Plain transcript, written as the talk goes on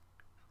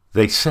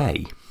They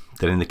say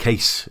that in the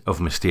case of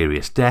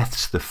mysterious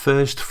deaths, the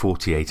first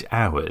 48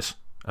 hours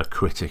are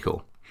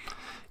critical.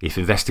 If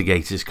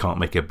investigators can't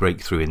make a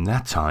breakthrough in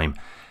that time,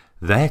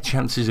 their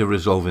chances of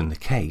resolving the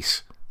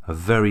case are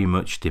very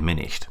much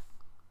diminished.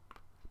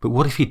 But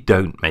what if you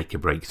don't make a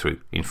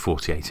breakthrough in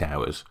 48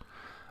 hours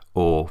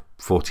or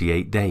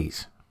 48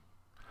 days?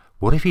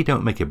 What if you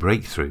don't make a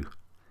breakthrough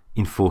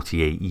in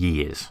 48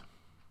 years?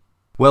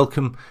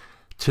 Welcome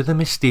to the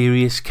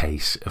mysterious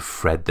case of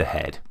Fred the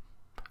Head,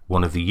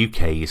 one of the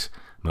UK's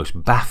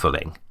most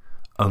baffling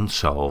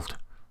unsolved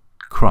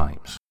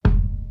crimes.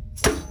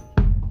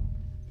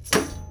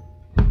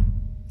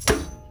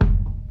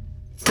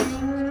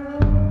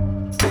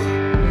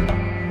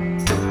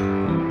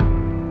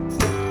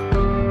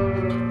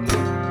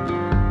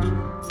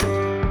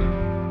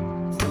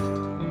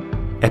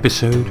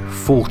 Episode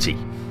 40,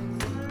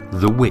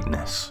 The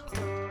Witness.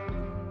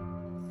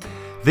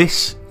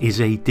 This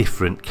is a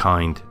different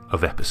kind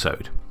of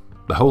episode.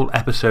 The whole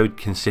episode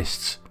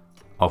consists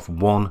of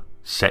one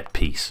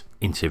set-piece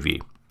interview.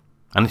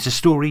 And it's a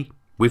story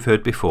we've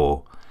heard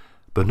before,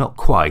 but not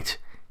quite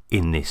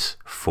in this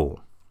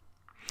form.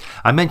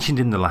 I mentioned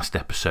in the last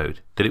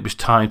episode that it was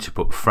time to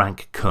put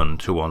Frank Kunn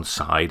to one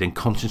side and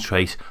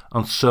concentrate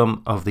on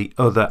some of the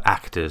other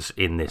actors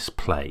in this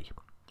play.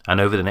 And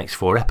over the next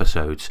 4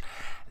 episodes,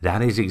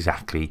 that is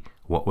exactly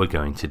what we're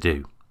going to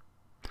do.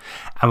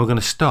 And we're going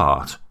to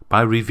start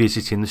by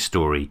revisiting the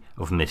story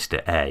of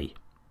Mr. A.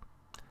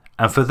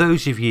 And for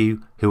those of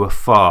you who are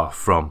far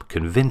from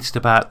convinced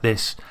about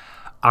this,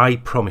 I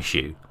promise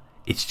you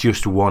it's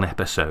just one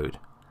episode,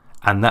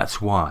 and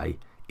that's why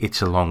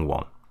it's a long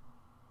one.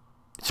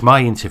 It's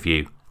my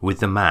interview with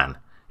the man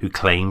who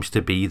claims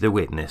to be the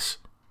witness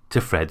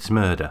to Fred's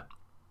murder.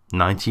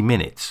 90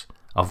 minutes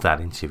of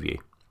that interview.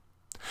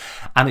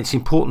 And it's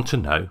important to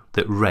know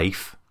that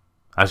Rafe,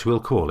 as we'll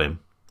call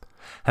him,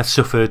 has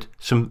suffered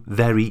some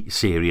very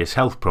serious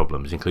health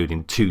problems,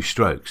 including 2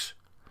 strokes.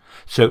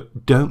 So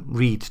don't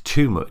read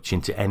too much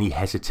into any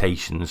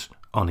hesitations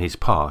on his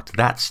part.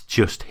 That's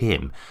just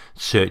him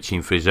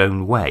searching for his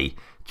own way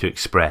to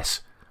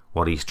express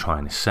what he's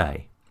trying to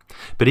say.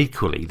 But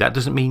equally, that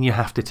doesn't mean you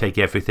have to take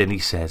everything he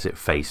says at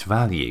face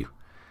value.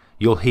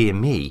 You'll hear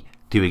me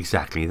do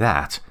exactly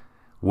that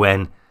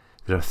when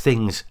there are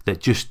things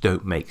that just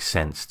don't make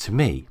sense to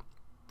me.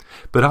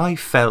 But I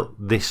felt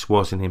this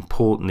was an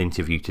important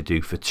interview to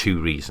do for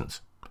 2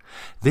 reasons.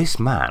 This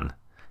man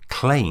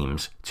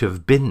claims to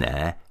have been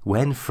there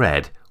when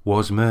Fred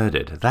was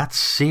murdered. That's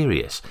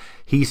serious.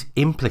 He's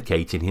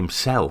implicating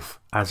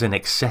himself as an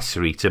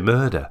accessory to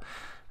murder.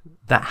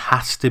 That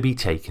has to be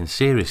taken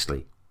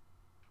seriously.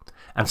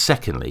 And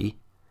secondly,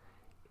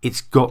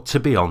 it's got to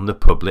be on the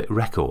public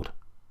record.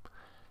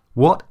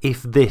 What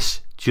if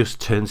this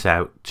just turns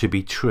out to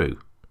be true?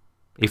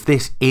 If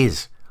this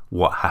is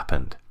what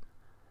happened?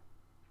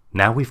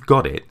 Now we've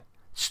got it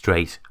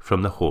straight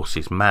from the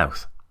horse's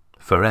mouth,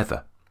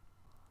 forever.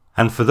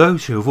 And for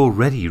those who have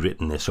already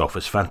written this off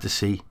as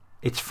fantasy,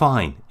 it's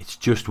fine. It's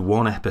just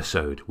one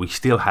episode. We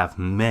still have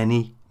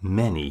many,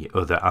 many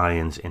other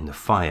irons in the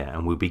fire,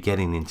 and we'll be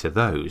getting into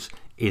those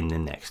in the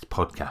next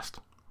podcast.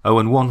 Oh,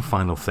 and one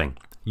final thing.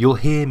 You'll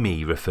hear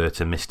me refer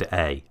to Mr.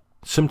 A.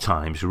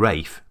 Sometimes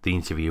Rafe, the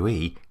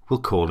interviewee, will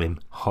call him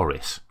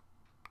Horace.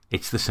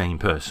 It's the same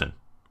person,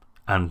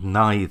 and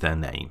neither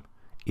name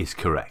is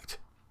correct.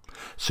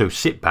 So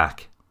sit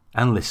back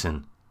and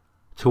listen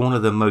to one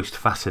of the most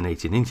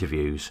fascinating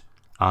interviews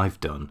I've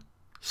done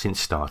since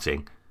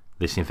starting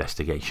this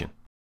investigation.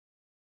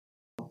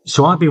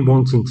 So I've been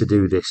wanting to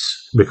do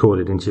this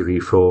recorded interview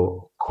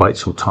for quite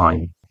some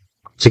time,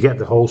 to get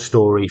the whole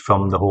story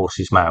from the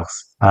horse's mouth.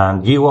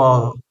 And you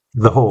are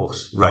the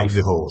horse, right? I'm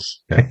the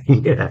horse.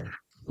 Yeah.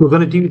 We're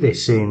going to do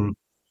this in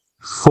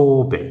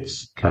 4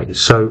 bits. Okay,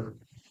 so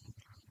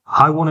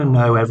I want to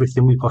know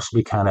everything we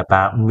possibly can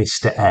about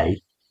Mr. A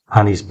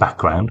and his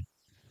background.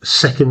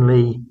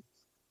 Secondly,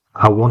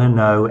 I want to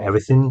know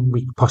everything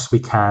we possibly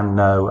can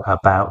know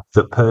about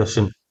the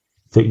person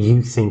that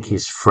you think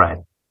is Fred.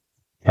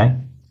 Okay?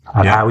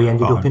 And how he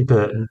ended up in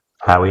Burton,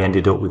 how he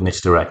ended up with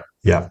Mr. A.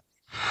 Yeah.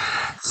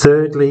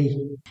 Thirdly,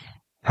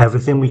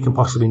 everything we can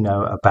possibly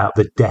know about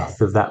the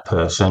death of that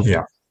person.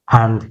 Yeah.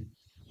 And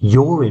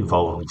your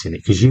involvement in it,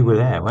 because you were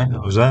there, weren't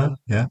you? I was there,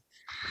 yeah.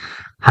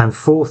 And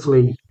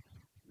fourthly,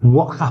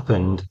 what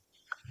happened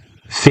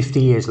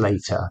 50 years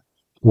later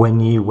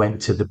when you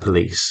went to the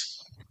police?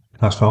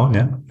 That's fine,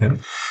 yeah.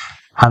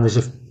 And there's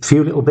a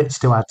few little bits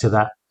to add to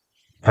that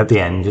at the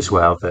end as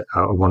well that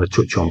I want to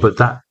touch on, but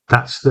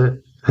that's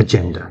the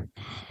agenda.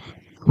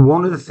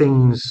 One of the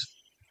things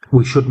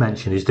we should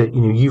mention is that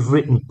you've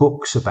written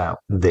books about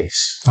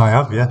this. I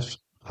have, yes.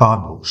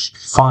 5 books.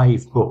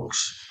 5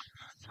 books.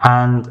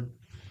 And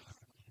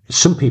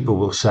some people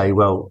will say,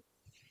 well,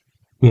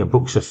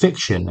 books are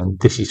fiction and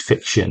this is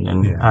fiction.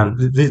 And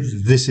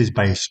this is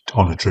based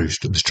on the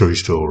true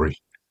story.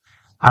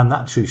 And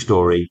that true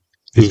story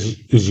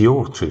is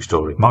your true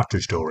story. My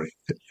true story,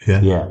 yeah.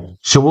 Yeah.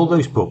 So all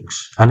those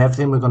books and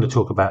everything we're going to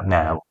talk about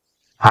now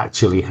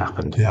actually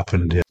happened. It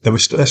happened, yeah.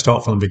 Let's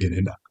start from the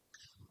beginning.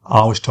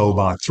 I was told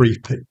by three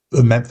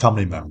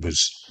family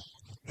members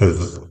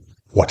of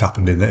what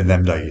happened in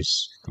them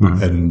days.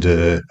 And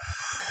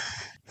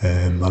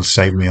I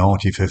stayed with my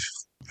auntie for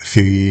a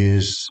few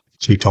years.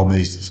 She told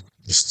me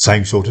the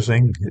same sort of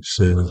thing. It's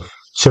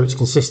So it's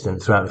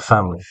consistent throughout the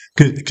family?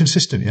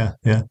 Consistent,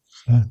 yeah.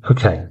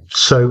 Okay,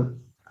 so,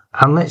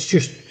 and let's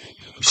just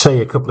say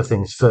a couple of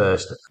things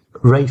first.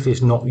 Rafe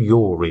is not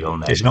your real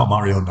name. It's not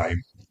my real name.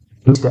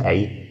 Mr.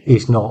 A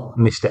is not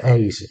Mr.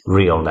 A's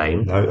real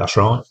name. No, that's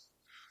right.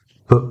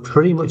 But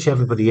pretty much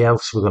everybody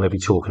else we're going to be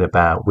talking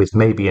about, with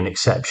maybe an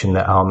exception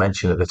that I'll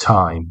mention at the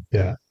time,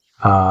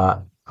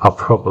 are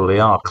probably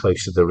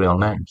close to the real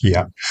name.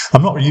 Yeah,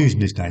 I'm not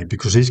using his name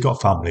because he's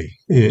got family.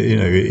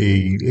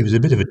 He was a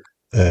bit of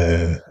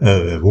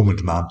a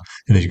woman's man,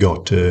 and he's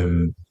got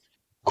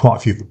quite a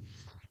few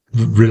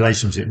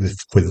relationships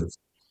with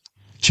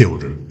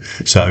children.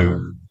 So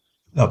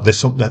there's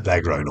some that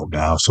they're grown up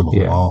now. Some of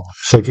them are.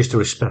 So just to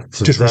respect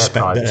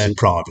their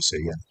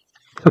privacy. Yeah.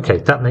 Okay,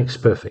 that makes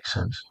perfect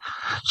sense.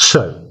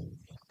 So,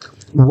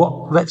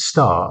 let's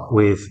start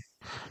with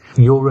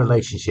your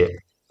relationship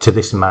to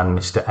this man,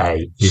 Mr.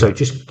 A. Yeah. So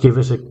just give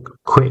us a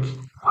quick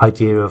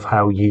idea of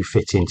how you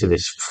fit into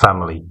this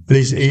family.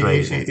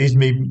 He's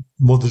my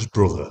mother's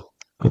brother.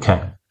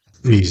 Okay.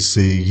 He's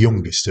the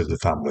youngest of the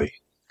family.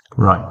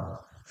 Right.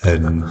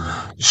 And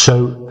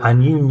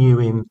you knew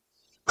him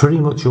pretty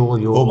much all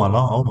your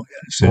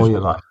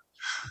life.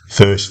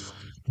 First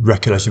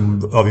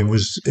recollection of him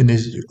was in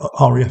his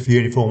RAF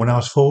uniform when I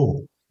was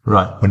 4.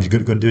 Right. When he's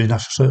going to do his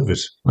national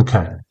service.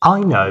 Okay.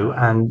 I know,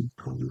 and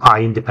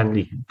I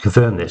independently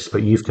confirm this,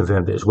 but you've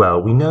confirmed it as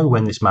well. We know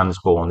when this man's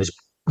born.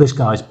 This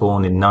guy's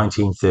born in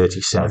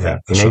 1937,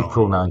 in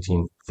April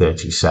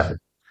 1937.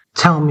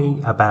 Tell me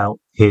about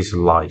his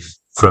life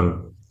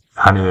from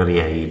an early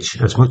age,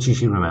 as much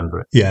as you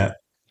remember it. Yeah.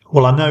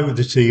 Well, I know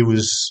that he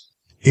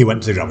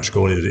went to the grammar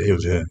school. He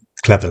was a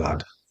clever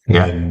lad.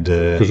 Yeah,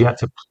 because you had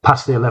to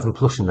pass the 11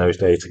 plus in those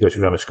days to go to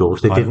grammar schools.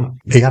 Didn't.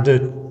 He had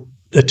a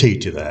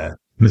teacher there,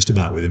 Mr.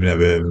 Matt, with him.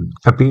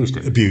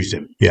 Abused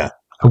him. Yeah.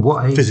 At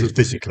what age?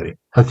 Physically.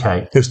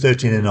 Okay. He was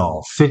 13 and a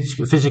half.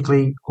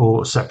 Physically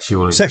or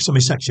sexually?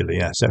 Sexually,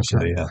 yeah.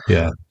 Sexually, okay.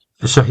 Yeah.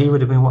 So he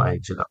would have been what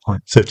age at that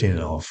point? 13 and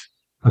a half.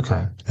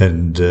 Okay.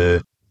 And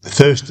the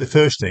first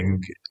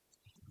thing,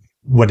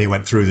 when he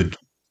went through the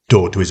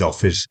door to his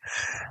office,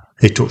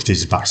 he touched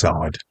his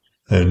backside,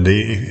 and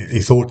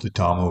he thought at the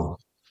time,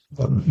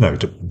 no,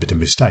 it's a bit of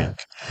a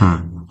mistake.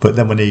 But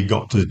then when he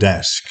got to the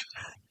desk,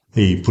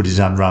 he put his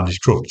hand around his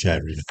crotch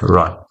area.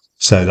 Right.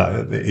 So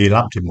that he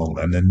lapped him one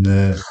then, and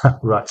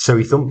right. So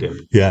he thumped him.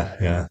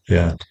 Yeah.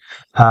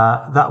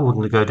 That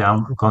wouldn't have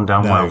gone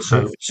down well.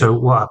 So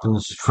what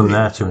happens from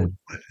there to him?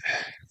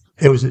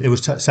 It was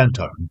sent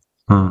home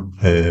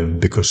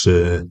because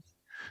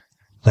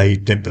they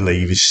didn't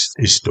believe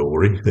his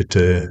story that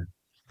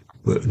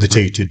the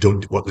teacher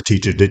done what the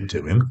teacher did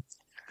to him.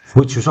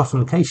 Which was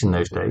often the case in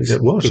those days.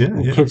 It was, yeah.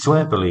 Kids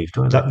weren't believed,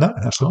 weren't they? No,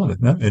 that's right.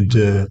 No. And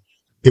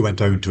he went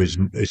home to his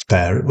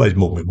parents. Well, his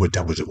mum and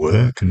dad was at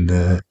work, and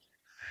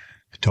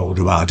he told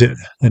her about it.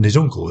 And his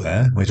uncle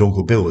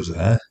Uncle Bill was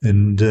there,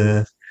 and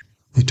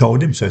he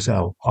told him,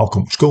 so I'll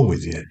come to school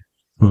with you.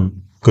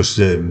 Because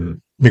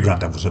my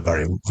granddad wasn't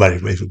very at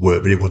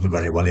work, but he wasn't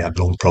very well. He had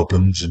lung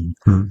problems and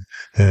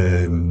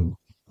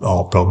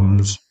heart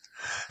problems.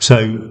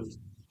 So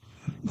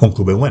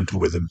Uncle Bill went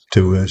with them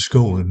to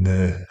school and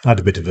had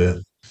a bit of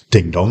a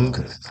ding-dong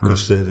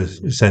because they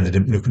saying they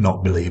didn't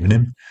not believe in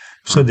him.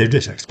 So they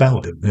just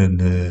expelled him.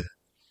 And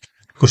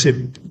because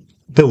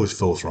Bill was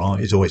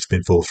forthright. He's always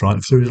been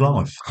forthright through his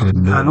life.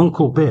 And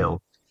Uncle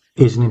Bill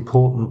is an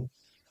important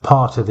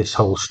part of this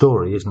whole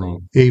story, isn't he?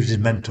 He was his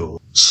mentor.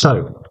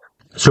 So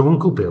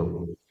Uncle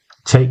Bill,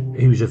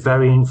 he was a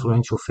very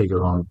influential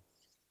figure on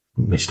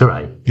Mr.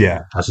 A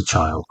as a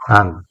child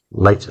and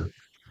later.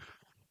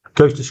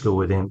 Goes to school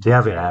with him, they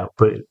have it out,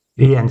 but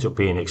he ends up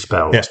being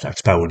expelled. Yes,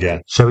 expelled, yeah.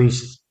 So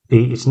it's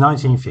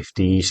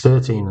 1950, he's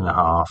 13 and a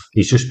half,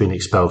 he's just been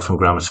expelled from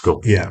grammar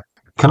school. Yeah.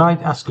 Can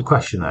I ask a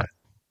question though?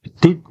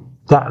 Did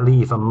that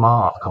leave a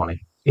mark on him?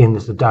 And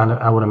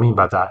what I mean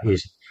by that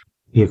is,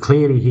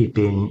 clearly he'd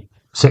been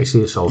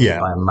sexually assaulted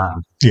by a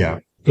man. Yeah.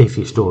 If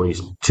his story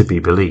is to be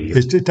believed.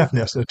 It's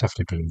definitely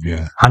believed,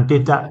 yeah. And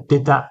did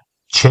that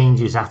change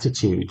his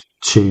attitude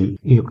to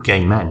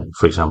gay men,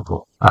 for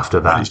example, after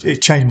that?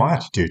 It changed my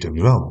attitude as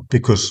well,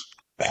 because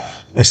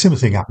a similar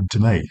thing happened to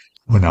me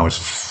when I was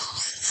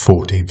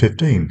 14,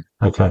 15.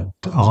 Okay.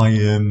 I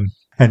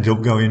ended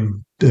up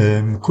going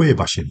queer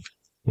bashing.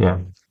 Yeah.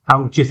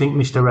 And do you think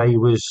Mr.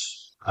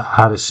 A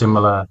had a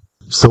similar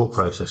thought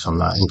process on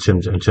that in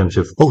terms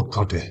of? Oh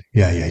God,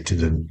 yeah, he hated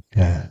them.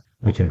 Yeah.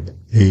 Okay.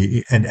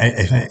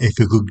 If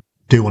he could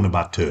do on a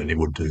bad turn, he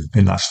would do,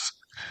 and that's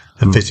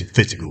a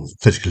physical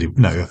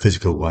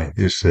way.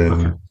 It's,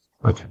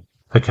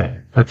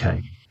 Okay.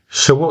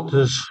 So what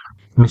does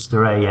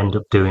Mr. A end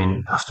up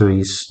doing after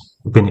he's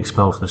been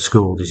expelled from the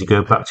school? Does he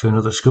go back to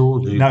another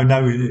school? No.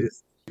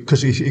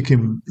 because he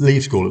can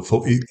leave school at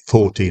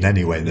 14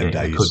 anyway in them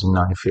days. Because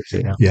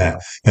 9:50. Yeah,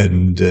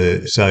 and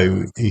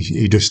so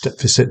he just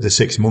for the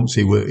 6 months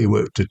he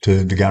worked at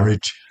the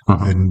garage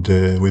and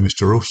with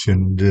Mr. Rush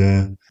and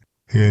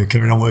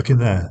carried on working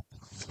there.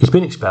 He's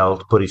been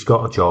expelled, but he's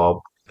got a job,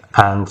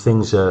 and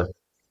things are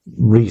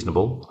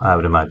reasonable, I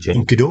would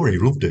imagine. Kidori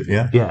loved it,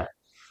 yeah. Yeah.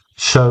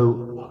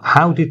 So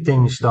how did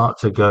things start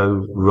to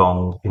go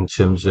wrong in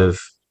terms of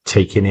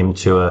taking him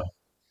to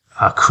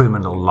a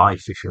criminal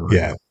life, if you like?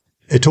 Yeah.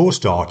 It all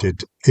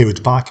started, he was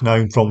biking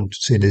home from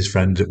seeing his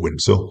friends at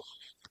Windsor,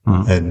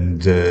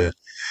 and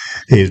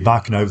he was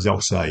biking over the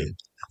Oxay,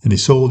 and he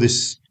saw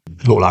this,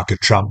 looked like a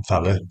tramp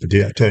fella, but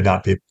it turned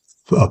out to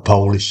be a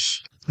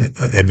Polish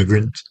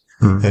immigrant,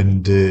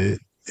 and he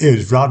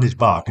was riding his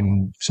bike,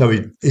 and so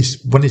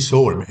when he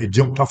saw him, he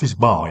jumped off his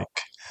bike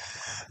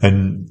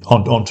and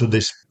onto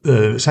this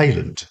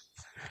assailant.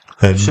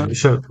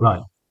 So, right,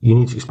 you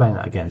need to explain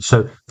that again.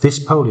 So this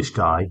Polish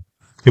guy,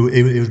 he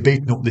was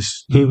beating up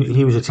this.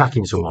 He was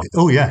attacking someone.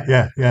 Oh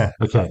yeah.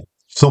 Okay.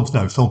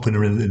 Thumping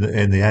her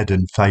in the head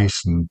and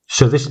face, and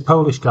so this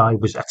Polish guy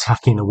was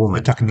attacking a woman.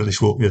 Attacking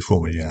this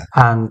woman, yeah.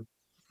 And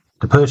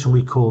the person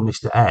we call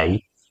Mr. A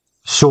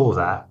saw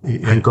that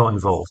and got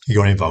involved. He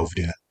got involved,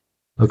 yeah.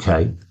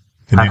 Okay.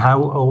 And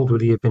how old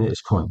would he have been at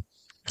this point?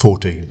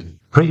 14.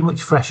 Pretty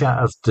much fresh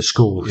out of the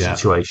school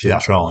situation.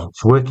 That's right.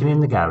 He's working in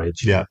the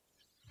garage. Yeah.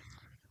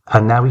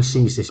 And now he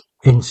sees this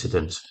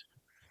incident.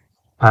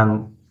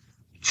 And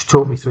just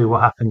talk me through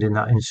what happened in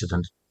that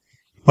incident.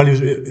 Well, he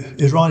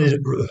was riding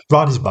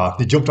his bike.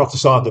 He jumped off the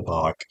side of the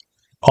bike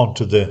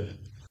onto the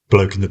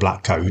bloke in the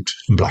black coat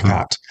and black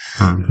hat,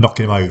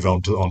 knocking him over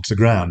onto the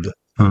ground.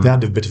 They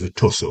had a bit of a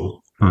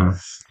tussle.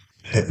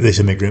 This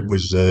immigrant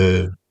was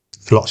a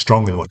lot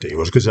stronger than what he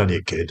was because he was only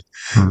a kid,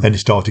 and he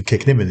started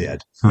kicking him in the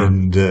head.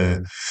 And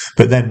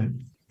but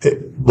then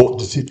it brought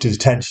to the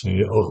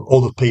attention of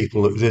other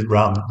people that was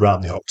around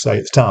the Oxay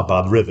at the time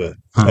by the river,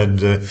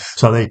 and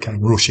so they came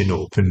rushing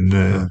up, and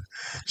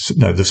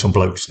there's some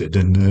blokes did,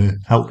 and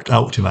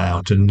helped him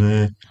out,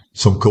 and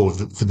some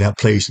called for the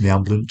police and the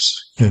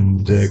ambulance,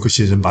 and because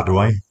he's in a bad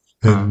way,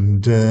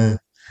 and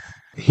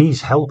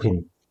he's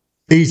helping.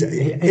 He's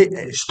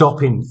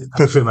stopping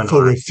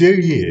for a few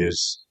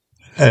years.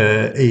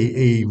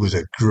 He was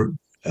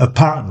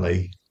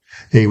apparently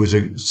he was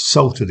a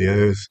salt of the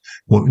earth.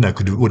 Would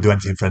do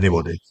anything for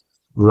anybody.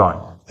 Right.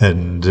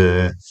 And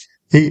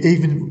he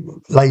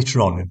even later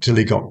on, until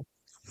he got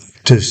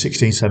to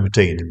 16,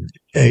 17,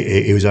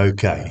 he was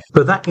okay.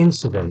 But that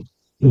incident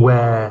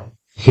where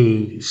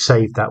he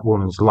saved that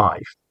woman's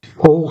life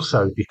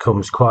also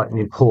becomes quite an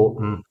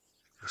important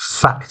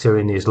factor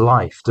in his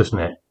life, doesn't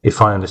it?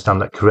 If I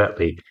understand that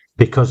correctly,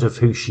 because of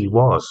who she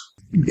was.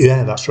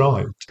 Yeah, that's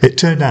right. It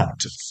turned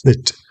out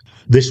that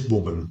this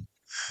woman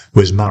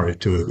was married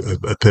to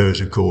a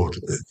person called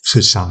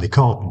Sir Stanley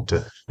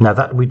Carpenter. Now,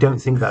 that we don't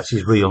think that's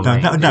his real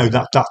name. No,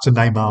 that's a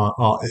name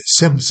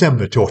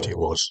similar to what it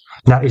was.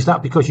 Now, is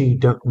that because you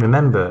don't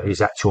remember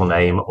his actual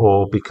name,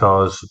 or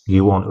because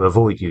you want to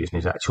avoid using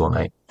his actual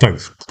name?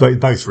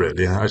 Both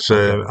really.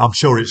 I'm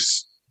sure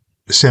it's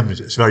similar.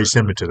 It's very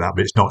similar to that,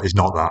 but it's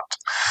not that.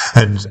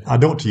 And I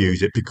don't want to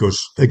use it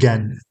because,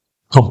 again,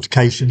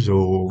 complications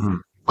or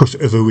because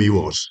of who he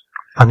was.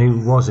 And who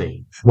was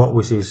he? What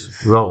was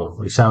his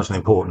role? He sounds an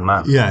important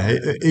man. Yeah,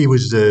 he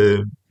was,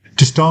 to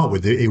start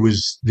with, he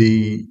was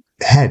the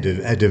head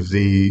of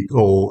the,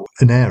 or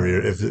an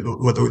area of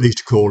what they used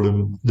to call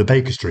them, the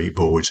Baker Street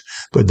Boys.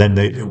 But then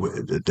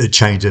they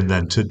changed them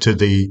then to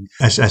the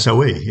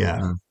SOE,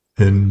 yeah.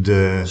 And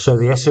so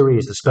the SOE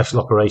is the Special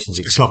Operations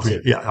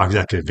Executive. Yeah,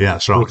 exactly. Yeah,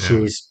 that's right. Which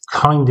is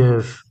kind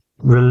of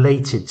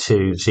related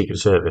to the Secret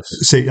Service.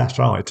 See, that's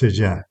right. It is,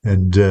 yeah.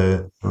 And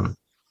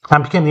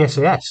became the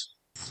SAS.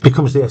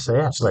 Becomes the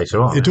SAS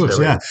later on. It does,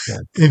 yeah.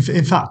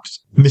 In fact,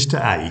 Mr.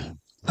 A,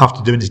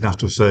 after doing his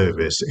national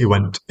service, he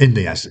went in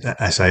the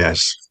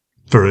SAS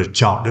for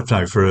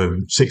for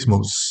 6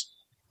 months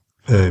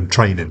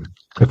training.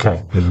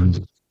 Okay,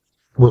 and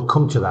we'll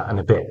come to that in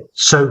a bit.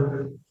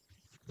 So,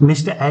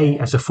 Mr. A,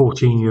 as a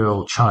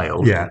 14-year-old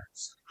child,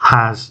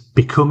 has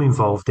become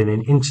involved in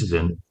an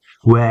incident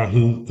where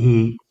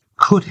he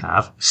could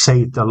have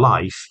saved the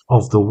life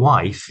of the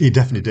wife. He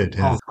definitely did,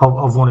 yeah.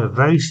 Of one of the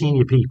very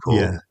senior people.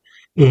 Yeah.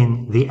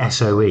 In the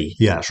SOE.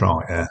 Yeah, that's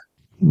right, yeah.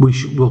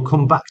 We'll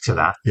come back to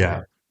that.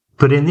 Yeah.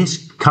 But in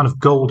this kind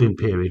of golden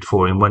period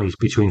for him, when he's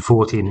between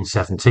 14 and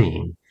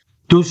 17,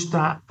 does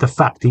the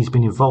fact he's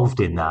been involved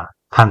in that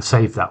and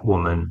saved that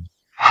woman,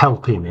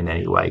 help him in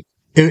any way?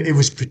 It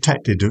was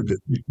protected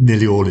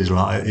nearly all his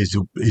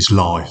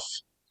life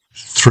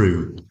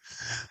through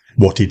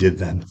what he did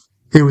then.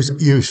 It was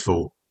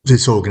useful,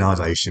 this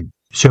organisation.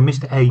 So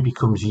Mr. A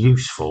becomes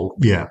useful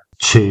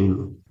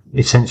to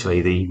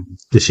essentially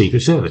the Secret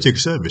Service. Secret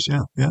Service,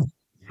 yeah.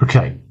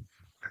 Okay.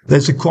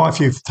 There's quite a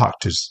few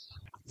factors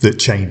that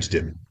changed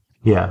him.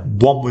 Yeah.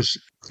 One was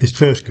his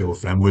first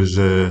girlfriend was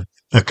a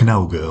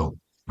canal girl,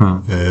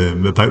 a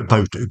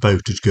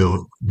boater's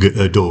girl,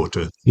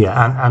 daughter.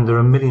 Yeah, and there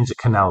are millions of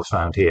canals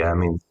around here. I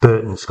mean,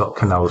 Burton's got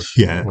canals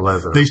all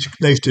over. They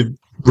used to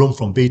run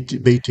from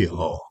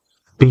BTR,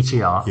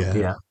 BTR,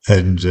 yeah,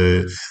 and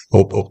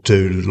up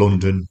to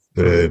London,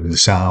 the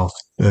south,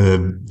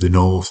 the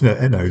north.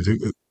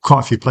 Quite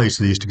a few places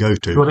they used to go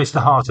to. Well, it's the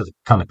heart of the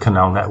kind of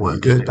canal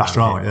network, isn't it? That's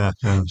right.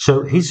 Yeah.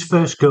 So his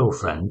first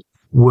girlfriend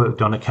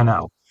worked on a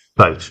canal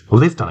boat, or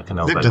lived on a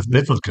canal boat.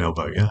 Lived on the canal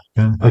boat. Yeah.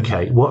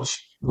 Okay,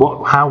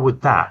 how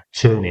would that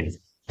turn in?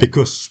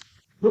 Because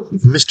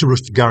Mr.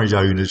 Rush, the garage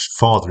owner's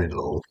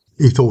father-in-law,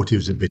 he thought he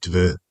was a bit of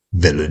a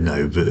villain,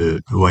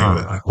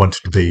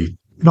 wanted to be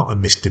not a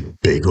Mr.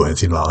 Big or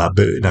anything like that,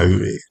 but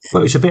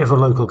Well, it's a bit of a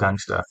local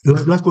gangster.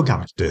 Local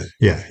gangster.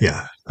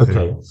 Yeah.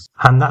 Okay,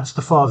 and that's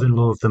the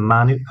father-in-law of the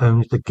man who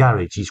owns the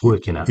garage he's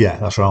working at. Yeah,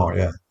 that's right.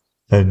 Yeah,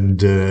 and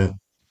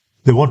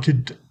they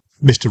wanted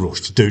Mr.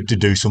 Rush to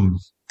do some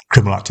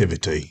criminal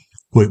activity,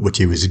 which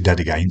he was dead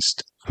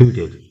against. Who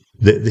did?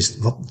 His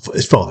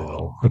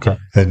father-in-law. Okay.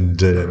 And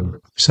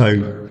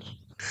so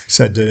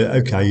said,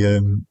 okay,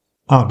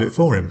 I'll do it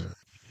for him.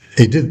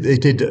 He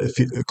did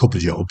a couple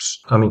of jobs.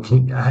 I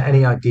mean,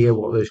 any idea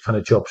what those kind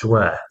of jobs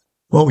were?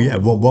 Well, yeah,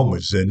 one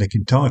was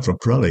nicking tyre from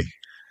Pirelli.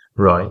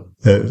 Right.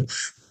 Because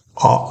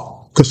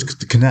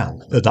the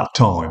canal at that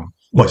time,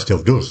 well, it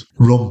still does,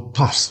 run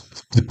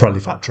past the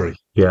Pirelli factory.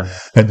 Yeah.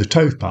 And the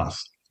towpath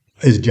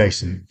is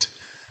adjacent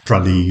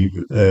Pirelli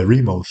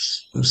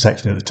remorse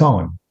section at the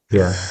time.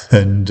 Yeah.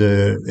 And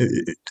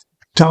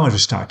tyres were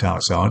stacked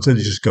outside, so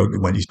they just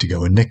used to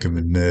go and nick them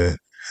and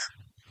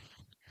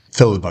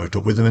fill the boat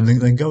up with them and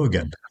then go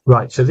again.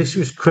 Right. So this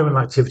was criminal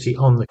activity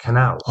on the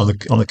canal. On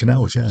the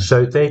canals, yeah.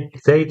 So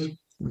they'd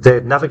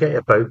navigate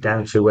a boat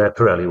down to where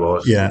Pirelli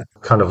was. Yeah.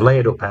 Kind of lay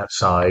it up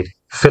outside,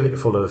 fill it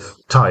full of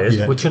tyres,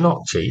 which are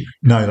not cheap.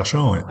 No, that's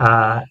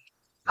right.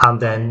 And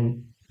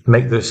then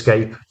make the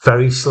escape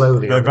very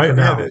slowly.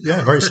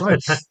 Very slow.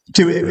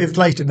 If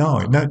late at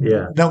night,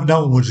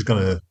 no one was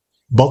going to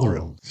bother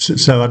him.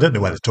 So I don't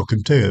know where they took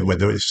him to,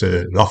 whether it's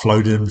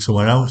offloaded him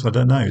somewhere else. I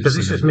don't know. Because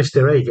this was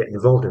Mr. A getting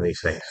involved in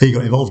these things. He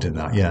got involved in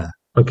that, yeah.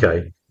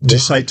 Okay. To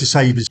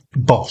save his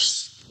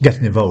boss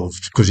getting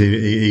involved, because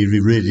he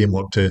really didn't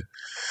want to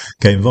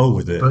get involved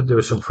with it. But there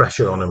was some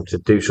pressure on him to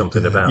do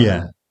something about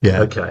it.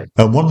 Yeah. Okay.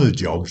 And one of the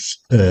jobs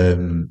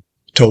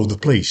told the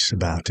police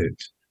about it.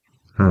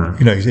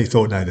 He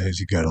thought, no, there's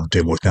going on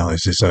too much now.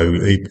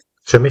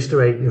 So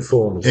Mr. A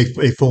informed. He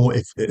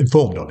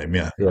informed on him,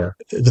 yeah. Yeah.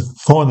 The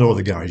father of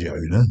the garage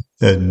owner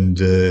and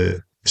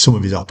some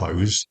of his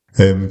oppos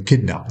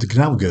kidnapped the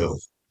canal girl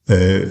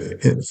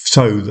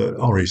so that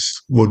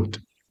Horace would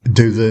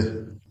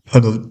do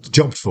another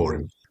jobs for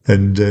him.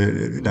 And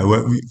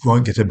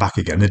won't get her back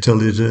again until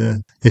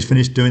he's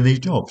finished doing these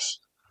jobs.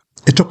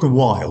 It took a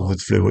while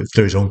through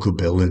his Uncle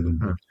Bill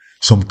and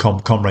some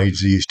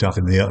comrades he used to have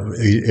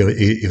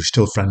he was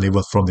still friendly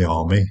with from the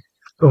army.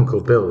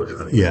 Uncle Bill was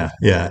friendly. Yeah.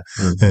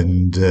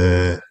 And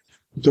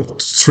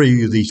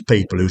three of these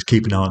people who was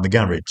keeping an eye on the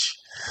garage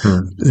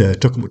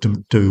took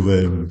them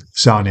to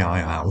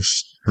Sinai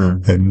House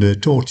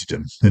and tortured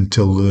them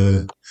until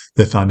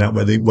they found out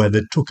where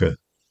they took her.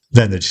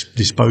 Then they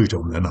disposed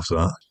of them. Then after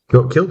that,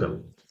 Killed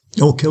them.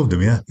 Oh, killed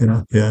them. Yeah.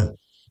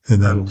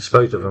 And then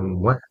disposed of them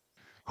where?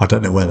 I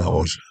don't know where that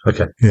was.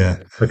 Okay. Yeah.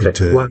 Okay.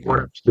 But, what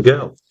happened to the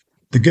girl?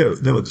 The girl,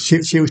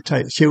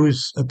 she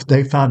was.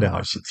 They found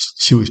out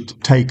she was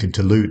taken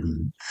to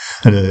Luton,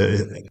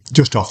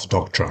 just off the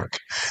dog track.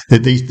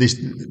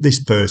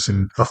 This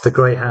person off the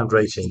Greyhound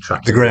racing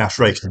track. The Greyhound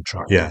racing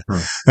track, yeah.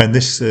 And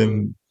this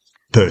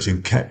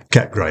person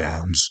kept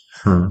greyhounds,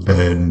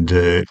 and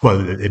him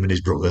and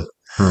his brother,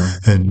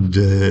 and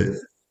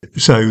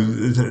so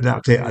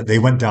they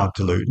went down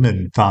to Luton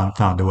and found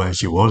out where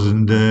she was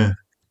and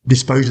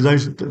disposed of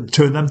those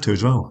two of them too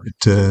as well.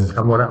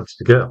 And what happened to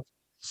the girl?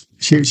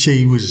 She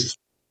was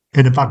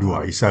in a bad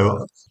way,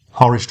 so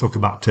Horace took her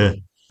back to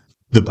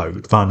the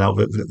boat, found out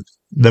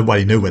that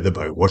he knew where the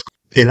boat was.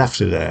 He left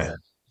her there,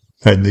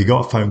 and they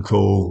got a phone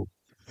call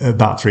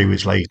about 3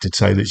 weeks later to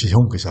say that she'd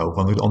hung herself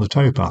on the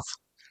towpath.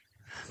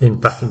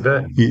 Back in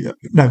Burton?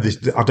 No,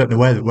 I don't know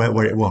where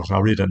it was. I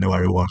really don't know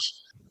where it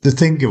was. The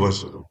thing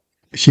was,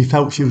 she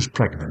felt she was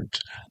pregnant,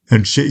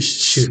 and she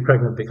was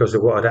pregnant because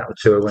of what had happened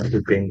to her when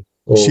she'd been.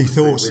 She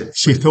thought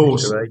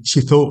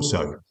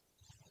so.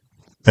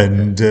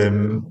 And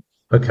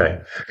okay,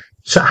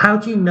 so how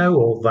do you know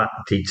all that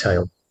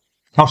detail?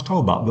 I was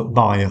told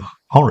by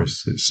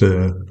Horace. It's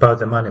by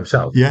the man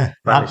himself. Yeah,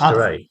 by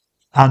Mr. A.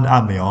 And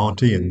my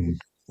auntie and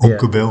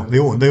Uncle Bill. They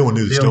all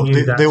knew the story.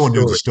 They all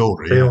knew the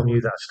story. They all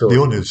knew that story. They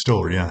all knew the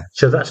story. Yeah.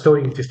 So that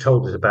story you just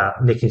told us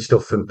about nicking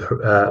stuff from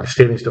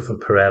stealing stuff from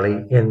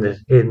Pirelli in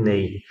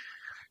the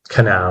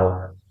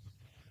canal,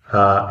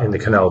 in the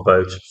canal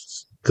boat.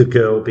 The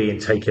girl being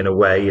taken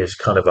away as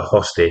kind of a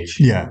hostage,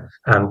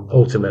 and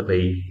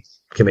ultimately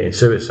committing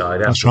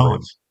suicide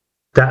afterwards.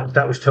 That's right.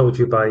 That was told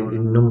you by a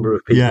number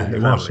of people. Yeah,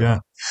 it was. Yeah,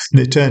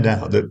 and it turned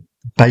out that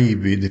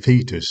the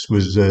fetus,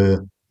 was a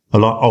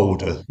lot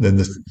older than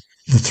the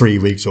 3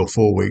 weeks or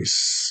 4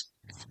 weeks,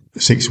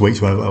 6 weeks,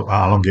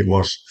 how long it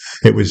was.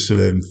 It was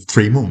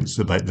 3 months.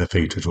 The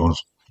fetus was,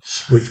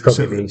 which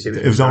probably means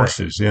it was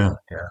Horace's. Yeah.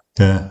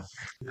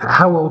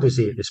 How old is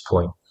he at this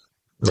point?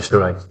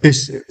 Mr. A?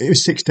 It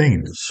was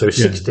 16. So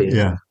he's 16.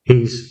 Yeah.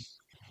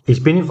 He's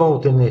been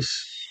involved in this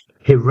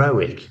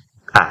heroic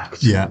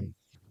act. Yeah.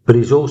 But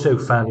he's also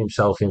found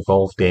himself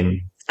involved in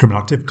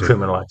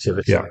Criminal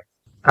activity. Yeah.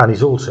 And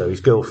he's also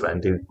his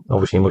girlfriend, who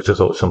obviously he must have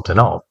thought something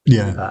of,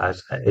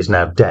 is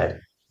now dead.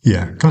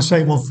 Yeah. Can I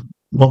say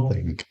one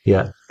thing?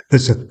 Yeah.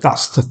 That's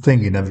the thing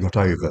he never got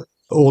over.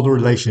 All the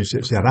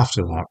relationships he had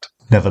after that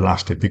never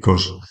lasted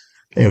because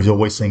he was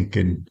always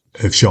thinking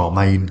of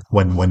Charmaine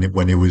when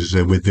he was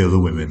with the other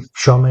women.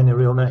 Charmaine, a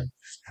real name?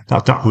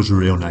 That was a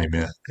real name,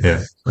 yeah.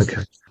 Yeah.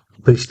 Okay.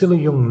 But he's still a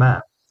young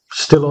man,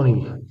 still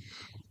only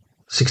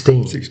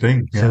 16.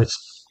 16, yeah. So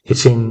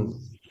it's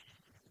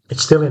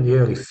still in the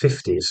early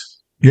 50s.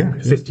 Yeah.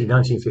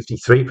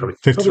 1953 probably.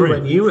 53. Probably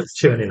when you were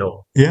turning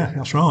up. Yeah,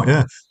 that's right,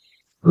 yeah.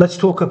 Let's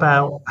talk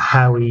about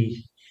how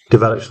he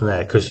develops from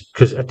there,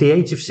 because at the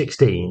age of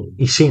 16,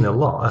 he's seen a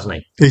lot, hasn't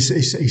he?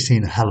 He's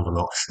seen a hell of a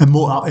lot. And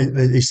more,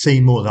 he's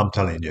seen more than I'm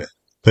telling you.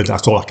 But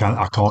that's all I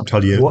can't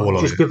tell you all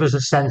of it. Just give us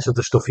a sense of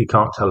the stuff he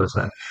can't tell us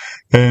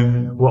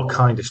then. What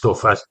kind of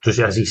stuff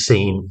has he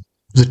seen?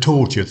 The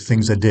torture, the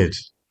things they did.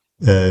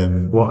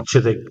 What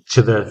to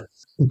the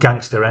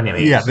gangster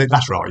enemies? Yeah,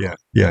 that's right.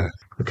 Yeah.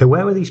 Okay,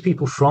 where were these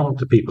people from?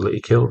 The people that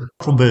he killed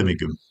from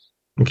Birmingham.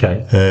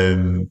 Okay.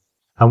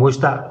 And was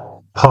that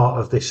part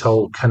of this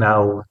whole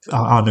canal?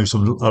 I know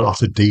a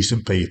lot of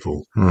decent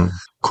people.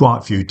 Quite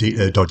a few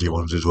dodgy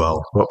ones as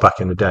well. What, back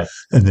in the day?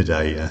 In the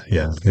day,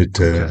 yeah.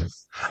 Okay.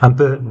 And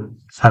Burton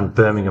and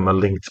Birmingham are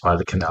linked by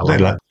the canal. They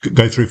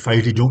go through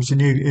Fairley Junction.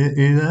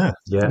 You're there.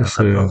 Yeah,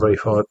 not very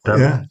far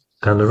down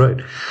the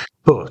road.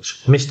 But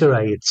Mr.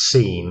 A had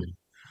seen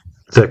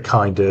the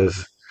kind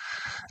of,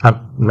 and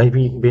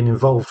maybe been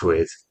involved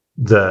with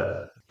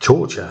the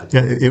torture.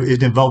 Yeah,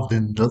 it involved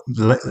in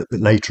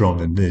later on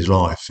in his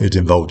life. It's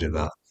involved in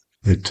that.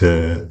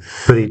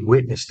 But he'd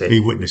witnessed it. He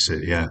witnessed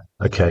it, yeah.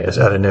 Okay, at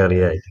an early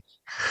age.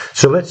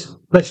 So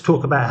let's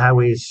talk about how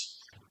his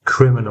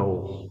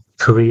criminal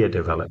career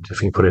developed,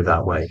 if you put it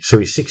that way. So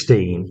he's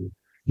 16.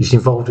 He's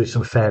involved with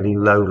some fairly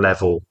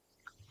low-level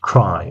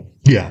crime.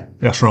 Yeah,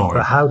 that's right.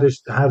 But how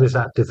does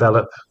that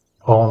develop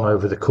on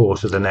over the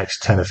course of the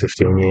next 10 or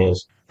 15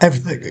 years?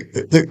 Everything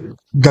that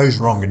goes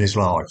wrong in his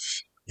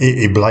life,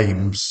 he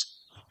blames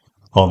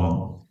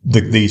on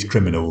these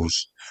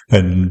criminals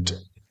and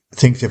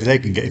thinks if they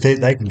can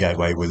get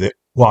away with it,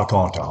 why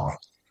can't I?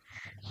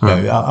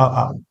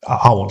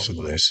 I want some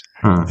of this.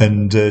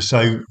 And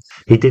so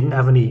he didn't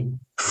have any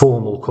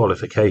formal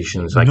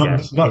qualifications, I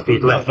guess. Not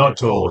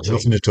at all.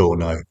 Nothing at all,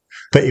 no.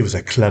 But he was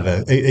a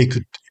clever. He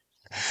could.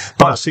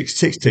 By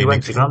 16, he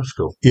went to grammar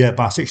school. Yeah,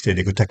 by 16,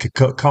 he could take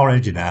a car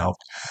engine out,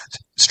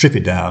 strip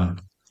it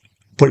down,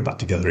 put it back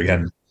together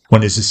again.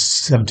 When he's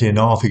 17 and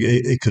a half,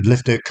 he could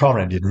lift a car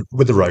engine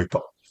with a rope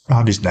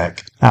around his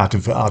neck out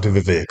of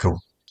a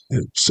vehicle.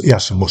 He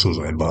has some muscles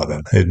on him by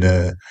then.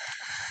 And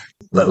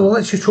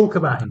let's just talk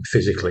about him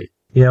physically.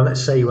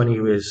 Let's say when he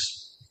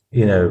was,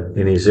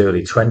 in his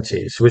early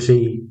 20s, was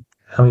he?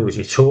 I mean, was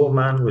he a tall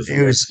man?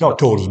 He was not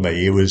tall as me.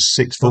 He was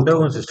 6 foot. Well, no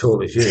one's as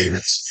tall as you.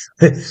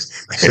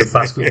 He's a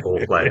basketball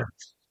player.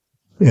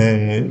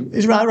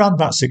 He's around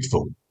about 6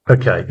 foot.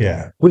 Okay.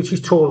 Yeah. Which is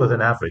taller than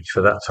average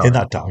for that time. In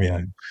that time, yeah.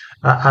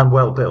 And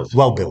well built.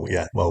 Well built,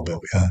 yeah.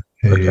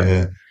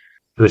 Okay.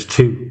 There's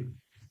two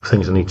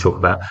things I need to talk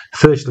about.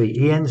 Firstly,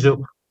 he ends up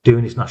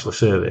doing his national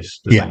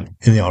service. Yeah,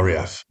 in the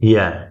RAF.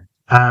 Yeah.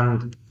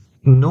 And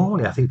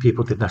normally, I think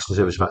people did national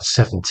service about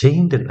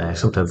 17, didn't they?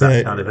 Something of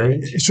that kind of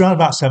age. It's around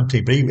about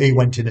 17, but he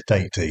went in at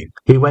 18.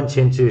 He went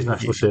into his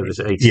national service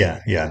at 18.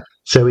 Yeah.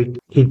 So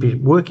he'd be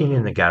working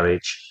in the garage,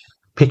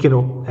 picking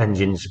up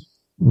engines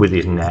with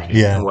his neck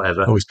and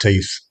whatever. Or his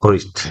teeth. Or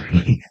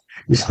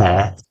his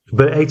hair.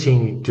 But at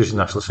 18, he does his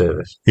national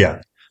service.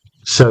 Yeah.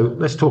 So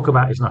let's talk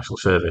about his national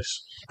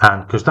service.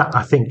 And because that,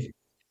 I think,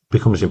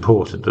 becomes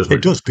important, doesn't it?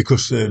 It does,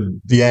 because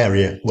the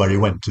area where he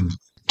went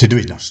to do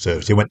his national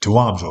service, he went to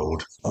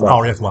Warmswold,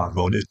 RAF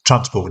Warmswold,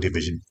 Transport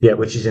Division. Yeah,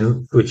 which is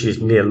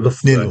near Loughborough.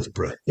 Near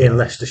Loughborough. In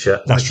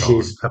Leicestershire. That's which right.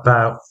 is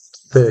about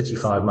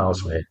 35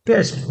 miles from here.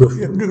 Yes,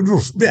 roughly.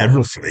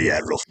 Roughly.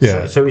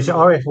 Yeah. So it's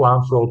RAF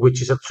Warmswold,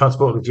 which is a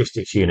transport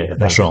logistics unit, I think.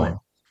 That's right.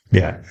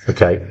 Yeah.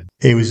 Okay.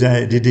 He was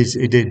there, he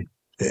did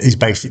his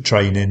basic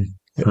training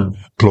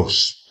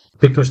plus.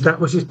 Because that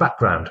was his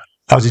background.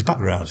 That was his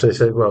background. So they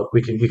said, well,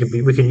 we can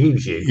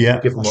use you. Yeah,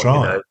 that's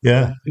right.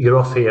 You're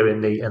off here in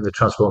the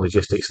transport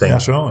logistics thing.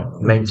 That's right.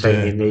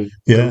 Maintaining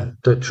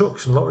the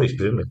trucks and lorries,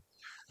 presumably.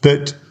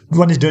 But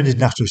when he's doing his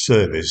national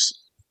service,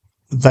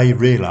 they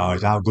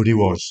realised how good he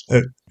was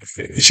at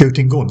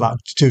shooting guns, like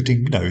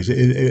shooting.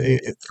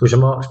 It was a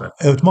marksman.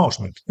 It was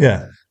marksman.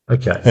 Yeah.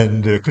 Okay.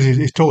 And because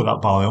he's taught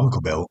that by my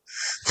Uncle Bill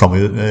from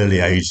an early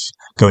age,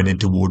 going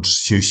into woods,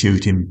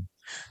 shooting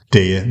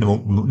deer,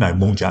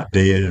 muntjac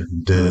deer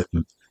and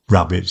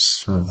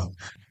rabbits.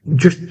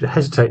 Just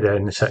hesitate there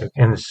in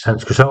a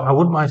sense, because I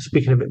wouldn't mind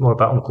speaking a bit more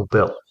about Uncle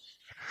Bill.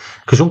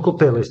 Because Uncle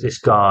Bill is this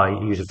guy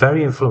who's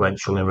very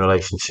influential in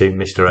relation to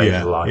Mr.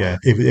 A's life. Yeah,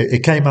 he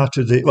came out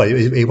of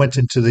he went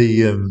into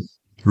the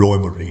Royal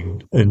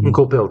Marine. And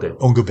Uncle Bill did.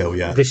 Uncle Bill,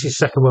 yeah. This is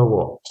Second World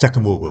War.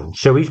 Second World War.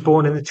 So he's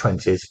born in the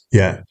 20s.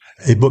 Yeah.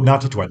 But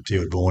 1920 he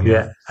was born.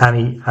 Yeah, and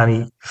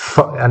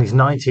he's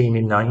 19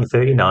 in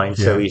 1939.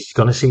 So he's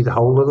going to see the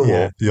whole of the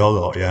war. The whole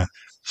lot, yeah.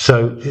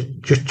 So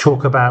just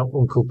talk about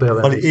Uncle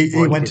Bill. Well,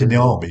 he went in the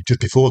army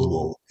just before the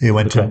war. He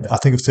went in, I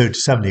think, of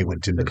 37. He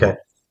went in. Okay.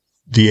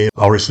 The year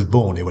Horace was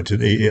born, he went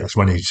in. That's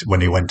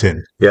when he went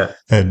in. Yeah.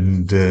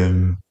 And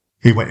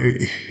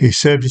he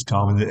served his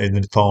time in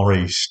the Far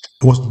East.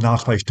 It wasn't a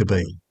nice place to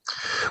be.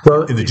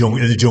 Well, in the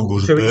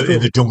jungles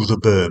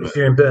of Burma. If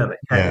you're in Burma,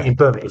 in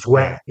Burma, it's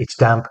wet, it's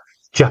damp.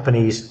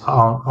 Japanese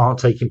aren't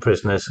taking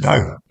prisoners.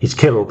 No, it's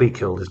kill or be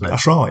killed, isn't it?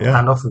 That's right. Yeah,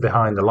 and often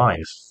behind the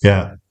lines.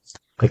 Yeah.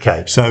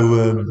 Okay.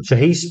 So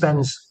he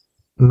spends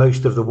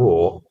most of the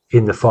war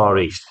in the Far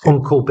East.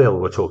 Uncle Bill,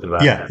 we're talking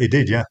about. Yeah, he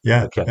did. Yeah.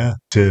 Okay. Yeah.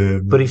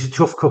 But he's a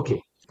tough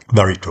cookie.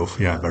 Very tough.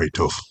 Yeah, very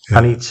tough. Yeah.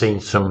 And he'd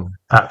seen some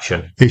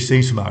action. He's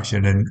seen some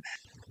action, and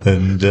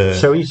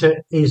so he's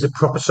a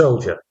proper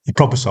soldier. A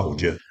proper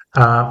soldier.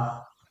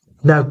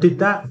 Now, did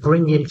that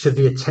bring him to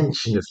the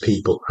attention of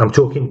people? I'm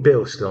talking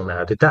Bill still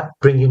now. Did that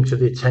bring him to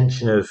the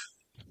attention of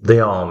the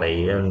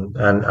army and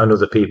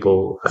other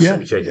people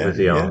associated with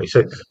the army?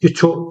 So just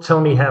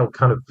tell me how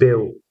kind of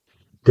Bill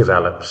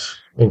develops,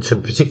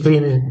 particularly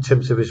in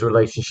terms of his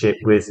relationship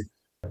with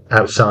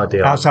outside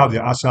the army.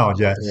 Outside,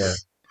 yeah.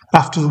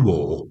 After the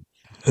war,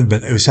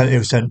 it was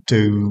sent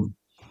to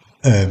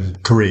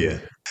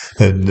Korea,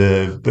 and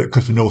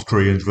because the North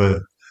Koreans were.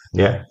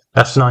 Yeah.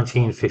 That's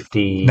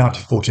 1950.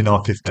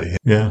 1949, 50,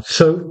 yeah.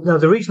 So, now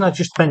the reason I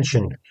just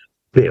mentioned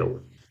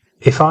Bill,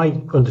 if I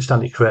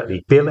understand it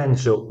correctly, Bill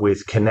ends up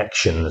with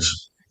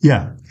connections.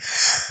 Yeah.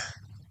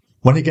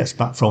 When he gets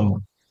back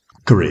from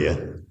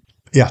Korea,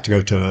 he has to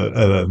go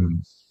to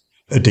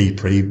a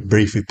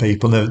debrief with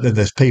people.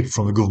 There's people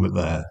from the government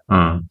there.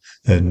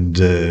 And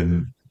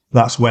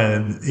that's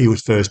when he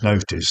was first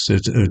noticed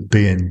as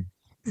being,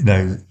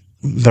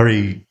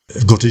 very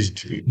good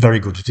at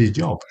his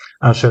job.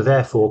 And so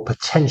therefore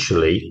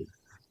potentially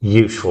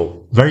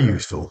useful. Very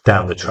useful.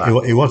 Down the track.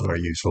 It was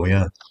very useful,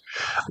 yeah.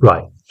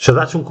 Right. So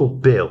that's Uncle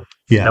Bill.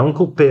 Yeah. Now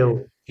Uncle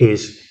Bill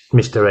is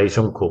Mr. A's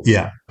uncle.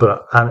 Yeah.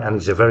 But and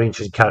he's a very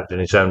interesting character in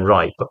his own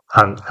right. But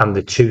and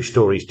the two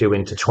stories do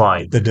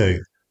intertwine. They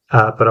do.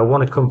 But I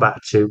want to come back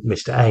to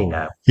Mr. A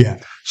now. Yeah.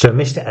 So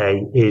Mr.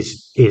 A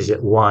is at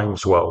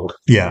Wineswold.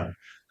 Yeah.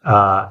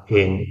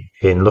 In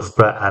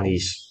Loughborough, and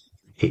he's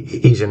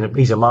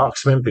a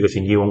marksman because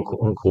he knew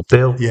Uncle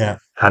Bill. Yeah.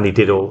 And he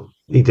did a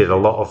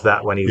lot of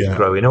that when he was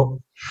growing up.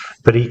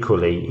 But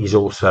equally, he's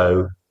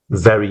also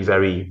he's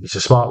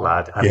a smart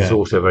lad, and he's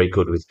also very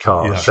good with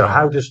cars. Yeah, so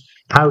how does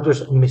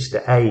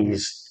Mr.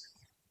 A's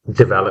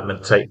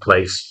development take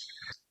place?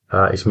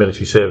 His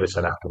military service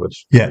and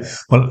afterwards. Yeah.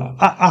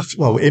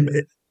 Well, in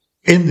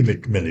the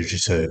military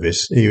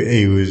service,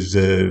 he was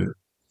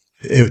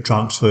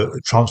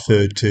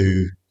transferred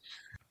to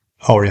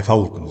RAF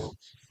Holton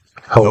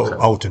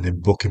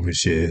in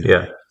Buckinghamshire.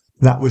 Yeah.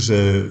 That was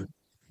a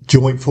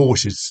joint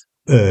forces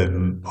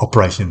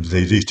operations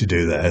they used to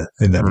do there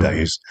in them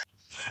days.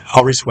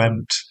 Horace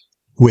went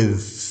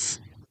with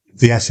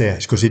the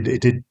SAS because he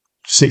did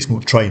 6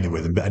 months training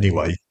with them, but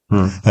anyway,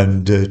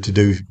 and to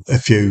do a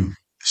few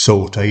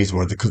sorties,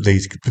 what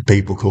these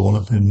people call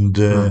them, and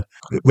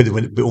with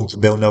Uncle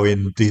Bill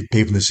knowing the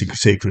people in the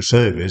Secret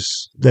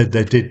Service, they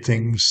did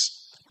things.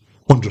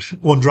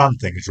 Underhand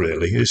things,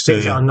 really.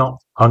 Things are not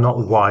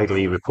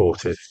widely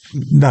reported.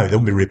 No, they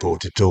won't be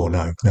reported at all.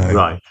 No.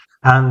 Right.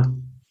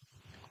 And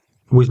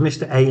was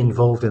Mr. A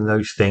involved in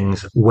those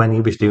things when he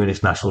was doing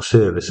his national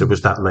service, or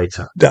was that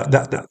later?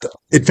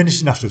 It finished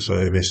his national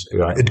service.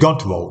 Right. It'd gone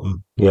to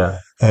Walton. Yeah.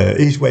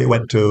 He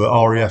went to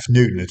RAF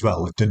Newton as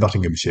well, to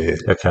Nottinghamshire.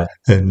 Okay.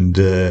 And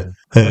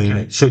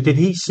okay. So did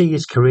he see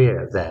his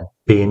career then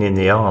being in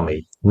the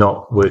army,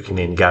 not working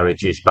in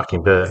garages back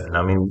in Burton?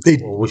 I mean,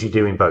 or was he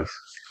doing both?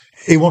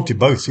 He wanted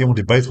both. He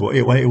wanted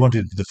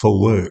the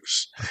full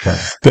works. Okay.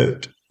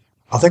 But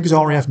I think it was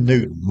RAF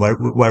Newton where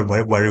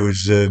he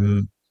was a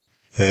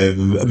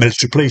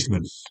military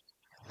policeman.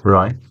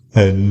 Right.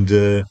 And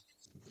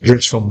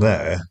just from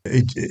there,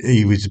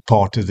 he was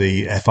part of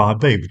the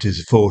FIB, which is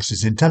the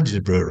Forces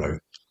Intelligence Bureau.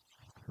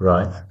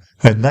 Right.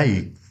 And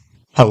they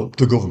helped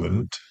the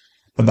government,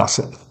 and that's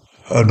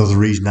another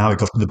reason how he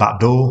got in the back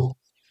door.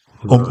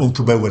 Right.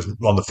 Uncle Bill was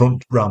round the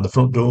front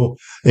door.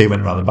 He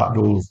went round the back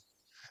door.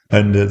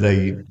 And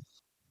they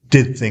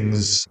did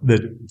things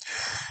to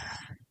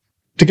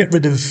get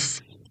rid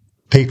of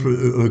people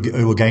who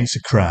were against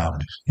the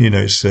crown. Doing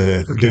things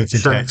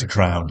against the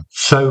crown.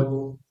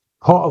 So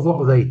part of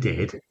what they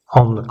did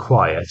on the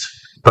quiet,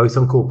 both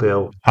Uncle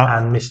Bill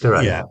and Mr.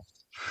 A,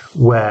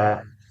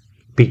 were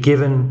be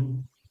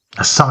given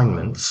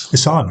assignments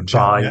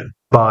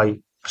by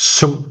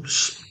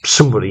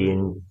somebody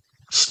in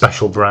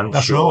special branch.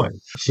 That's right.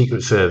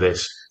 Secret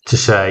Service to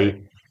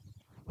say,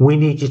 we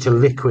need you to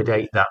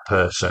liquidate that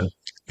person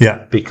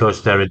Yeah.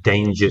 because they're a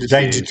danger, The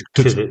danger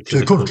to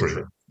the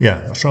country.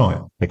 Yeah, that's right.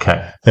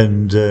 Okay.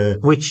 And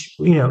Which,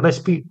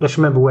 let's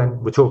remember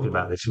when we're talking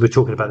about this. We're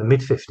talking about the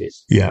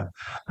mid-50s. yeah,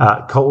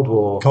 Cold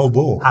War. Cold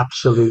War,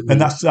 Absolutely.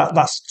 and that's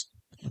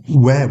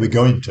where we're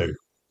going to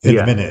in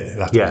a minute.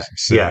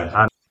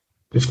 And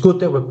it's good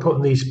that we're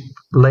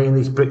laying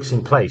these bricks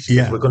in place,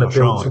 because we're going to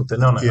build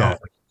something on it,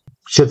 aren't we?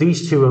 So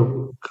these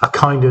two are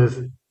kind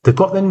of, they've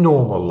got their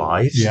normal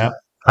lives,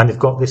 and they've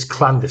got this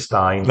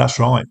clandestine. That's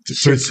right.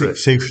 Secret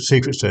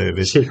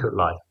Service, secret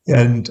life,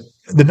 and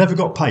they never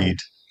got paid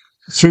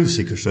through the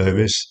Secret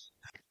Service.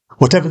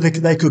 Whatever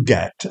they could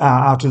get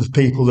out of the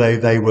people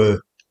they were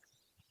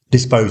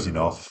disposing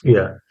of.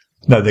 Yeah.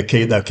 No, they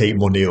keep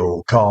money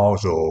or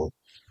cars or.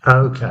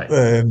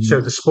 Okay.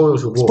 So the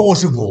spoils of war.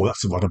 Spoils of war.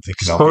 That's what I'm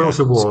thinking of. Spoils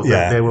of war.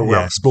 They were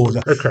well. Spoils.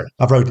 Okay.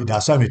 I've wrote it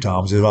down so many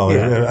times as well.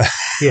 Yeah.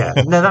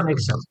 No, that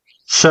makes sense.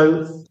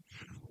 So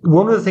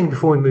one other thing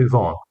before we move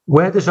on,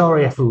 where does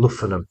RAF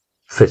Luffenham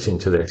fit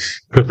into this?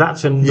 Because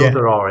that's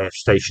another RAF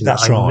station that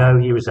I know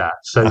he was at.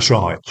 So that's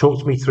right. Talk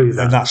to me through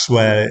that. And that's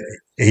where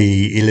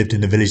he lived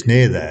in the village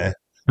near there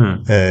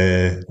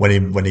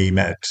when he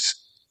met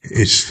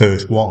his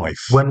first wife.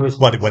 When was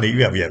when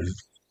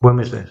When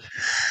was this?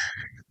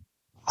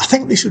 I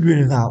think this would have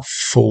been about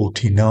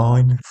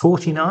 49.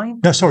 49?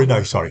 No, sorry,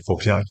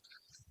 49.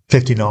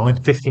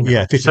 59. 59.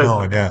 Yeah,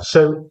 59,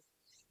 So,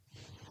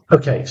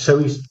 okay, so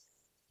he's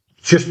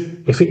just,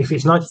 if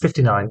it's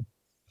 1959,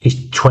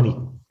 he's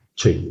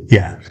 22.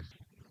 Yeah.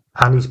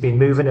 And he's been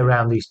moving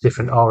around these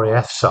different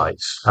RAF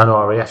sites and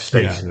RAF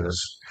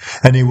stations.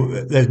 And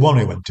there's one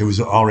he went to was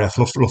RAF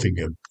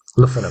Luffenham.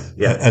 Luffenham,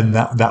 yeah. And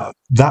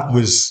that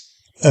was,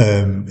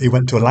 he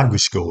went to a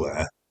language school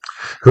there.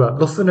 Right,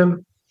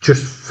 Luffenham,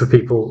 just for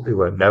people who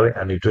won't know it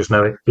and who does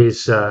know it,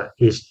 is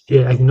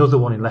another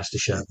one in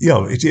Leicestershire.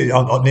 It's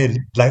near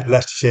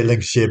Leicestershire,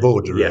 Lincolnshire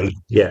border, really.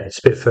 Yeah, it's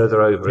a bit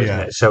further over, isn't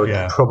it? So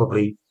it's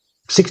probably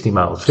 60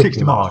 miles,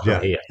 50 miles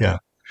from here. Yeah.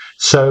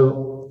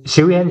 So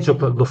he ends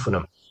up at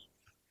Luffenham.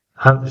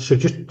 So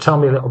just tell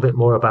me a little bit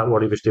more about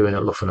what he was doing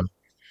at Luffenham.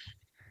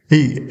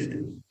 He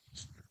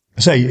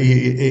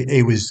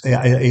used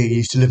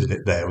to live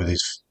there with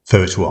his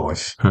first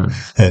wife,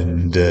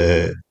 and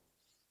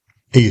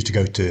he used to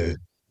go to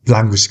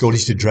language school. He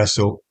used to dress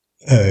up.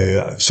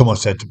 Someone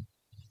said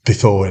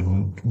before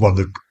in one of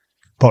the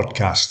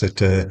podcasts that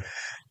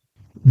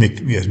my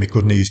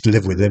cousin used to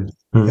live with him,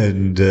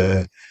 and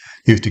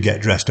he used to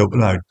get dressed up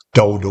and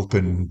dolled up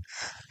and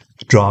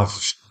drive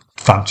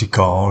fancy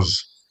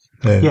cars.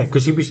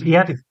 Because he was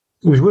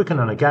working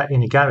in a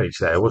garage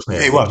there, wasn't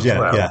he? He was, he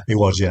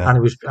was,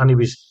 and he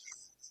was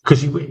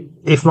because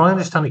if my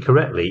understanding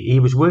correctly, he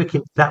was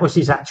working. That was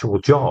his actual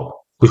job.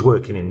 Was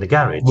working in the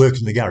garage.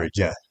 Working in the garage,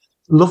 yeah.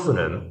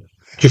 Luffenham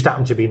just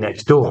happened to be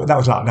next door. That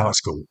was like night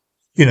school.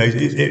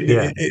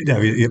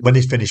 When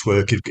he finished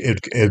work,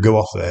 he'd go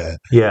off there.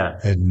 Yeah,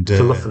 and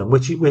to Luffenham,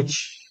 which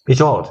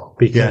is odd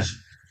because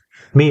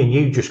me and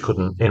you just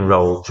couldn't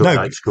enrol to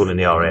night school in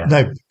the RAF.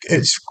 No,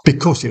 it's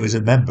because he was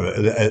a member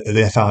of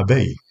the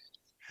FIB,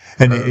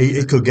 and he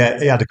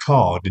had a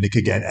card and he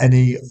could get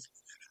any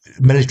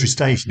military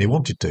station he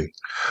wanted to.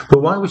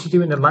 But why was he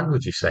doing the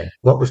languages thing?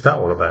 What was that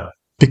all about?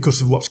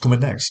 Because of what's coming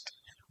next.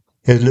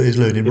 He was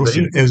learning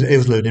Russian. He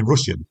was learning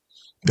Russian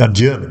and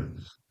German.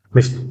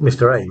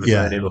 Mr. A was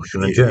learning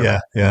Russian and German.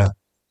 Yeah.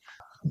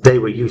 They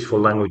were useful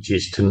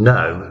languages to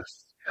know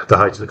at the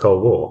height of the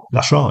Cold War.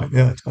 That's right.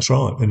 Yeah, that's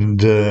right.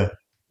 And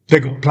they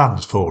got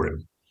plans for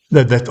him.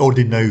 They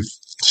already know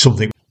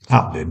something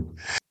happening.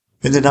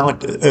 In the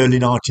early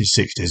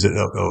 1960s,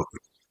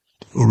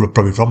 or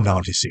probably from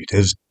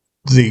 1960s,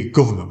 the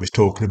government was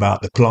talking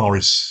about the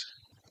Polaris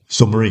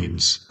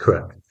submarines.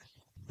 Correct.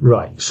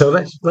 Right. So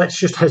let's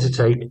just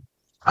hesitate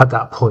at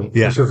that point.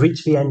 Yeah. So we've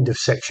reached the end of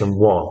section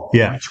 1,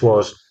 yeah. which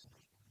was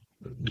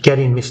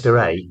getting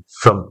Mr. A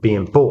from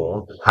being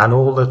born and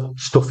all the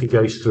stuff he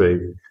goes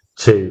through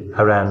to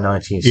around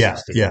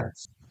 1960. Yeah.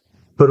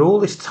 But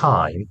all this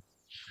time,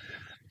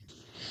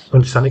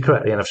 understand it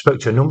correctly, and I've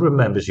spoken to a number of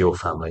members of your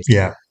family.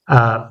 Yeah.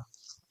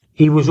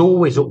 He was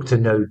always up to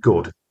no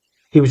good.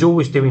 He was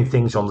always doing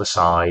things on the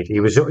side. He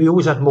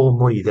always had more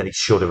money than he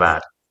should have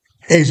had.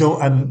 That's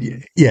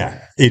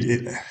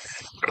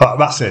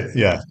it.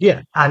 Yeah.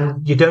 Yeah,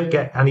 and he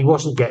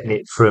wasn't getting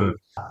it from.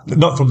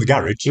 Not from the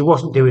garage. He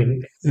wasn't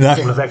doing a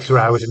couple of extra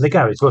hours in the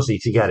garage, was he,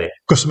 to get it?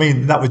 Because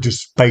that was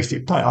just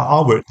basic pay.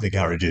 I worked in the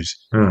garages.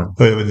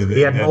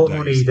 He had more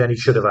money than he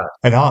should have had,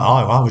 and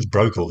I was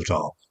broke all the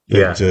time.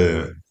 Yeah.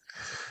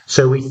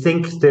 So we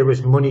think there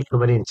was money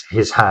coming into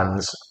his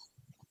hands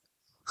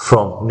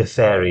from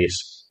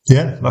nefarious.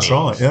 Yeah, that's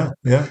right.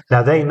 Yeah.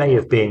 Now they may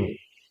have been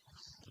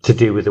to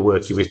do with the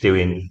work he was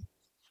doing,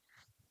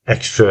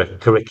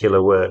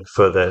 extracurricular work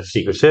for the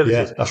Secret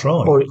Services. Yeah, that's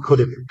right. Or it could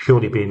have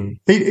purely been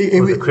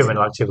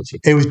criminal activity.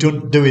 He was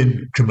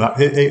doing criminal.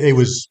 He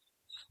was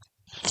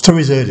through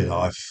his early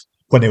life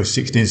when he was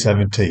 16,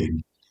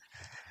 17.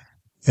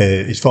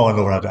 His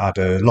father had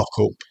a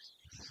lockup,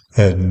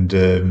 and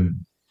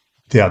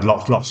they had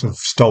lots of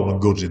stolen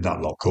goods in that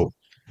lockup.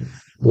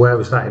 Where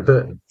was that, in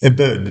Burton? In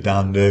Burton,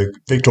 down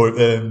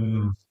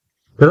Victoria,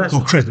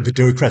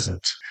 Victoria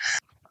Crescent.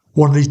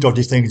 One of these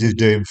dodgy things he's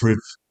doing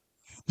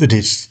that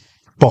his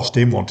boss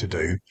didn't want to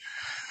do,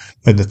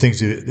 and the things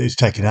that he's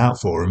taken out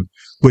for him,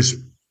 was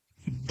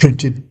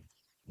printed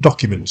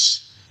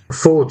documents.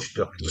 Forged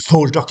documents?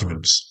 Forged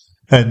documents.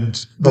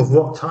 And of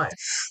what type?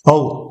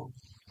 Oh,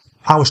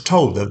 I was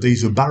told that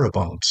these were barrow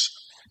bonds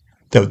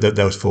that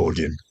was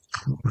forging.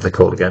 What are they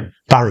called again?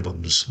 Barrow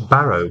bonds.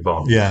 Barrow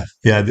bonds? Yeah.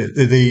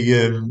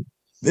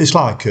 It's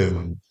like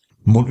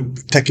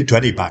take it to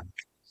any bank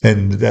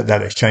and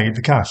they'll exchange it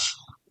for cash.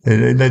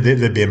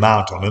 There'd be a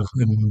amount on them,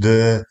 and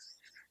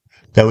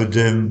they would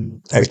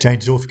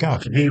exchange it all for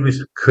cash. He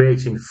was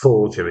creating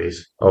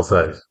forgeries of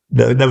those?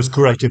 There was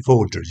creating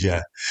forgeries,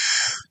 yeah.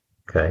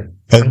 Okay.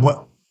 And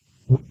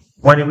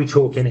when are we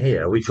talking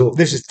here?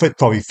 This is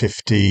probably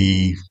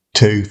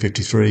 52,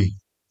 53.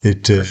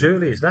 As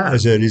early as that?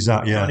 As early as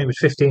that, yeah. When he was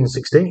 15,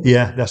 16?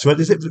 Yeah, that's right.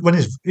 When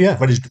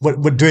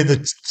doing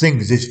the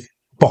things his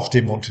boss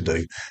didn't want to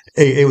do,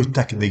 he was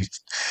taking these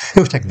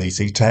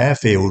things to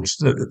airfields.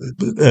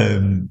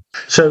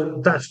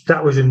 So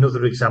that was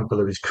another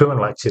example of his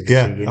criminal activity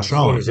in his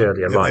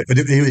earlier life. But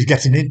he was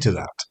getting into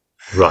that.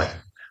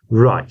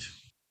 Right.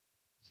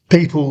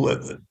 People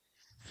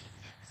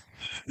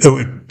who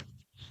would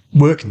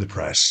work in the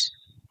press.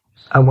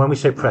 And when we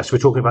say press, we're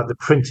talking about the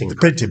printing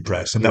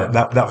press, and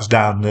that was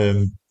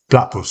down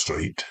Blackpool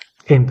Street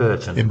in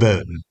Burton.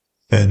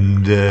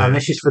 And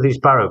this is for these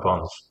barrow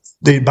bonds.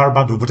 The barrow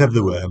bonds, whatever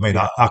they were. I mean,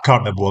 I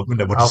can't remember what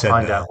I'll he said.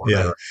 Find out what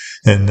they were.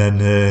 And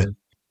then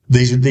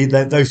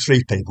those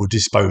three people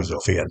disposed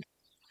of again.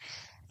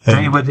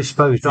 They were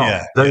disposed of.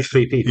 Yeah, those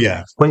three people.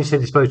 Yeah. When you say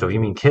disposed of, you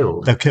mean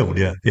killed? They're killed.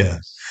 Yeah.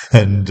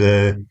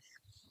 And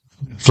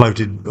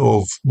floated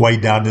way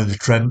down in the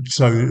Trent.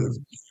 So.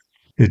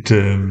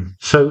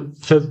 So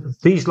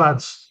these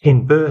lads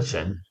in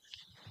Burton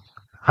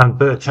and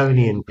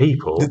Burtonian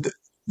people.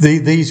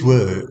 These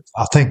were,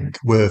 I think,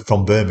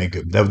 from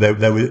Birmingham.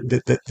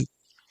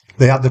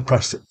 They had the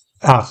press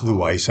out of the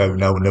way, so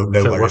no.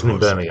 So it wasn't in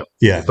Birmingham.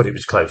 Yeah, but it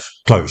was close.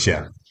 Close,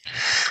 yeah.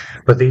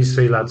 But these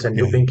three lads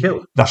ended up being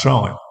killed. That's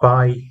right.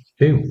 By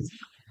whom?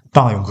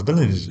 By Uncle Bill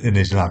and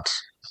his lads.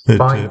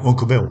 By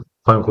Uncle Bill.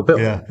 By Uncle Bill.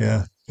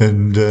 Yeah.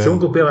 And so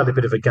Uncle Bill had a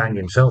bit of a gang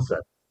himself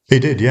then. He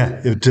did,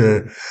 yeah.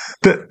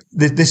 But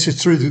this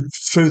was through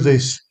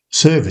this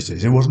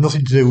services. It was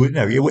nothing to do with.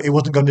 It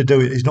wasn't going to do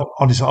it. He's not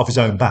off his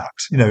own bat.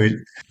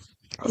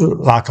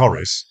 Like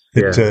Horace.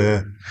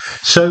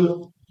 So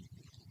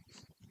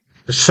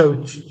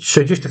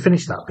just to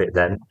finish that bit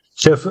then.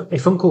 So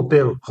if Uncle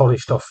Bill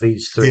polished off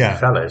these three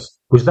fellas,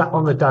 was that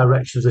on the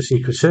direction of the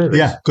Secret Service?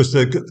 Yeah, because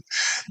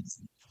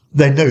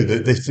they knew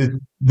that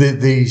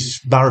these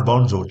barrow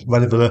bonds or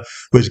whatever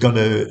was going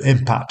to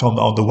impact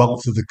on the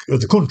wealth of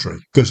the country.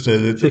 Because so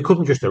they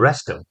couldn't just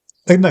arrest them.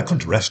 They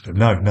couldn't arrest them.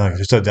 No.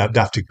 So they'd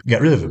have to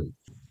get rid of them.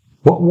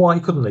 Why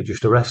couldn't they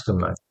just arrest them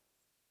though?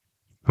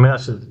 I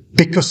mean,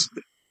 because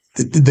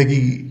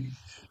they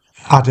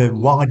had a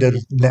wider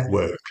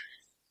network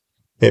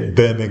in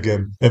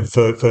Birmingham and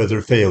further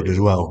afield as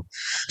well.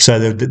 So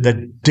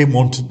they didn't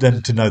want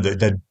them to know that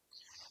they'd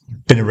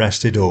been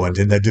arrested or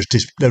anything. They'll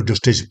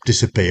just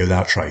disappear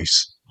without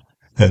trace.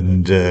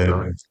 And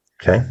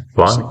okay,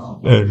 fine.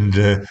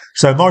 And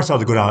so Morris had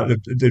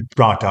the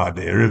bright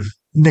idea of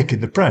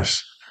nicking the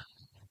press.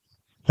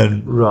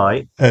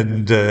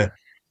 And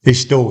he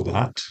stole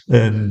that,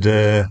 and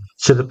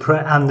so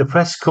the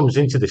press comes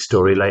into this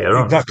story later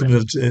on. That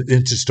comes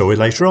into the story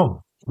later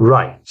on.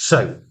 Right.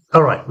 So,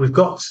 all right, we've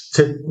got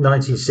to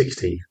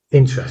 1960.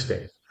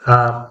 Interesting.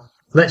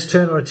 Let's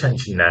turn our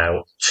attention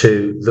now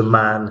to the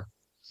man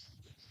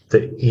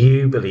that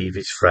you believe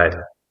is Fred.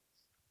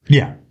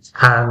 Yeah.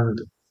 And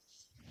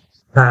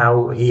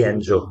how he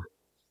ends up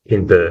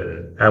in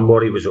Burton and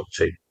what he was up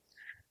to.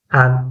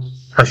 And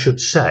I should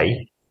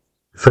say,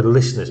 for the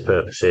listeners'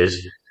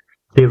 purposes,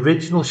 the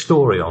original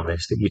story on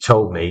this that you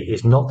told me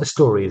is not the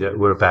story that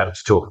we're about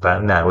to talk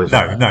about now, is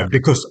it? No,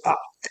 because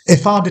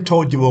if I'd have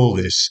told you all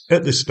this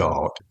at the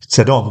start,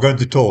 said, I'm going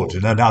to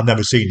Taunton and I'll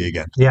never see you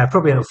again. Yeah, I'd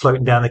probably end up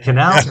floating down the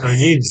canal.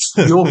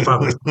 Your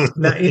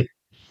family.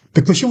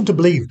 Because you wouldn't have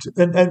believed,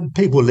 and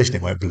people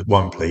listening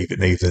won't believe it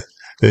neither.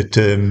 That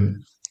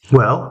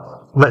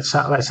well, let's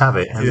have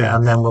it,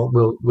 and then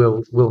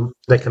we'll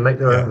they can make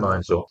their own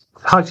minds up.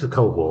 Height of the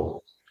Cold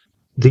War.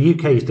 The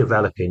UK is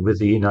developing with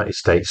the United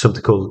States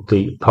something called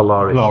the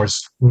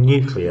Polaris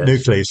nuclear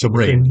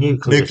submarine.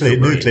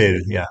 Nuclear,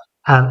 yeah.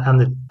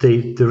 And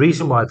the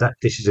reason why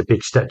this is a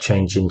big step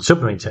change in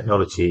submarine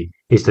technology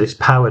is that it's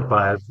powered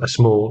by a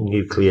small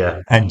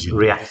nuclear engine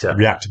reactor,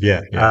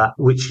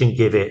 which can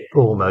give it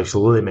almost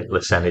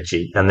limitless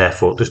energy, and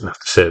therefore it doesn't have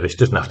to service,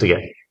 doesn't have to get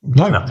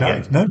no.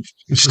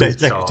 It stays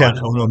down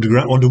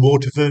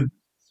underwater for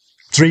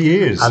 3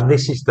 years. And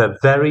this is the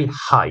very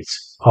height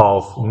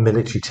of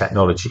military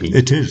technology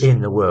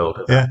in the world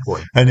at that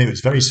point. And it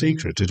was very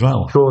secret as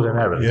well.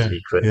 Extraordinarily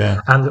secret.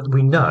 Yeah. And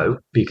we know,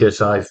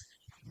 because I've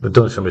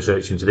done some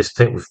research into this,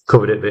 I think we've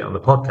covered it a bit on the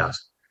podcast,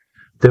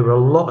 there were a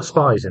lot of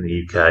spies in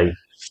the UK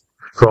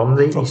from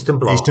the Eastern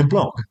Bloc, Eastern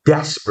Bloc.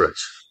 desperate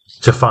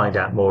to find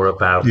out more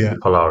about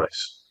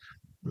Polaris.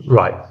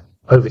 Right,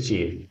 over to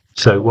you.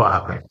 So what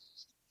happened?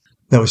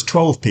 There was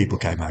 12 people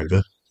came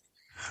over,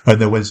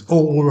 and there was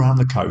all around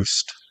the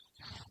coast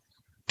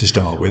to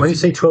start with. When you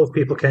say 12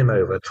 people came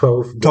over,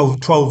 12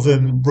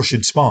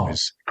 Russian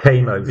spies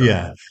came over.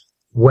 Yeah.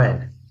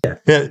 When?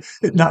 Yeah,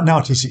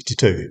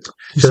 1962.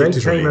 So they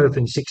came over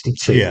in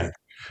 62. Yeah.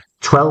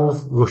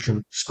 12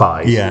 Russian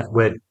spies Yeah.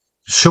 were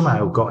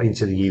somehow got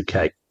into the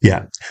UK.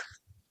 Yeah.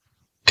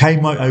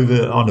 Came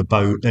over on a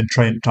boat, then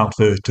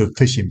transferred to a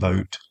fishing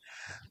boat.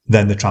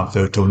 Then they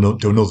transferred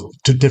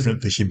to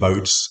different fishing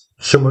boats.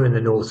 Somewhere in the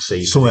North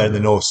Sea. Somewhere in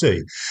the North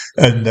Sea.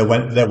 And they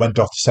went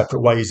off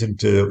separate ways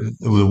into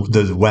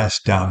the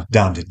west, down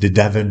to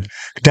Devon.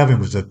 Devon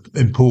was an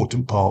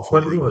important part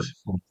for Well, it was.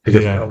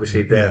 Because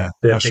obviously they're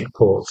big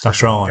ports.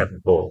 That's right.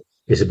 Devonport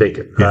is a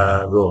big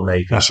Royal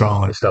Navy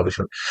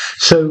establishment.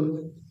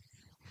 So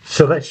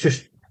let's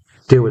just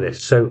deal with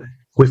this. So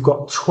we've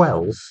got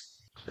 12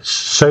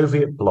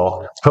 Soviet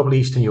bloc, probably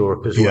Eastern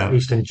Europe as well,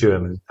 Eastern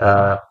German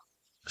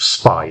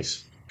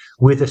spies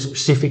with a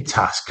specific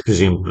task,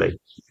 presumably.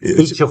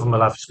 Each of them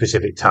will have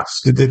specific tasks.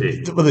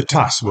 The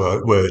tasks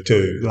were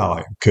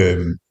to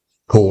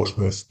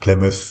Portsmouth,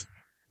 Plymouth,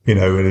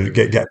 and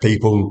get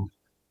people.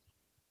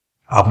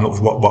 Having looked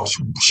what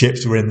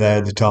ships were in there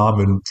at the time,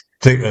 and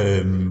think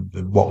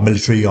what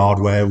military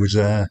hardware was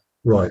there,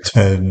 right?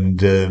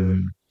 And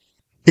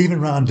even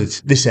around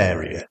this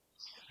area,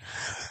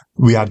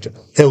 we had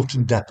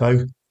Hilton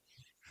Depot,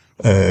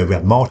 we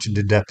had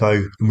Marchington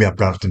Depot, and we had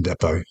Brampton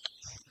Depot.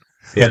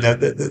 Yeah.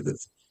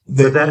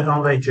 But then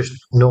aren't they just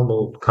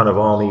normal kind of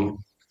army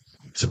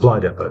supply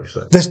depots?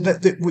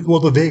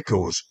 The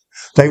vehicles.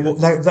 They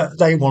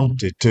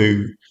wanted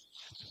to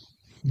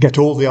get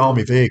all the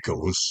army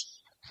vehicles,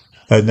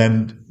 and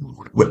then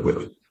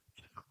to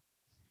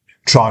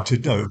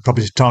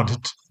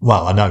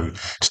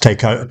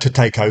take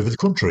over the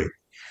country.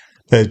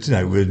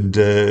 And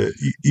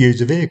use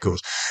the vehicles,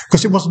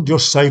 because it wasn't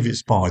just Soviet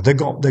spies. They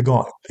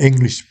got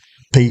English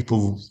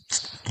people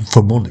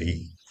for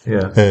money.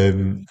 Yeah,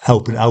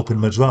 helping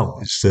them as well.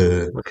 It's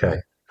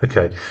okay.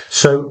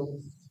 So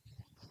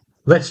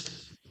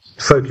let's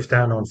focus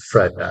down on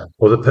Fred now,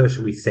 or the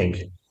person we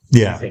think.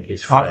 Yeah, I think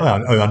is Fred.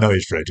 I know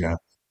he's Fred. Yeah.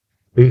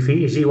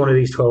 Is he one of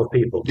these 12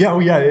 people? Yeah. Oh,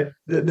 yeah.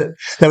 There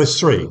was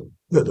 3.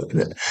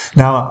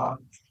 Now,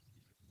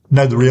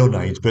 know the real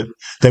names, but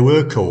they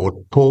were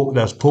called Paul.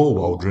 There's Paul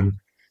Waldron.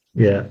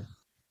 Yeah.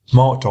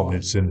 Mark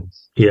Tomlinson.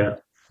 Yeah.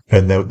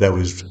 And there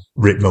was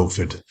Rick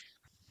Milford.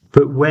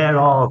 But where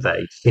are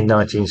they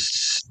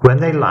when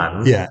they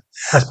land? Yeah.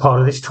 As part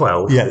of this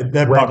 12? Yeah,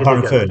 they're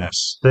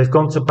Barrow-in-Furness. They've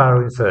gone to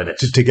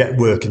Barrow-in-Furness. To get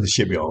work in the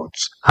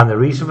shipyards. And the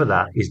reason for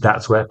that is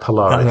that's where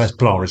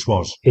Polaris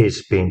was.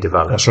 Is being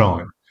developed. That's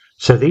right.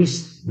 So the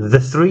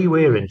 3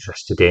 we're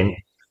interested in,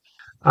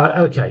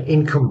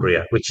 in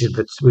Cumbria, which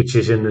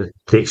is in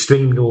the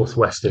extreme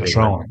northwest of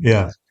England. Right,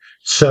 yeah.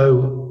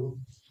 So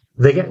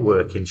they get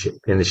work in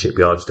the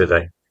shipyards, do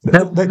they?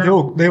 They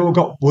all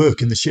got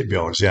work in the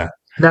shipyards, yeah.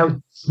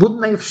 Now,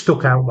 wouldn't they have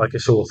stuck out like a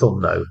sore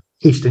thumb, though?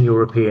 Eastern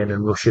European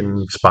and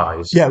Russian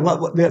spies. Yeah,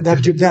 well, they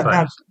had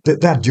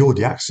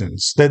Geordie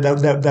accents. When they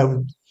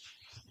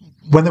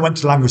went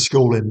to language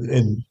school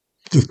in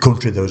the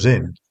country they was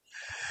in,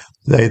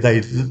 they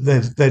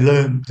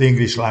learned the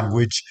English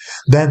language.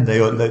 Then they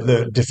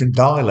learned different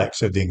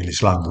dialects of the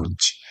English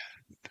language,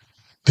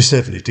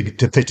 specifically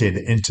to fit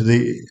into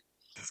the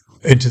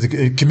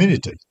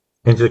community.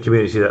 Into the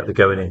community that they're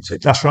going into.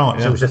 That's right.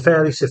 Yeah. So it was a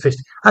fairly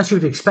sophisticated, as you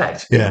would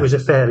expect. Yeah. It was a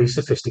fairly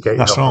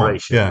sophisticated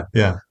operation. Right.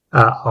 Yeah.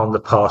 On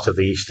the part of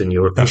the Eastern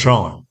Europeans. That's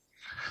right.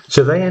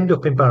 So they end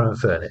up in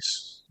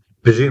Barrow-in-Furness,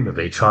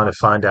 presumably trying to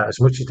find out as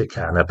much as they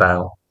can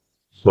about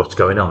what's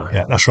going on.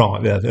 Yeah, that's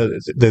right. Yeah,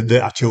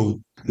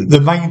 the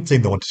main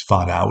thing they wanted to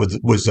find out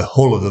was the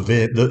hull of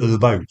the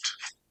boat.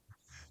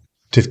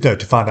 To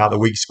find out the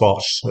weak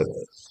spots,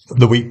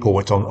 the weak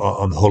point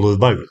on the hull of the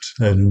boat,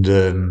 and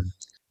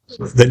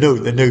they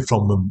knew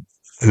from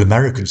the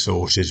American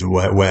sources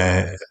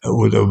where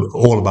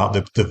all about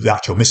the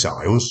actual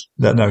missiles.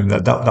 That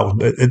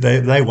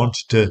they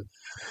wanted to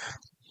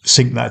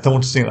sink that. They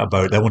wanted to sink that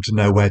boat. They wanted to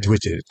know where to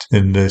hit it,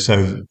 and this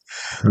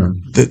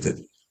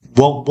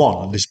Paul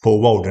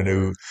Walden,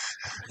 who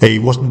he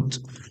wasn't.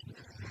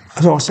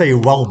 I don't say a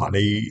well man.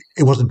 He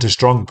wasn't a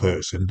strong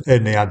person,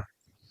 and he had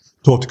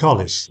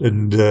torticollis,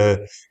 and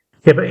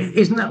yeah, but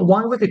isn't that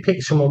why would they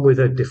pick someone with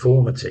a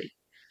deformity?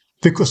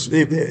 Because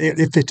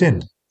it fit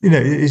in.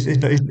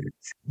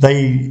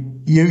 They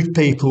use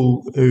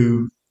people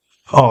who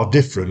are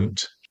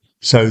different,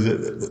 so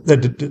that they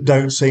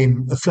don't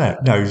seem a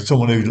threat. No,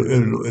 someone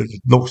who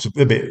looks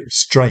a bit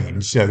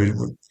strange,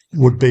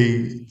 would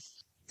be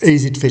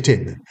easy to fit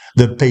in.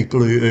 The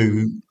people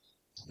who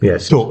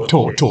talk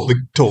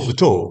the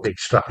talk. Big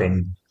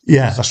strapping.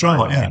 Yeah, that's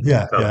right.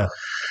 Yeah.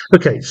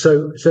 Okay,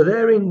 so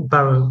they're in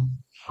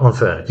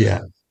Barrow-in-Furness. Yeah.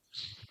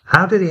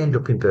 How did they end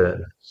up in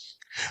Burton?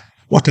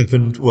 What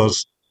happened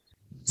was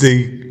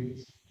the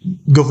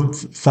government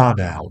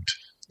found out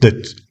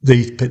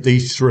that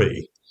these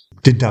three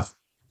didn't have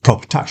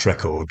proper tax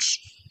records,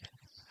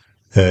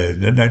 no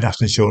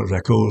national insurance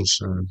records.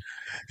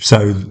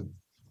 So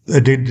they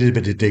did a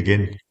bit of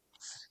digging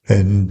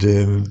and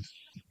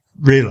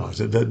realised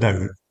that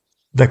no,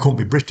 they couldn't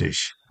be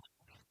British,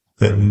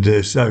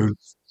 and so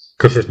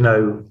Because there's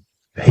no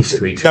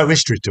history. no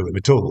history to them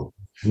at all.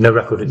 No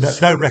record.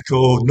 No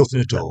record, nothing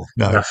at all.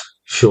 No, That's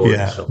sure.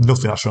 yeah,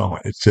 nothing. That's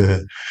right.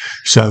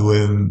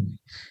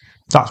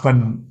 That's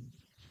when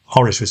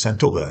Horace was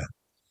sent up there.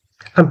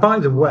 And by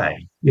the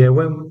way,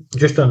 when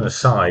just on the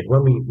side,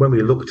 when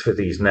we looked for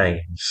these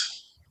names,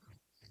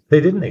 they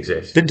didn't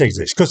exist. Didn't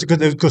exist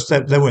because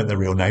they weren't the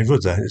real names,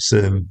 was they? It's,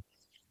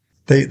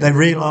 they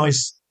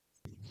realised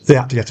they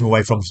had to get them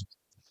away from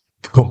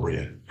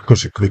Cumbria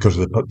because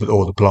of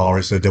all the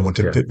Polaris. They didn't want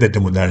to. They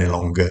didn't want there any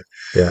longer.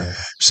 Yeah.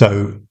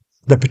 So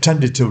they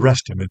pretended to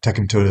arrest him and take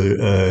him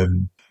to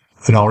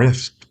an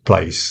RAF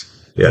place,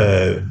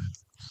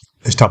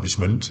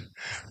 establishment,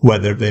 where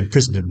they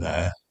imprisoned him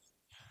there.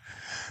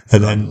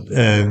 And then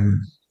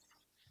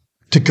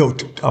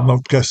I'm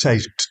not going to say,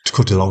 to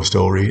cut a long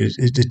story,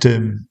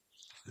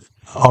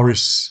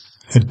 Horace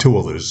and two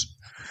others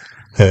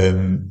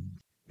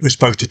were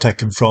supposed to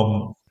take him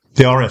from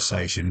the RAF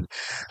station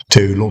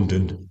to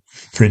London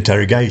for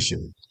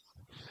interrogation.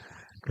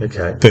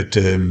 Okay. But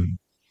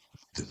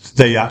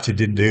they actually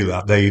didn't do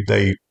that.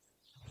 They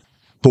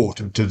brought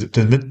him to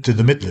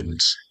the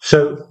Midlands.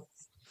 So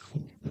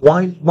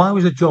why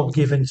was the job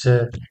given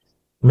to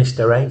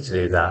Mr. A to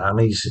do that? I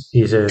mean,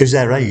 he's It was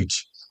their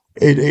age.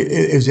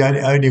 It was the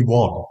only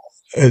one,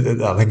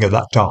 I think, at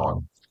that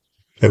time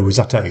who was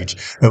that age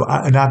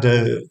and had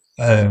a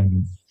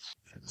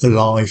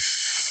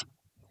life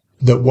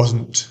that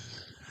wasn't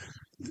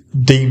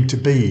deemed to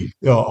be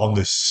on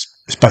this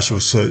special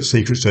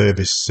secret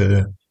service.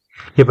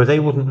 Yeah, but they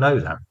wouldn't know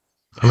that.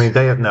 I mean,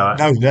 they have no.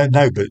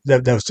 No,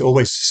 but they was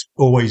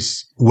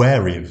always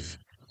wary of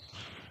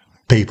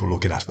people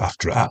looking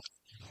after it,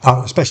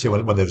 especially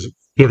when there was.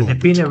 Yeah, but they've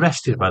been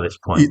arrested by this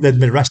point. They'd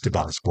been arrested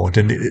by this point,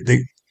 and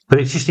but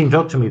it just seems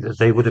odd to me that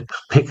they would have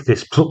plucked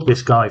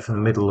this guy from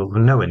the middle of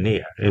nowhere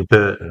near in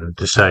Burton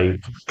to say,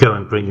 go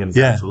and bring him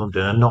down to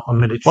London, and not a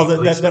minute. Well, there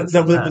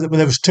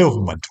was two of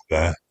them went up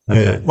there.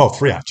 Okay. Well,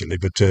 three actually,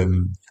 but there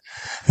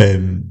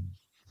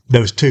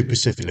was two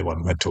specifically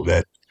one went up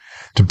there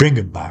to bring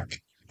them back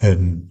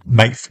and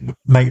make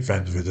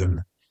friends with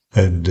them,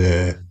 and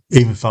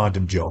even find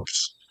them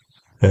jobs.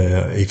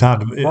 He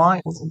found them.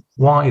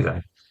 Why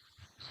though?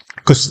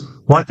 Because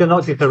why did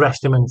not just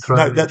arrest him and throw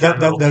him in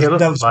jail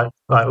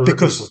like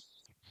because people?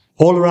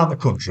 All around the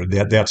country they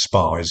had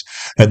spies,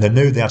 and they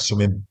knew they had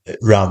some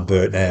around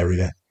Burton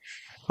area.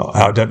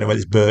 I don't know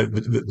whether it's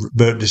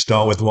Burton to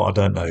start with, what I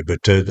don't know, but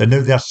they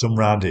knew they had some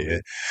around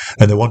here,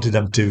 and they wanted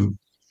them to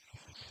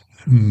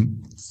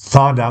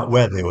find out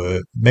where they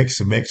were, mix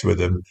with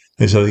them,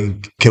 and so they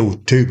can kill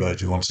two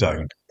birds with one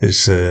stone.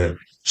 So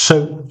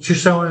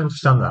just so I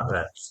understand that,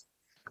 then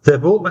they're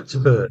brought back to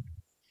Burton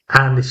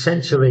and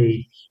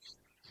essentially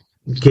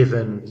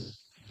given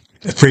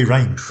free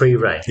rein.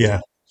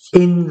 Yeah.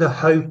 In the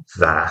hope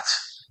that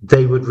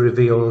they would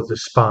reveal the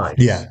spies.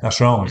 Yeah,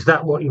 that's right. Is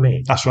that what you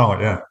mean? That's right,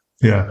 yeah.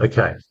 Yeah.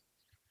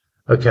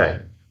 Okay.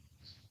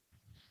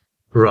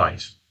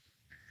 Right.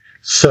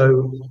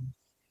 So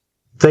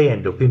they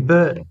end up in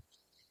Burton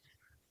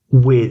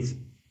with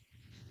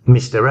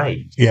Mr.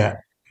 A. Yeah.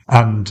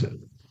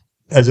 And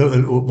there's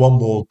one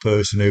more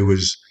person who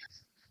was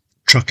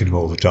tracking him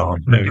all the time.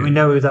 Do we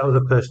know who that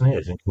other person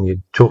is? And can you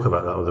talk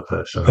about that other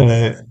person?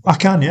 I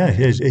can, yeah.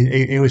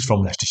 He was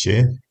from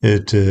Leicestershire.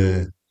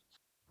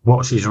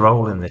 What's his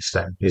role in this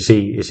then? Is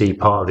he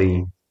part of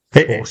the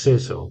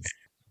forces or?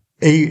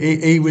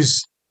 He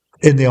was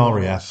in the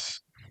RAF,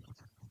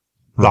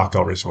 like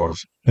Horace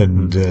was,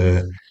 and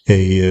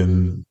he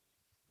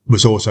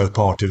was also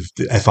part of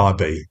the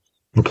FIB.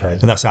 Okay,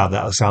 and that's how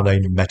they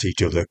met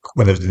each other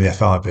when they was in the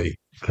FIB.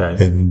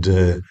 Okay, and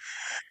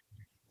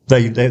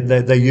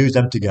they used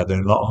them together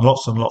in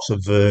lots and lots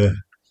of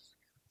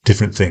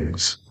different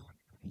things.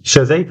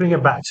 So they bring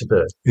him back to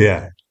Burton.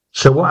 Yeah.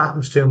 So what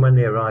happens to him when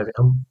they arrive?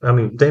 I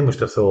mean, they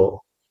must have thought,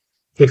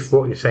 if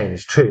what you're saying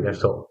is true, they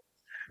thought,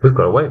 we've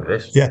got away with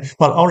this. Yeah.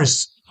 Well,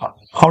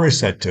 Horace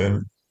said to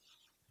him,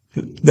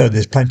 "No,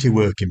 there's plenty of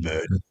work in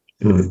Burton.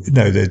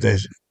 No,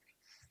 there's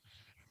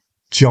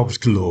jobs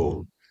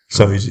galore.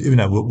 So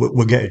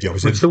we'll get a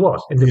job." Which there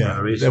was in the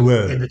breweries, there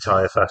were in the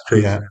tyre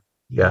factories.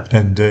 Yeah.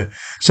 And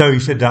so he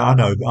said, "I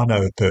know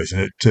a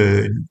person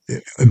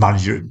a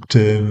manager at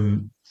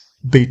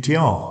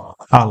BTR.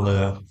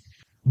 I'll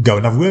go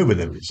and have a word with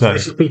him." So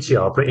this is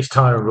BTR, British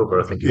Tyre and Rubber,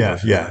 I think. Yeah.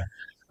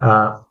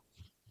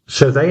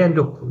 So they end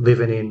up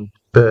living in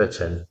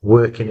Burton,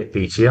 working at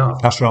BTR.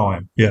 That's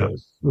right. Yeah.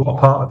 What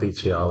part of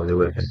BTR were they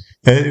working?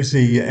 It was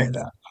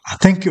I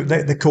think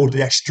they called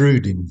the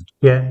extruding.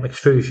 Yeah,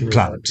 extrusion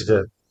plant. Is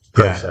a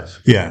process.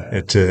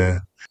 Yeah.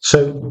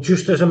 So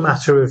just as a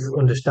matter of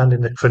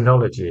understanding the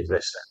chronology of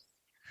this then.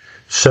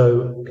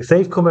 So if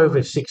they've come over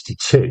in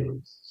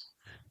 62,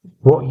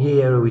 what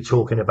year are we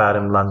talking about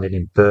them landing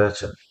in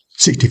Burton?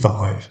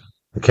 65.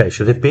 Okay,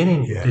 so they've been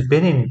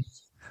in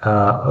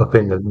up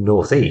in the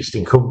northeast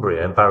in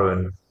Cumbria and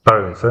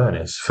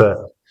Barrow-in-Furness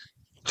for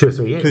 2 or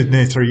 3 years.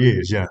 Near 3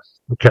 years, yeah.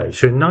 Okay,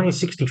 so in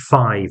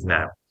 1965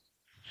 now,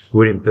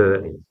 we're in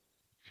Burton.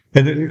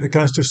 And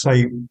can I just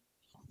say,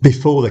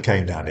 before they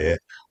came down here,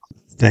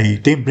 they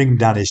didn't bring them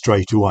down here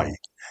straight away.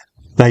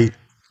 They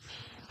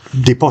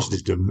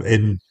deposited them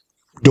in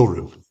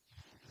Durham,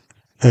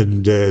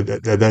 and they're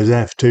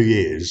there for 2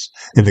 years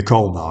in the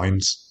coal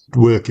mines,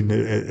 working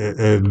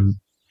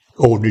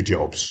ordinary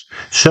jobs.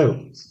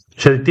 So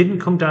they didn't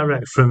come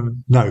direct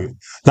from. No,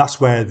 that's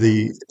where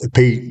the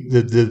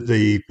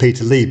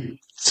Peter Lee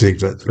thing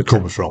that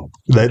comes from.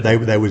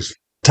 They was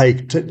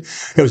taken.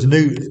 It was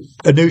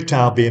a new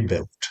town being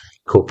built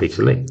Called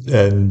Peter Lee.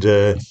 and.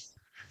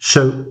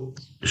 So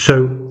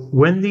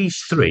when these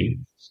three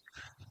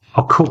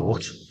are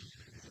caught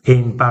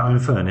in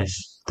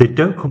Barrow-in-Furness, they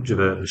don't come to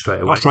Burton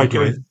straight away.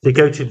 They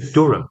go to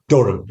Durham.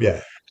 Durham,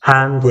 yeah.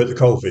 And we're at the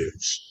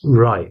coalfields.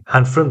 Right.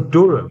 And from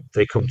Durham,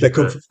 they come to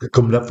Burton. They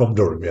come up from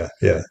Durham, yeah.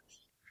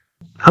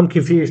 I'm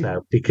confused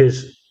now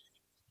because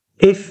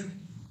if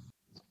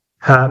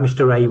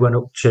Mr. A went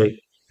up to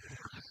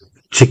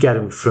get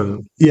him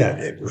from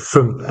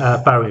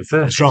Barrow-in-Furness.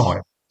 That's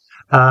right.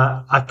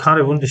 I kind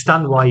of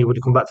understand why he would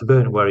have come back to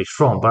Burton where he's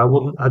from, but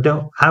I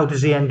don't. How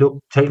does he end up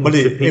taking? Well,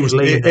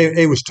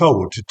 he was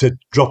told to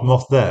drop him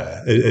off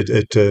there.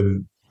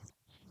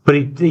 But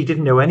he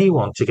didn't know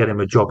anyone to get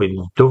him a job in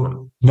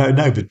Durham.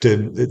 No, but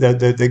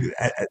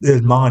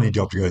there's mining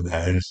jobs going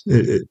there.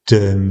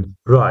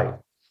 Right.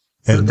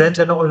 And then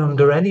they're not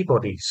under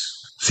anybody's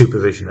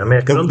supervision. I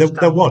mean,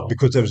 there was,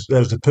 because there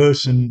was a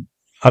person.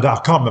 I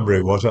can't remember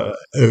who it was.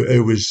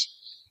 Who was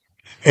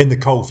in the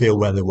coalfield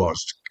where there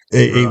was.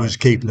 He was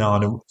keeping an eye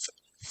on him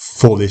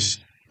for this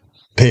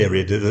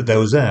period that they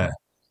was there.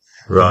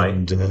 Right.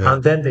 And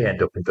then they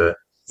end up in Burton.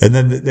 And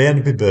then they end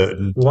up in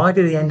Burton. Why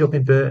do they end up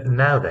in Burton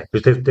now then?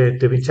 Because they've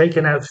been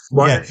taken out.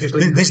 Why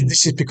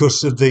this is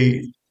because of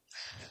they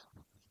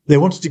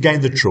wanted to gain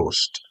the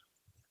trust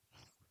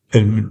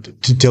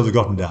until they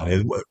got them down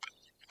here,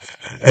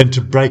 and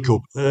to break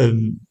up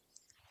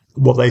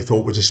what they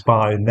thought was a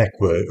spy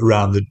network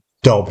around the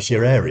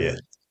Derbyshire area.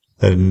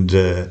 And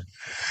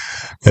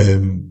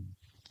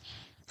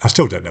I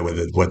still don't know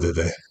whether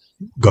they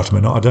got him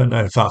or not. I don't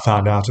know if I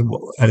found out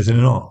anything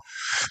or not.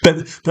 But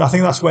I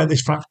think that's where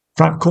this Frank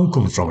Cum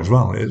comes from as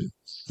well.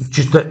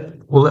 Just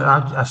that. Well,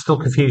 I'm still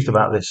confused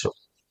about this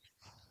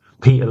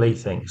Peter Lee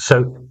thing.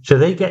 So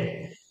they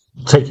get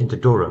taken to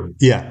Durham.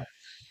 Yeah.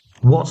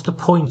 What's the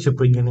point of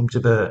bringing them to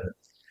Burton?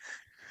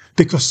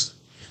 Because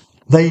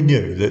they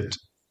knew that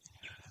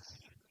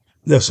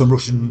there's some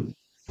Russian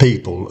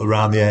people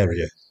around the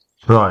area.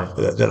 Right.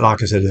 That,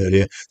 like I said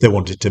earlier, they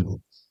wanted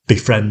to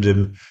befriend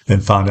them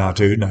and find out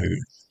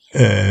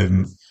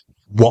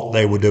what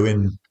they were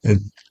doing.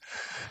 And,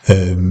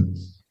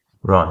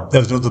 right.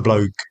 There was another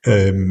bloke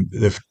who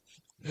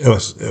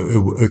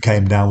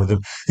came down with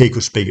them. He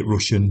could speak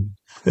Russian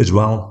as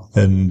well,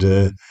 and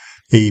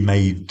he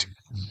made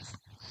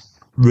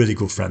really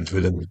good friends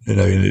with them.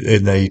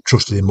 And they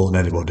trusted him more than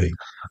anybody.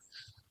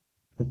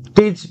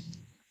 Did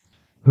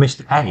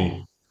Mr.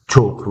 A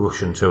talk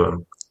Russian to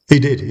him? He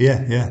did,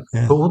 yeah.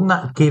 But wouldn't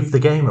that give the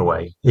game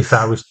away if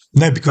I was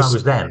them?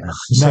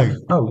 No.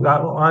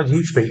 How do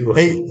you speak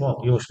Russian?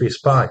 What? You must be a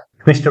spy.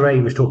 Mr. A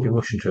was talking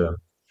Russian to him.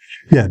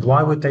 Yeah.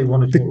 Why would they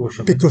want to talk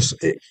Russian? Because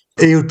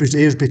he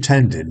was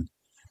pretending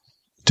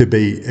to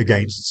be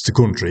against the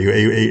country.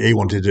 He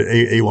wanted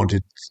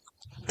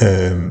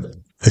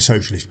a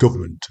socialist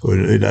government or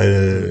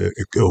a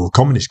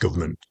communist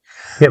government.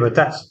 Yeah, but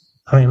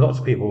lots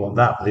of people want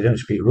that, but they don't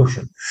speak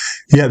Russian.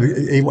 Yeah,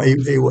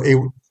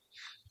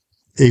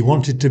 he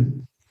wanted to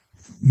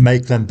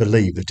make them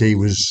believe that he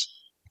was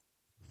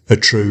a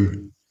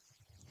true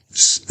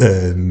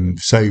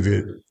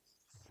Soviet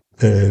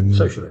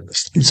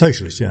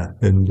socialist, yeah,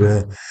 and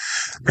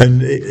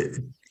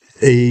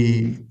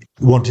he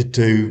wanted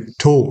to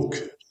talk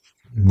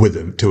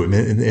to him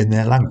in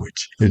their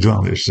language as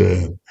well.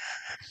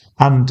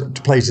 And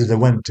to places they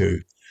went to.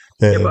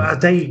 Yeah, but are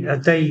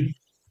they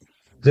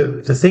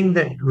the thing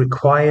that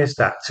requires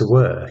that to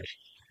work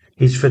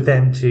is for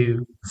them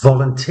to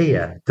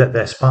volunteer that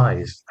they're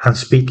spies and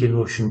speak in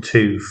Russian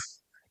to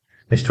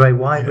Mr. A.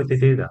 Why would they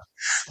do that?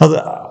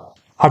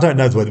 I don't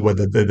know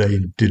whether they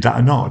did that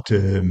or not.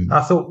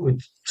 I thought we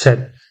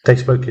said they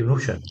spoke in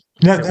Russian.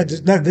 No,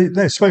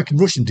 they spoke in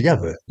Russian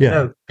together.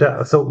 Yeah. No,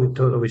 I thought we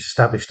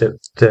established that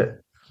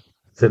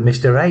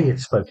Mr. A had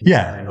spoken.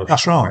 Yeah, in Russian.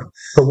 That's right.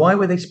 But why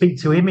would they speak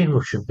to him in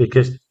Russian?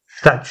 Because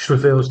that just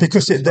reveals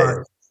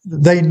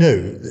they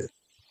knew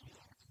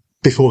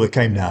before they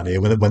came down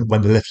here when they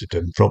lifted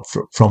them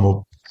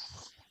from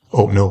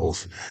up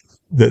north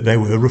that they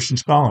were Russian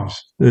spies.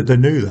 They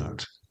knew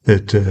that.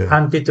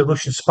 And did the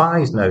Russian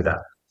spies know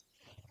that?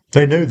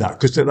 They knew that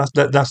because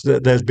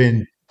there's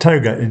been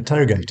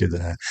interrogated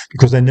there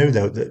because they knew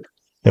that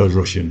there was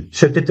Russian.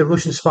 So did the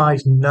Russian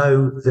spies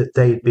know that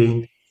they'd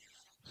been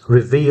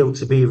revealed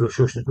to be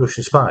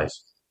Russian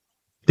spies?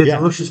 Did the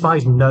Russian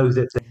spies know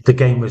that the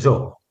game was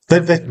up?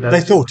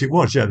 They thought it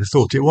was, yeah. They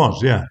thought it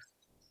was, yeah.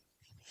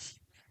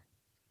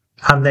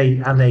 And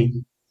they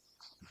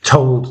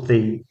told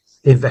the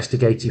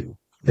investigating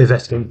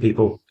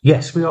people,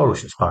 yes, we are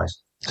Russian spies.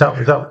 Is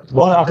that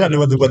Well, I don't know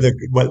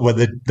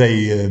whether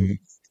they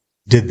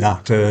did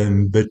that,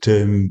 but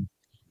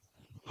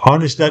I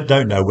honestly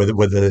don't know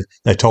whether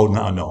they told them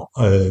that or not.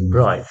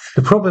 Right.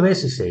 The problem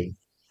is, you see,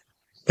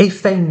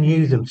 if they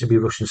knew them to be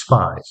Russian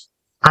spies,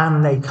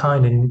 and they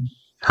kind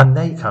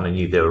of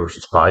knew they were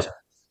Russian spies,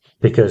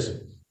 because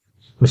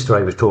Mr.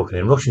 A was talking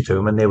in Russian to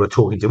them, and they were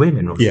talking to him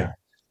in Russian. Yeah.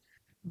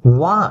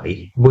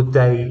 Why would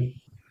they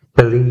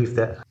believe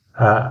that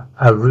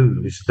a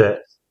ruse that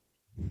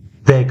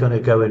they're going to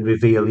go and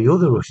reveal the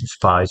other Russian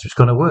spies was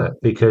going to work?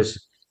 Because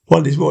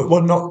not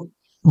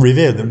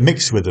reveal them,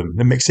 mix with them,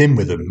 and mix in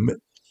with them.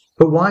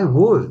 but why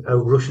would a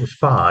Russian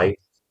spy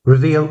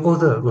reveal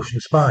other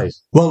Russian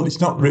spies? Well, it's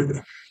not.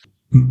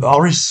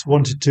 Horace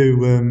wanted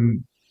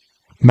to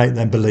make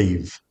them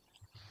believe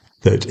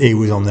that he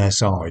was on their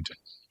side.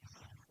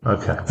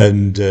 Okay.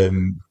 And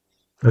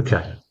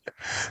Okay.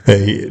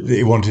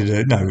 he wanted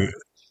to know.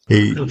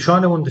 I'm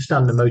trying to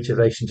understand the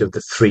motivations of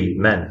the three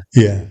men.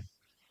 Yeah.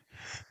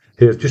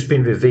 Who have just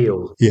been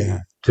revealed. Yeah.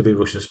 To be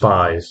Russian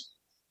spies.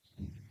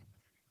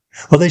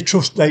 Well, they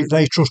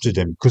trusted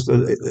him because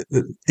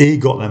he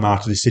got them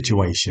out of the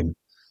situation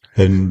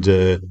and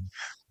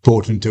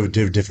brought them to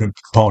different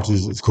parts of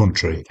the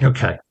country.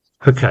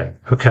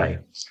 Okay.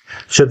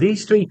 So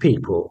these three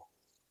people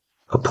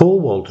are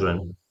Paul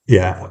Waldron.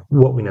 Yeah.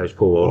 What we know is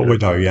Paul Waldron. What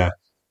we know, yeah.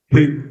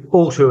 Who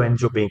also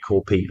ends up being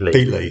called Pete Lee.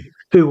 Pete Lee.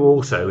 Who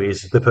also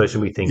is the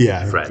person we think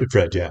is Fred.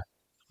 Fred, yeah.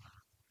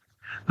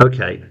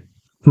 Okay.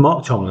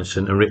 Mark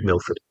Tomlinson and Rick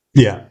Milford.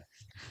 Yeah.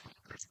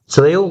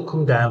 So they all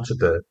come down to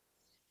Burt.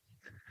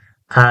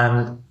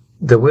 And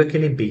they're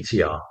working in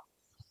BTR.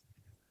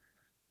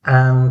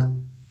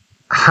 And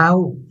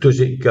how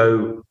does it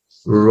go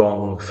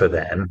wrong for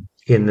them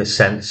in the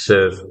sense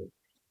of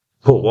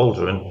Paul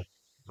Waldron,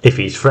 if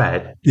he's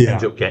Fred,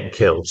 ends up getting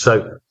killed?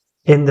 So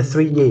in the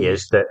 3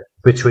 years that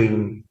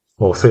between,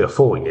 or 3 or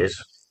 4 years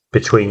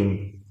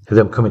between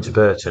them coming to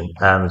Burton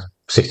and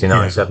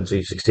 69,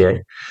 70,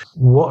 68,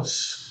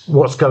 what's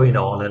going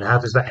on and how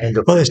does that end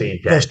up being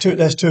dead?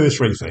 There's two or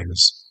three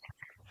things.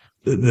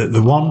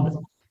 The one,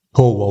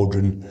 Paul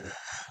Waldron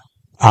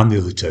and the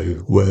other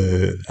two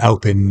were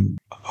helping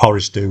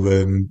Horace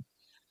do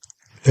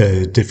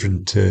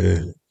different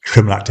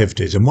criminal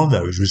activities, and one of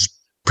those was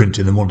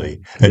printing the money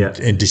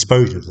and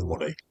disposing of the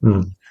money.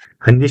 Mm.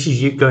 And this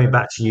is you going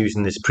back to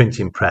using this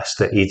printing press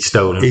that he'd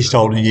stolen. He'd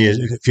stolen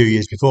a few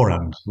years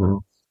beforehand. Mm.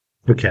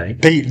 Okay.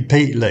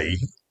 Pete Lee,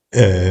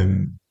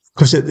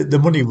 because the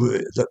money,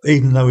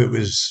 even though it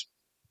was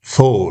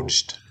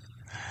forged,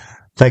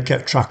 they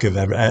kept track of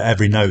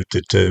every note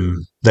that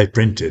they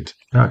printed.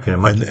 I can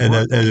imagine.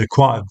 And there's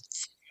quite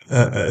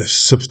a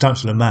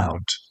substantial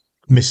amount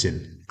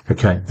missing.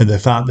 Okay. And they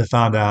found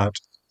out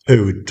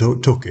who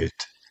took it,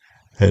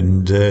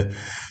 and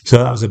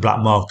so that was a black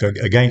mark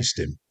against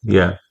him.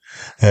 Yeah.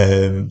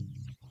 The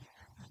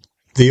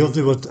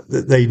other was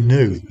that they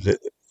knew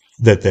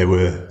that they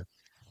were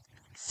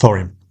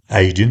foreign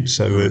agents,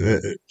 so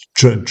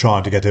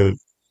trying to get a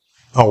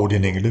hold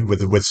in England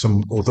with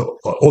some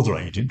other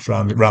agents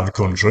around the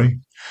country.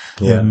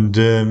 Yeah.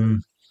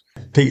 And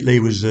Pete Lee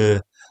was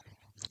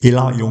he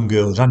liked young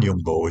girls and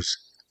young boys,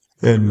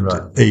 and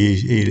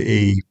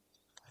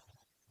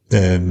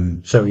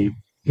so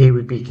he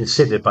would be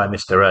considered by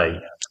Mr. A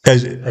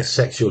as a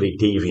sexually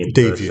deviant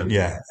person.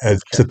 Yeah,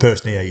 as the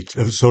person he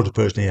hated, the sort of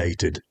person he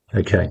hated.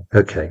 Okay.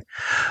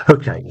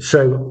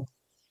 So,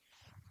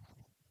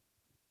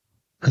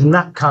 and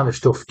that kind of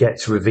stuff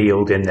gets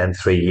revealed in them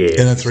 3 years.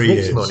 In the 3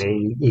 years,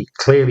 money, he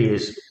clearly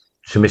is,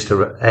 to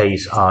Mr.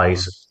 A's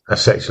eyes, a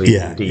sexually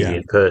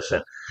deviant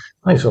person.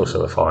 He's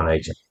also a foreign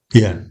agent.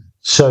 Yeah.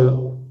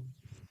 So,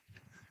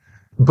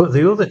 but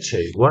the other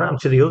two, what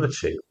happened to the other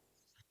two?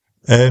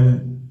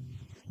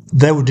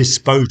 They were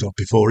disposed of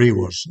before he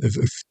was.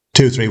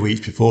 2 or 3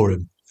 weeks before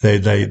him, they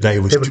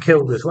were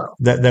killed as well.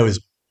 They was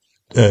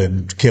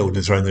killed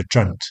and thrown in the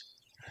Trent,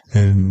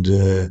 and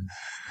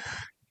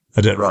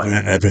I don't know if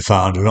they ever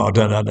found or not.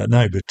 I don't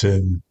know, but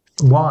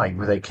why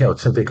were they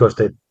killed? Simply because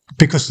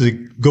the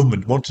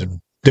government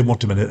didn't want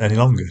them any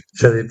longer.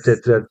 So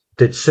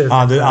they'd serve.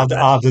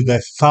 Either they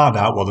found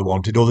out what they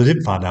wanted, or they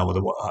didn't find out what they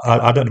wanted.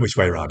 I don't know which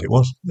way around it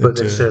was. But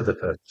they served the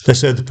purpose. They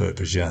served the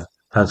purpose, yeah.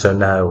 And so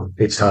now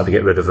it's time to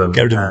get rid of them.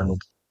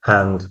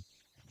 And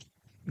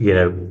you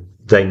know,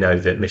 they know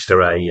that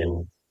Mr. A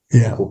and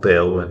Uncle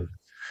Bill and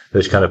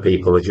those kind of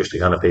people are just the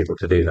kind of people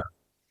to do that.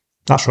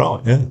 That's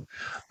right, yeah.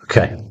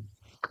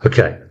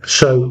 Okay.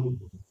 So,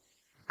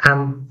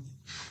 and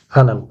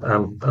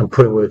I'm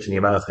putting words in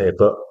your mouth here,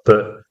 but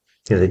you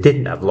know, they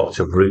didn't have lots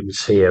of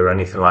roots here or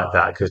anything like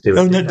that because they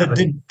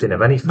didn't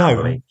have any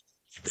family.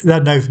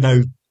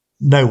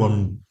 No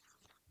one.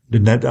 I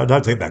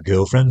don't think they're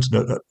girlfriends.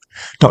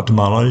 Not to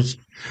my knowledge.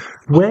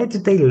 Where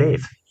did they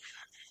live?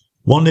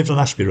 One lived on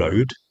Ashby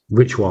Road.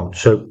 Which one?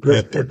 So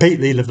Pete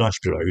Lee lived on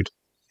Ashby Road.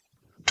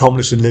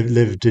 Tomlinson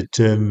lived at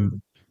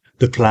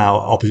the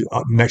plough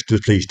next to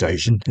the police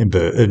station in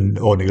Burton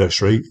or Nicola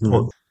Street,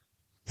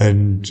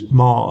 and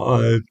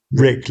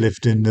Rick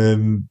lived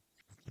in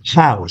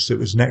house that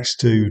was next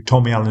to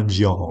Tommy Allen's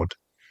yard,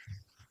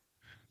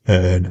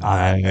 and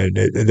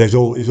it's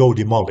all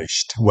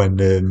demolished when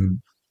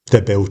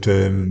they built.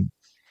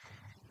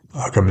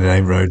 I can't remember the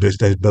name road.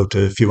 They built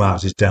a few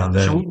houses down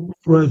there. So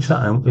road's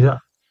that? Is that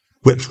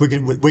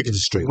Wigan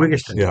Street.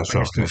 Wiggiston? Yeah, that's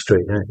right. Wiggiston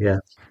Street. Yeah.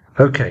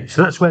 Okay,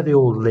 so that's where they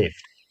all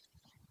lived.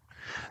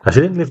 Now,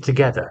 they didn't live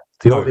together.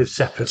 They all lived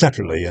separately.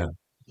 Separately, yeah.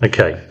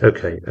 Okay.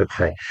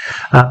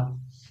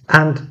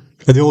 And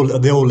they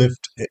all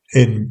lived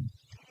in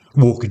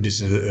walking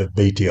distance of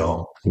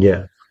BTR.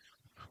 Yeah.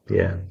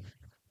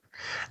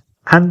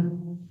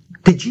 And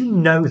did you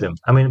know them?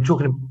 I mean, I'm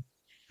talking.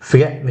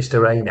 Forget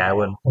Mr. A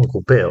now and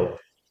Uncle Bill.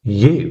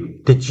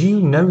 Did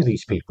you know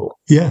these people?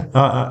 Yeah.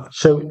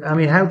 So, I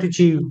mean, how did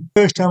you?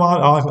 First time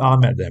I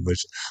met them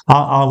was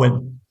I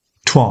went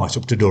twice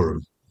up to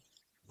Durham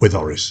with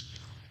Horace,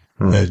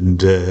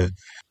 and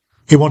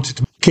he wanted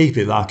to keep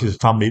it like his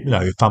family,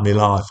 family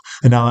life.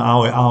 And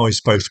I was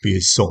supposed to be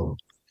his son,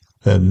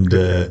 and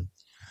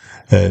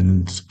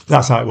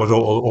that's how it was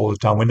all the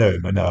time we knew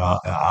him. And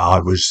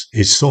I was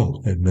his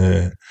son, and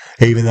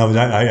even though he was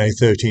only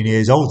 13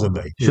 years older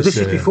than me. So this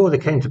is before they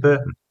came to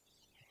Burton.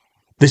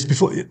 This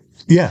before,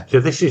 yeah. So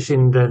this is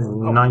in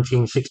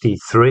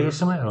 1963 or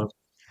something. Or?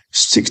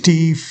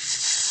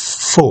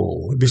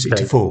 64. It'd be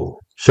 64.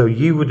 So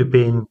you would have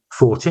been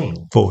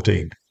 14.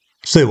 14.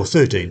 Still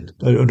 13.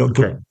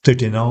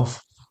 13 and a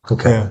half.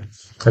 Okay. Yeah.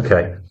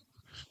 Okay.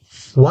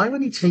 Why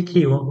would he take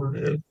you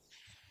on?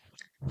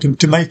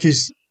 To make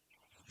his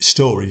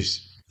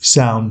stories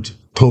sound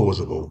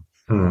plausible.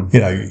 You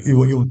know, you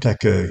wouldn't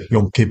take a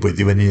young kid with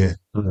you when you.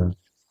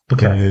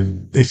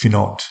 If you're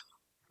not.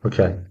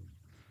 Okay.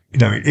 You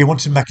know, he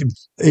wanted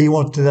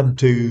them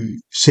to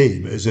see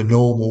him as a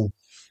normal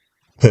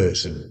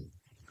person.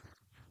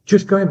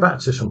 Just going back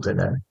to something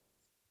then.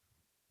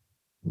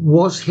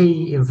 Was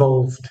he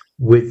involved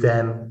with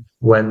them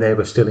when they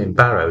were still in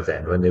Barrow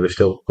then, when they were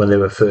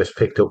first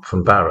picked up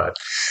from Barrow?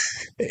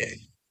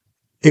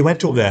 He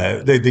went up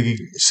there, the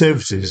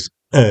services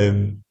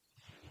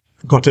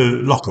got a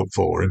lock up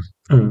for him.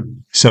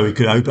 So he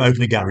could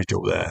open a garage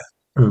up there.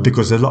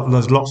 Because there's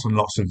lots and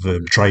lots of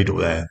trade up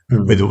there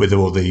with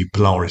all the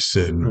Polaris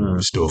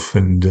stuff,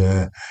 and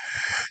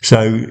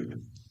so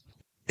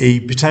he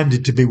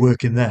pretended to be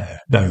working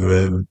there.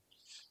 No,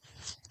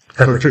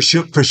 for a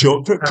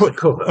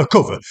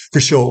cover for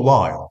a short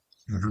while,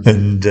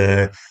 and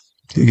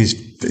he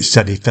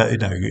said he felt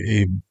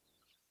he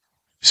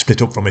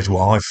split up from his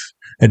wife,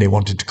 and he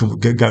wanted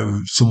to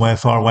go somewhere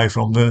far away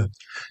from her.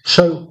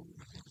 So,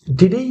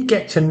 did he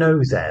get to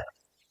know them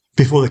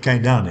before they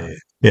came down here?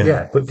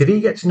 Yeah, but did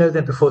he get to know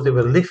them before they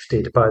were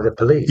lifted by the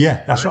police?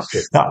 Yeah, that's right.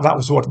 That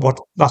was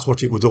that's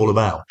what it was all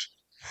about.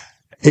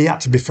 He had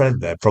to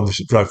befriend them from the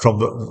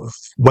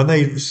when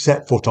they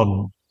set foot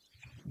on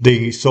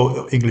the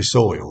English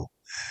soil.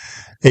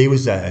 He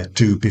was there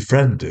to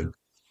befriend them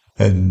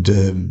and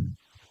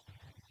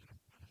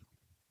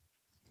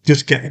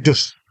just get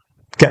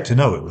to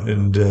know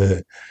him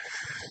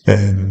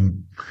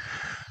and.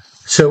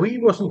 So he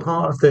wasn't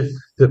part of the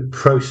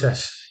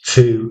process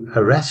to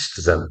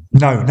arrest them.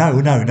 No.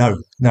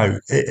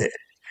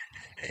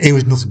 It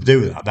was nothing to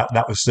do with that.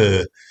 That was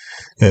the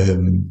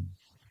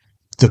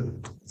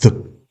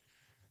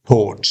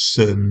port's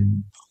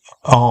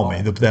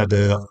army. They had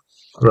the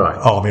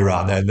army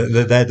around there.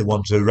 They're the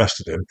ones who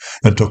arrested him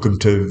and took him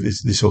to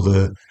this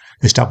other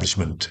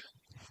establishment,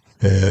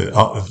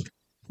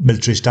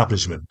 military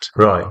establishment.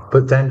 Right,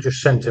 but then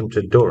just sent him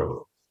to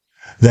Durham.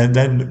 Then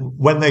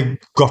when they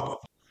took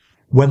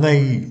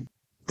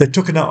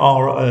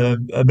a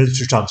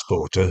military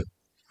transporter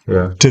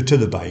to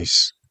the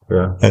base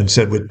and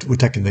said we're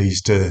taking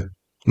these to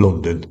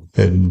London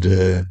and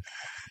to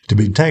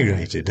be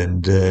integrated,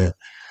 and they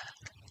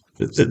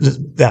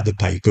had the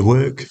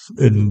paperwork,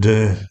 and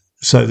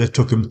so they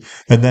took them,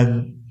 and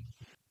then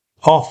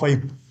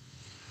halfway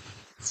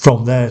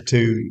from there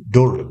to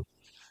Durham,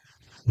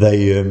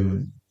 they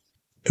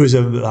it was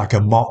like a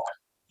mock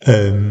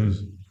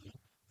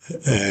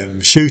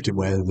shooting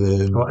where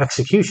the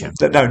execution.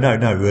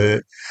 No.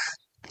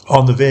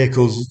 On the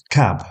vehicle's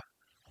cab,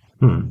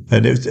 and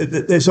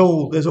there's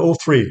all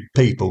three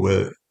people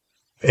were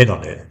in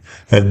on it,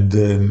 and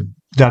they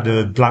had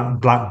a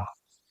blank.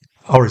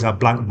 Horace had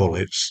blank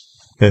bullets,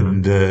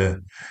 and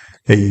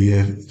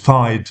he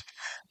fired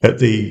at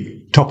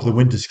the top of the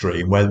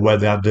windscreen where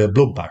they had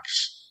blood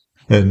bags.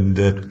 And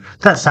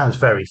that sounds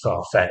very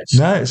far fetched.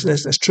 No,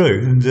 that's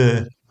true. And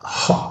so,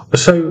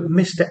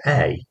 Mr.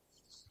 A,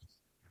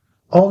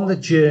 on the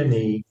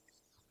journey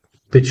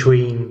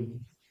between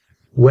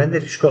when they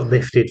just got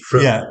lifted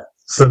from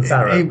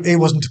Barrow, he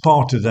wasn't a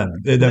part of them.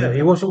 No,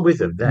 he wasn't with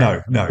them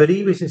then. No. But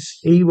he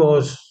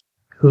was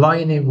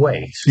lying in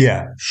wait,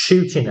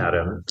 shooting at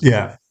them,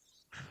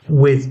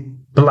 with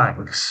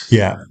blanks,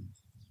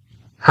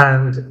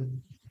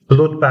 and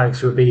blood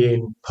bags were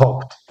being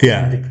popped.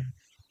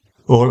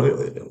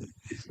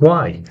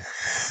 Why?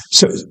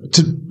 So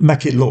to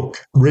make it look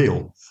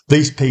real,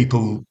 these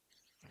people,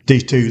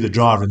 these two, the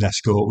driver and the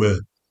escort, were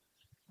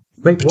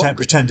Wait, what?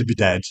 pretend to be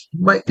dead,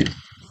 Wait.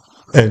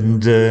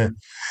 and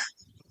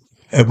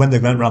when they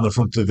went around the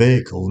front of the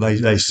vehicle,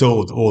 they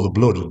saw all the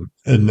blood,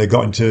 and they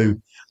got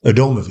into a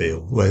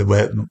Dolmaville where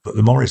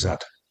the Morris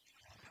had.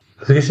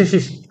 Because this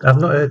is, I've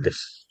not heard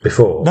this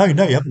before. No, you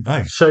haven't.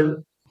 No.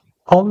 So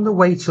on the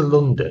way to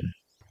London,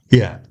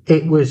 Yeah.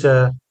 it was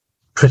a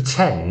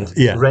pretend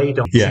raid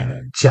on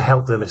to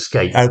help them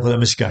escape. Help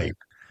them escape.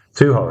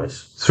 Through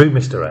Horace, through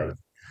Mr. A,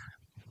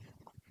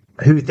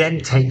 who then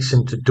takes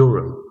them to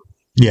Durham.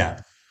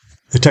 Yeah.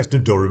 They take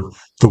them to Durham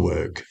for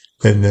work,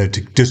 and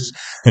just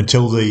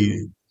until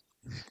the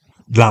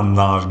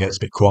landline gets a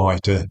bit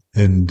quieter,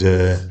 and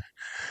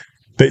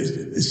but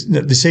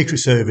the Secret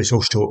Service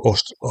hushed a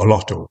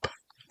lot up.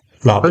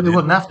 But they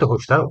wouldn't have to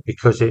hush out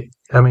because it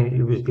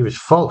was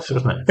false,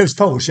 wasn't it? It was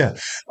false, yeah.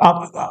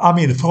 I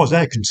mean, as far as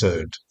they're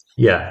concerned,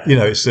 yeah.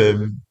 It's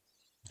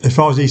as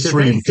far as these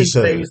three are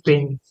concerned, they've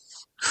been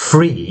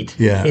freed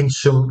in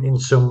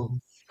some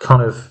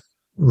kind of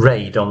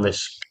raid on the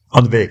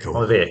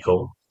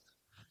vehicle,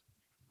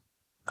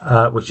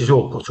 which is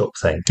all put up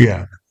thing.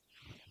 Yeah.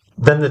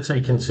 Then they're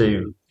taken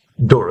to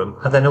Durham,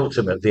 and then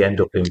ultimately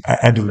end up in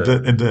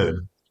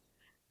Burn.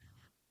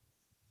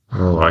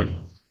 All right.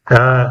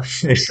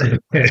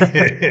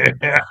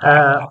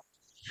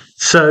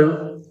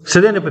 So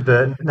they end up with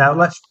Burton. Now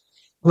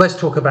let's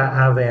talk about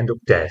how they end up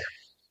dead.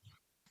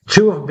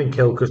 Two of them have been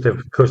killed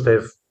because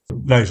they've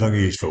no longer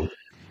useful.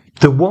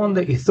 The one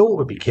that you thought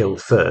would be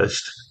killed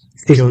first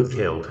isn't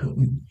killed.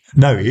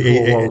 No,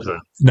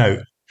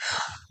 no.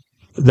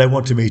 They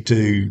wanted me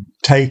to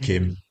take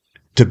him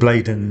to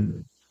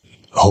Bladen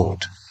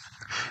Hut.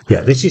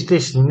 Yeah, this is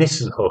this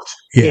Nissen hut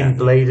in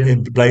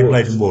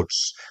Bladen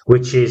Woods,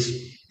 which is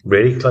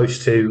really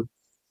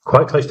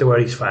quite close to where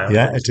he's found.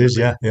 Yeah, it is.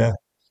 Yeah.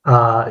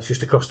 It's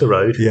just across the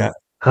road. Yeah.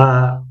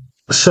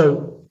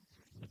 So,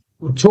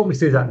 talk me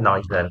through that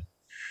night then.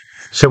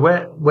 So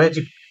where'd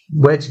you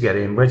get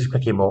in? Where'd you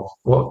pick him up?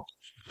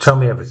 Tell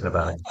me everything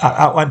about it.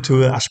 I went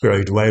to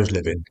Asprey where I was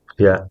living.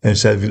 Yeah. And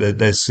said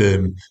there's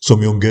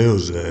some young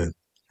girls up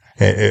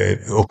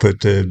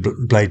at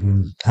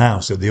Bladen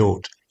House at the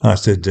Hut. I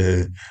said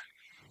they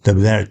were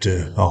there at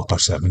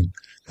 7:30.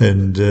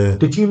 And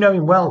did you know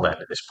him well then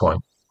at this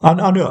point? I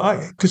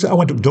know because I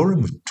went up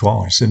Durham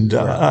twice, and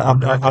I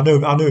know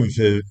him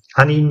for.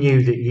 And he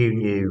knew that you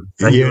knew,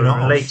 and you were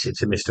related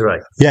to Mr. A.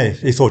 Yeah,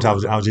 he thought I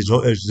was his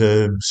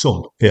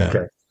son.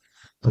 Yeah.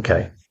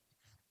 Okay.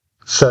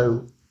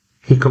 So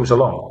he comes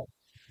along.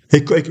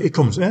 He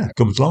comes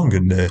along,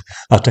 and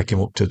I take him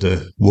up to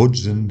the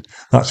woods, and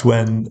that's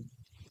when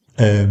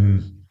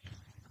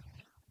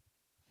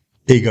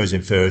he goes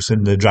in first,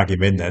 and they drag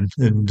him in then,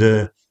 and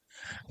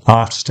I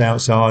have to stay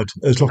outside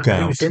as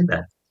lookout. Who was in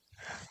there?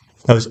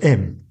 That was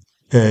him.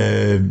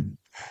 There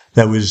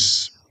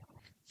was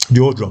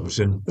George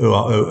Robinson, who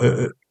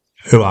I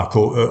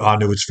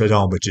knew was Fred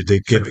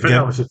Armitage.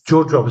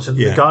 George Robinson,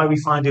 the guy we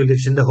find who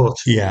lives in the hut.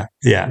 Yeah.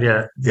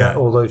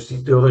 All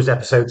those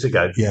episodes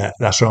ago. Yeah,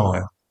 that's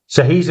right.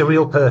 So he's a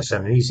real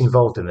person, and he's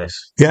involved in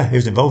this. Yeah, he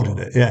was involved in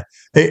it. Yeah,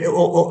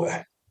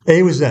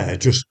 he was there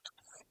just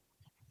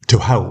to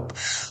help.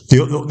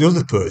 The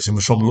other person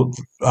was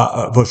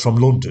from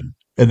London,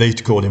 and they used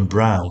to call him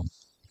Brown.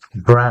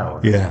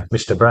 Brown. Yeah,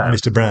 Mr. Brown.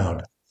 Mr.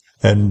 Brown,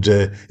 and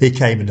he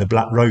came in a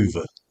Black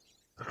Rover.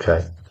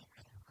 Okay,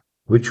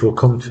 which we'll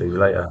come to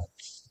later,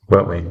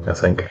 won't we? I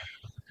think.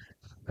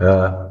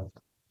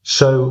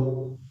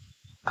 So,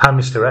 and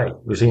Mr. A,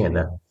 was he in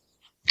there?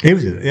 He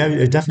was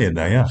definitely in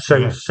there. Yeah.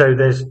 So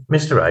there's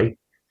Mr. A,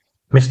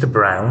 Mr.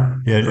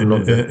 Brown,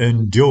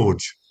 and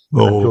George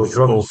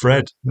or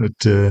Fred.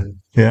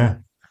 Yeah.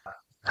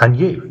 And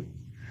you?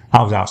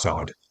 I was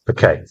outside.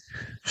 Okay,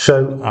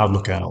 so I'd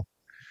look out.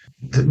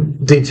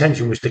 The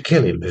intention was to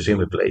kill him,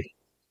 presumably.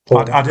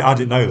 I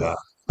didn't know that.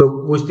 But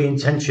was the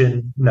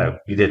intention? No,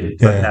 you didn't.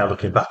 But now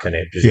looking back on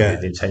it,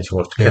 presumably the intention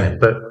was to kill him.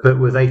 But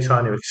were they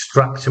trying to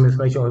extract some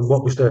information? I mean,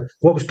 what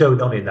was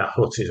going on in that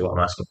hut? Is what I'm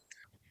asking.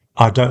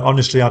 I don't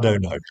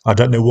know. I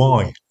don't know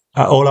why.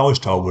 All I was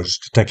told was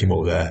to take him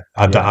up there.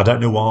 I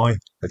don't know why.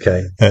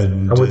 Okay.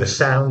 And were the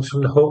sounds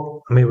from the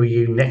hut? I mean, were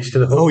you next to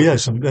the hut? Oh yeah,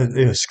 some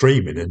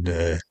screaming and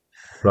a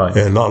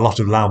lot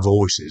of loud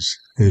voices.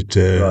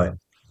 Right.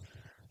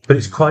 But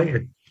it's quite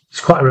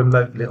a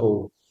remote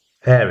little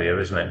area,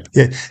 isn't it?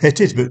 Yeah, it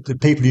is. But the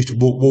people used to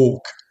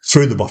walk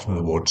through the bottom of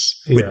the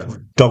woods with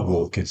dog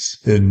walkers,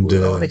 and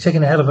are they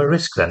taking a hell of a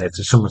risk then if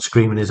there's someone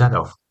screaming his head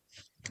off?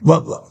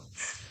 Well,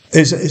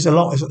 it's a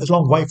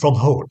long way from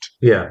Hut.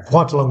 Yeah,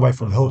 quite a long way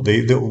from Hut.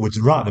 The was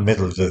right in the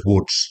middle of the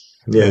woods.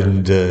 Yeah,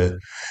 and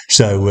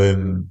so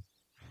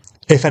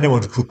if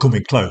anyone could come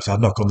in close, I'd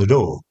knock on the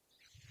door.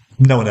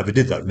 No one ever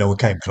did that. No one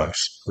came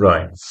close.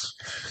 Right.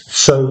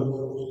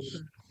 So,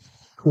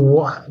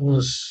 what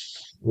happens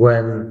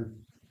when,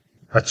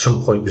 at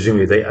some point,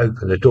 presumably they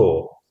open the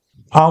door?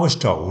 I was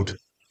told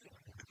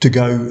to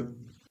go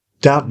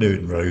down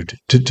Newton Road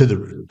to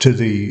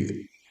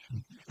the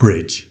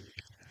bridge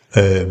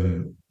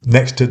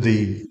next to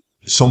the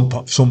sump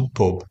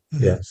pub,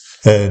 Yeah.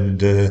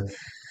 and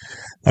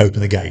open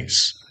the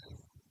gates.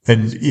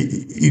 And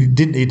you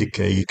didn't need a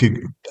key. You could.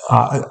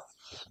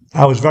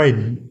 I was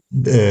very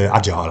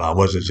agile. I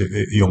was as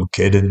a young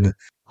kid, and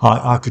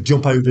I could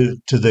jump over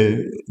to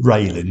the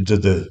railing to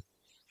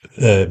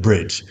the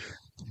bridge,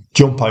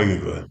 jump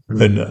over,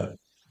 and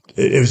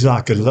it was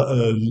like a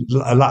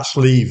latch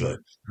lever.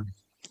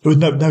 There was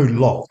no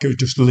lock. It was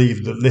just a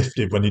lever that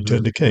lifted when you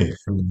turned the key.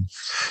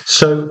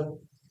 So,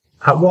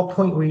 at what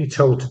point were you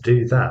told to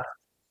do that?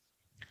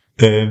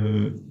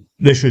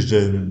 This was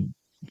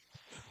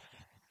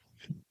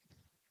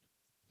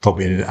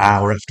probably an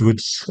hour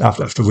afterwards.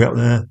 After we got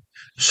there.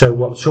 So,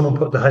 what? Someone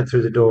put the head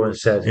through the door and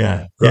said,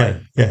 Yeah,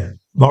 right, yeah.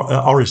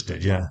 Horace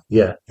did, yeah,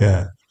 yeah,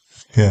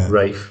 yeah.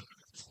 Rafe,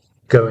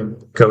 go and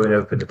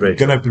open the bridge.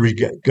 Going over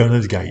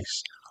the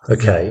gates.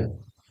 Okay.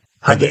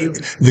 Had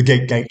The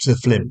gates of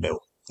Flint Mill.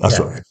 That's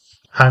Yeah. what.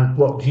 And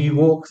what? Do you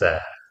walk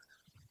there?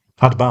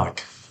 I had a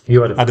bike.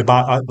 You had a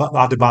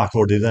I had a bike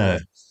already there.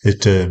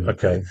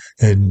 Okay.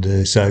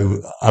 And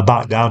so I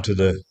backed down to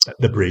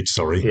the bridge.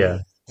 Sorry. Yeah.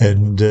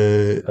 And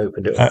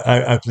Opened it.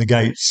 opened the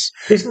gates.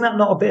 Isn't that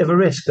not a bit of a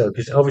risk though?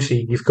 Because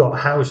obviously you've got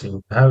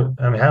housing.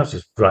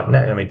 Houses right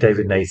next. I mean,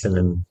 David Nathan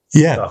and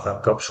Yeah,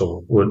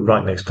 Gopsall were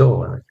right next door,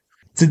 weren't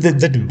they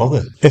didn't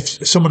bother. If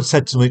someone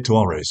said something to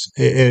Horace,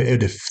 it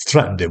would have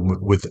threatened him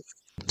with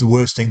the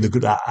worst thing that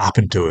could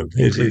happen to him,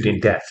 they? Including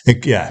death.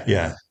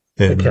 Yeah.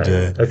 And,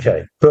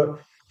 Okay. But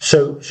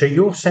so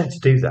you're sent to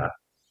do that.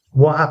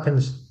 What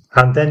happens?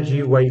 And then do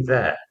you wait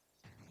there?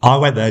 I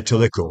went there till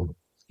they come.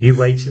 You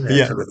wait in there.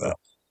 Yeah.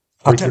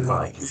 With your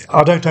bike.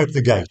 I don't open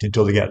the gate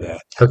until they get there.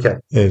 Okay.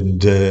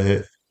 And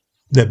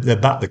they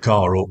back the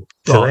car up.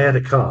 So they had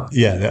a car.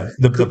 Yeah,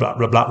 the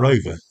Black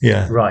Rover.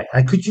 Yeah. Right.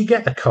 And could you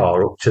get the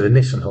car up to the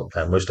Nissan Hut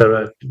then? Was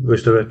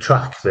there a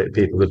track that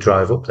people could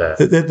drive up there?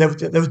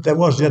 There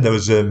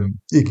was.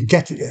 You could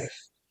get it.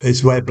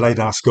 It's where Blade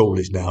House School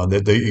is now, and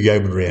the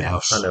Yeomanry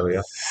House. I know,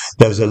 yeah.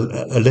 There was a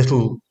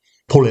little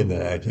pull in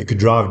there. You could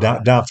drive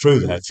down through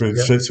there, through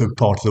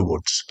part of the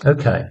woods.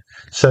 Okay.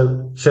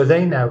 So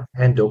they now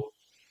end up,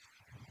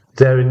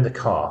 they're in the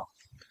car.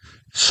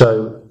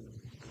 So,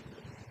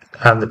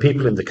 and the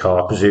people in the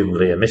car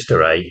presumably are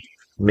Mr. A,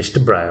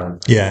 Mr. Brown,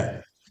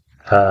 Yeah,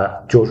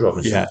 George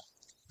Robinson, yeah.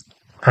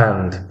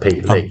 and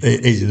Pete Lee.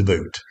 He's in the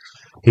boot.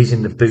 He's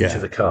in the boot Yeah.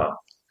 of the car.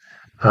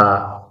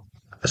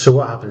 So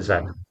what happens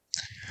then?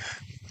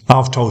 I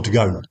was told to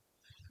go,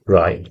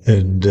 Right.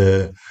 and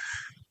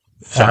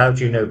So how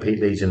do you know Pete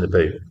Lee's in the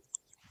boot?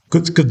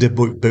 because the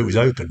boot was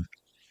open,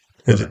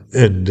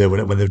 and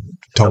when they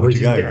told me Was to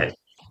he go, dead?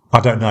 I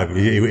don't know.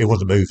 He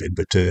wasn't moving,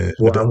 but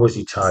And was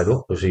he tied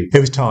up? Was he? he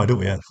was tied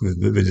up. Yeah,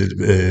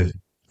 with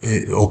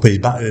up his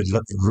back,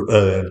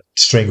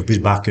 string up his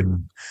back,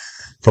 and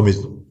from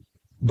his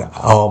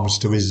arms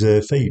to his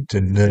feet,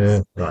 and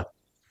Right.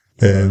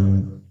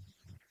 then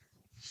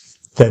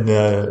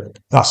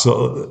that's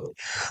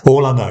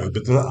all I know.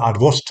 But I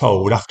was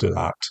told after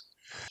that,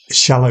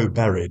 shallow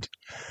buried,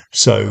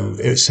 so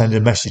it sent a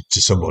message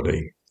to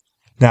somebody.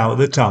 Now at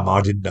the time,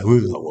 I didn't know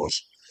who that was,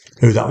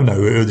 who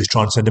they're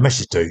trying to send a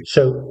message to.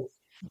 So what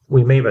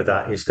we mean by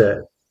that is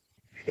that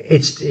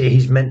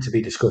he's meant to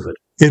be discovered.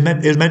 It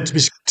was meant to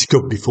be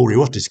discovered before he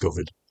was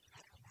discovered.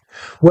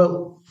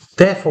 Well,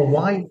 therefore,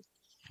 why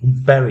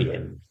bury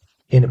him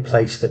in a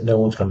place that no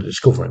one's going to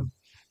discover him?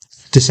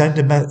 To send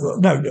a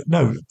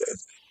no.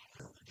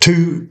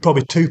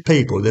 Probably two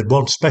people. There's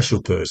one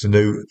special person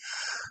who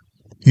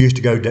used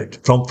to go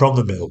from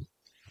the mill,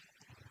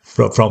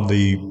 from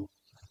the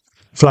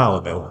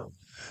flour mill,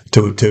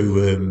 to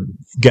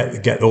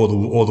get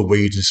all the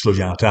weeds and sludge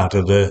out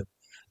of the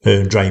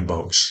drain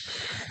box,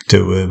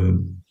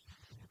 to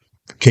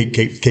keep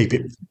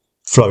it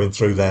flowing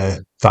through their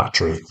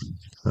factory,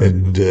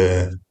 and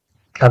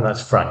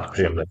that's Frank,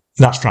 presumably.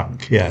 that's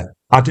Frank. Yeah,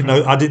 I didn't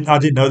know at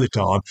the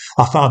time.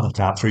 I found that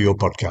out through your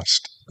podcast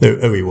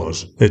who he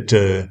was. But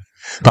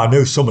I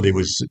knew somebody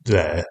was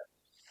there.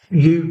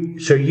 You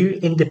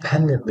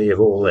independently of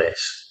all this,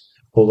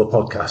 all the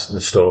podcasts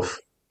and stuff,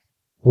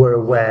 were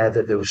aware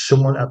that there was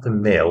someone at the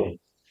mill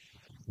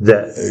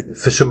that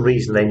for some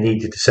reason they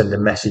needed to send a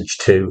message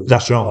to.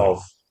 That's right.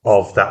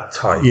 Of that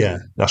type. Yeah,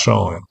 that's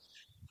right.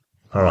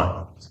 All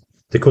right.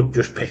 They couldn't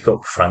just pick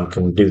up Frank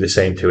and do the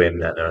same to him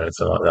then, or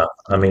anything like that.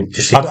 I mean,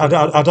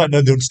 I don't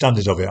know the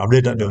understandings of it. I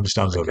really don't know the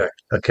understandings of it.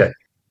 Okay.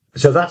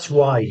 So that's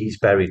why he's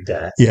buried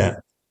there. Yeah.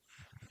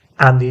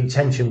 And the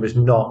intention was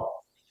not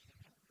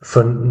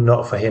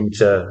for him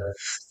to.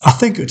 I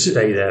think it's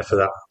stay there for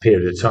that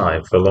period of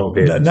time, for a long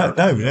period. No.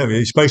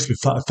 He's supposed to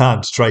be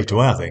found straight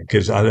away. I think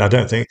because I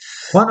don't think.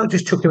 Why not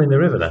just chuck him in the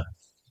river then?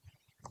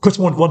 Because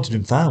they wanted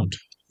him found.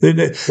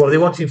 Well, they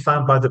wanted him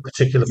found by the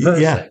particular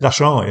person. Yeah, that's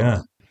right. Yeah.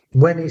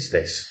 When is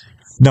this?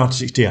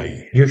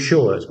 1968. You're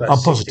sure it's about I'm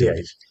positive.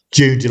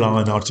 June, July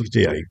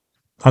 1968.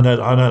 I know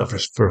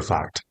that for a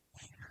fact.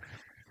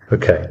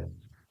 Okay.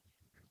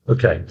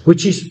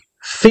 Which is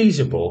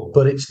feasible,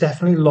 but it's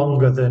definitely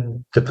longer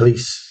than the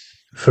police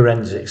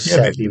forensics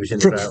said he was in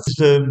the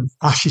ground.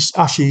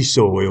 Ashy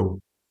soil.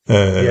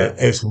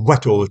 It's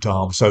wet all the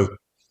time, so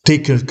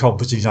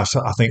decomposition,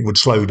 I think, would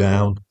slow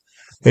down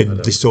in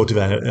this sort of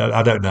area.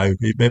 I don't know.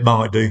 It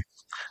might do.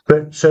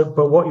 But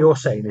what you're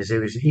saying is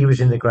he was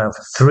in the ground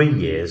for 3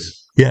 years.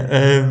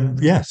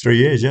 Yeah, 3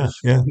 years. Yeah.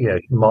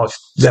 March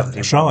 71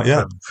 that's right.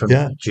 Yeah, from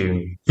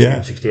June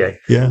 68,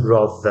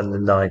 rather than the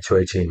 9 to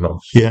 18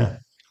 months. Yeah.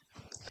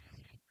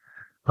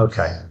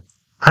 Okay.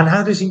 And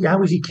how was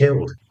he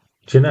killed?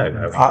 Do you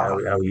know how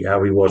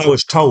he was? I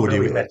was told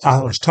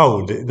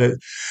that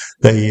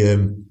they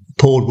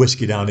poured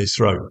whiskey down his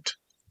throat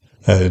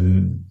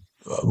and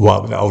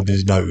on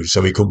his nose,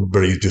 so he couldn't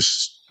breathe.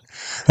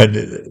 And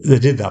they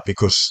did that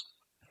because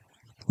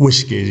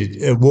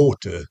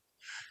water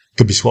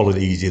can be swallowed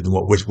easier than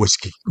what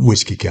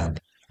whiskey can,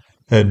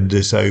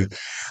 and so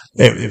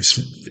it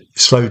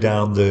slowed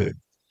down the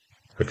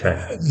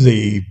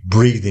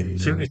breathing.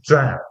 So he was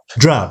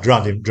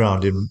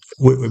drowned him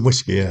with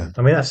whiskey. Yeah,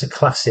 I mean that's a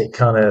classic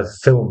kind of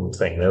film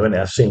thing, though, isn't it?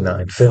 I've seen that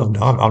in film.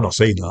 I've not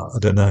seen that. I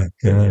don't know.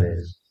 Yeah. It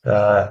is,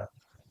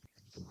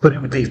 but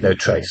it would leave no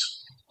trace.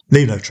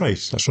 Leave no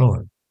trace. That's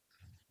right.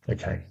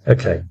 Okay.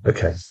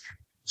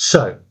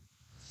 So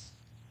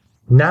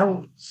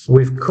now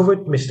we've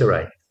covered Mr.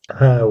 A,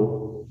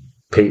 how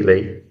Pete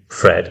Lee,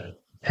 Fred,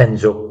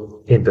 ends up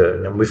in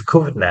Burton, and we've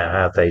covered now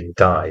how they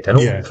died, and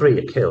all three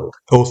are killed.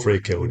 All three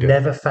are killed.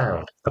 Never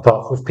found,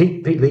 apart from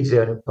Pete Lee's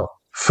the only one.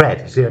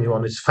 Fred is the only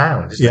one that's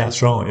found. Yeah,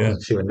 that's right. Yeah,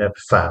 two are never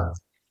found.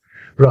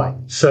 Right.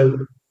 So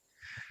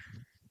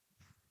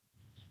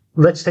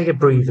let's take a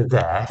breather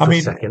there for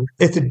a second.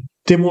 If they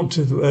didn't want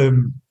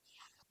to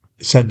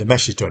send a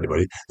message to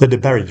anybody, they'd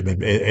have buried him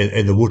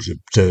in the woods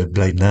to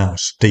Bladen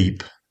House,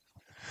 deep.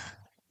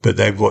 But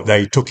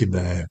they took him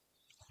there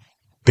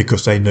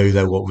because they knew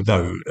they would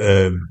know.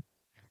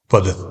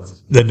 But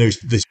they knew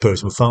this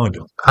person would find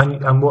him.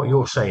 And what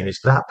you're saying is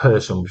that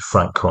person was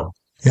Frank Conn.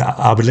 Yeah,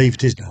 I believe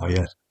it is now.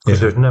 Yeah, because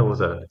there's no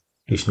other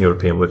Eastern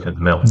European working at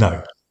the mill.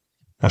 No,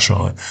 that's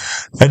right.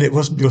 And it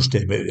wasn't just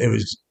him; it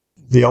was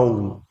the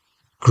whole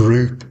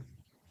group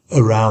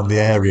around the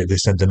area they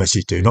sent the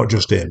message to. Not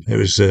just him. It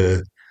was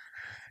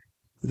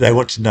they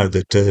wanted to know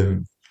that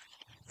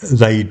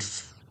they'd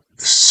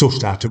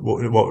sussed out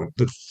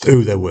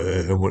who they were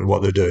and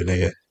what they're doing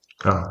here.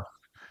 Oh.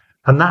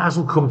 And that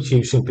hasn't come to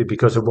you simply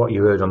because of what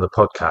you heard on the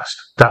podcast.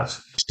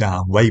 That's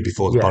down way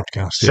before the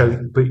podcast. So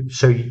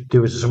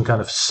there was some kind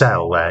of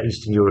cell there,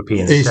 Eastern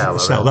European cell.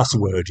 Cell, that's the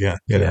word. Yeah.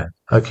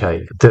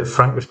 Okay, that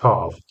Frank was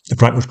part of.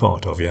 Frank was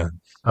part of. Yeah.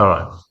 All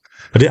right.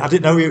 I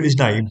didn't know his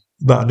name,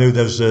 but I knew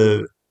there was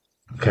the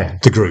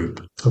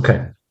group.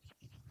 Okay.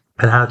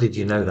 And how did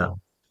you know that?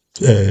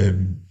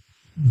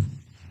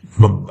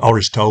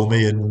 Horace told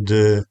me,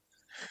 and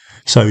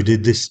so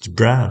did this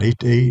Brown.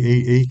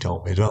 He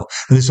told me as well.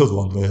 And this other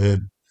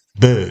one,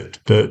 Bert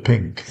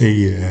Pink.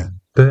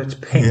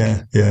 Bert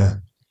Pink. Yeah.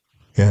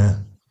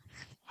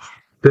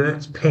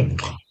 Bert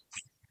Pink.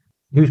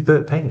 Who's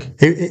Bert Pink?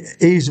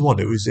 He's the one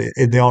who was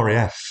in the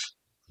RAF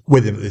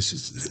with him at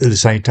the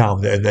same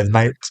time, and then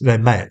met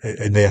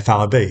in the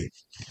FIB.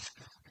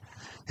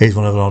 He's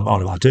one of them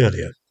on about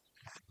earlier.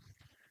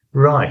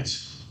 Right.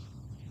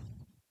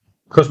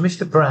 Because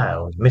Mr.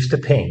 Brown, Mr.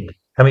 Pink,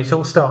 I mean, it's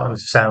all starting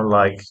to sound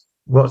like,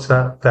 what's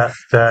that?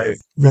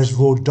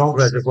 Reservoir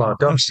Dogs. Reservoir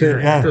Dogs. That's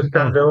it, yeah.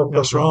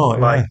 That's right.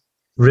 Like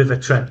River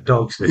Trent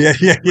Dogs.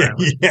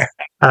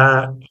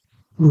 Yeah.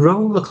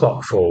 Roll the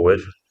clock forward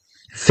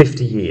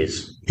 50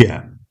 years.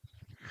 Yeah.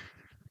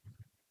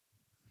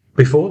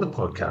 Before the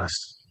podcast,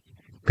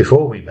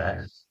 before we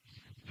met,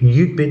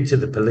 you'd been to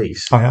the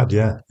police. I had,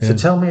 yeah. So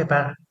tell me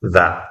about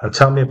that, and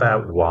tell me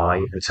about why,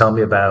 and tell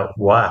me about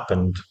what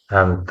happened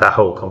and that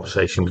whole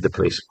conversation with the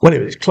police. Well,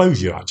 it was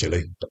closure,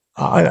 actually.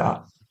 I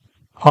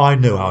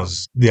knew I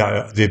was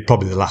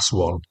probably the last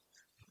one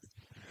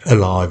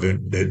alive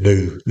and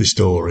knew the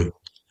story.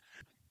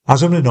 I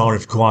was on an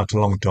RAF for quite a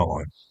long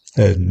time,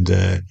 and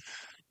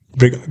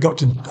got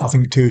to, I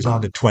think,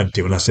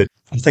 2020 when I said,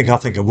 I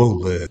think I will.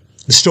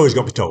 The story's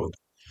got to be told.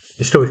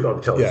 The story's got to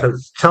be told. Yeah. So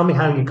tell me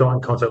how you got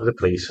in contact with the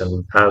police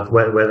and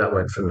where that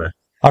went from there.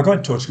 I got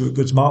in touch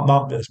because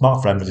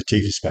my friend was the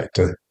chief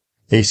inspector.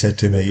 He said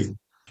to me,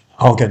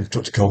 I'll get in touch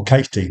with the cold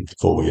case team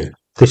for you.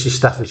 This is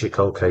Staffordshire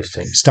cold case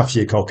team.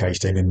 Staffordshire cold case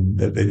team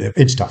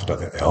in Stafford, I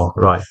think they are.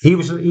 Right. He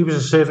was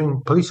a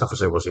serving police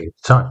officer, was he, at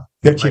the time?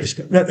 Yeah,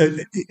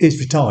 he's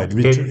retired.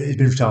 He's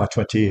been retired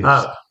 20 years.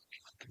 Ah.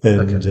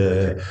 And,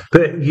 okay.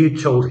 But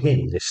you told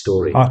him this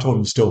story. I told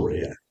him the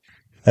story, yeah.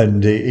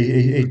 And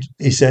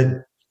he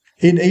said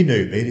he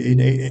knew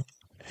me.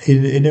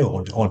 He knew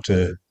I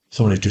wanted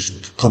someone who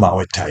just come out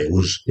with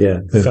tales.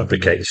 Yeah,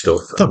 fabricate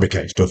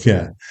stuff.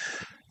 Yeah.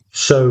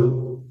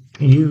 So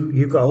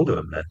you got hold of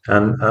him then,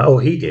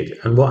 and he did.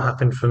 And what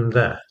happened from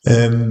there?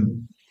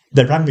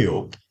 They rang me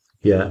up.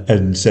 Yeah.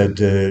 And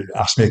said,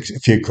 asked me a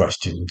few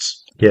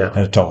questions. Yeah. And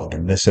I told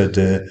them. They said,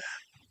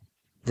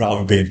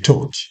 rather be in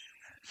touch.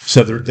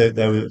 So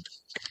they were.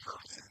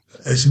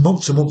 It's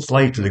months and months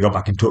later they got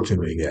back in touch with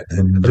me again.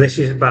 And this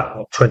is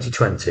about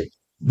 2020.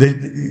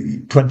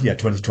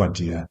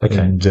 2020, yeah. Okay.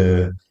 And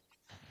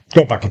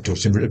got back in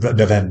touch in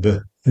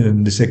November,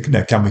 and they said,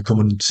 can we come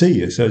and see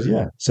you? So,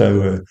 yeah.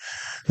 So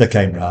they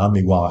came round.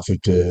 My wife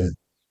had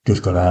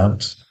just gone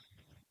out,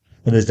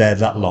 and was there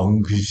that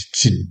long because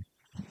she'd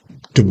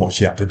done what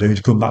she had to do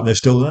to come back. They're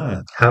still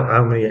there.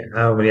 How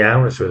many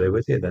hours were they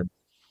with you then?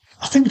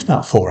 I think it's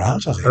about 4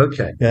 hours, I think.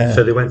 Okay. Yeah.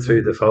 So they went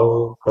through the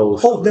whole.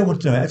 Oh, they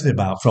want to know everything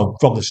about from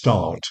the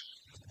start,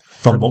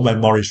 from when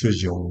Morris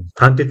was young.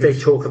 And did they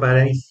talk about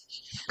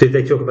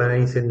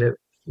anything that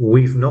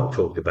we've not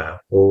talked about,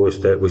 or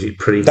was it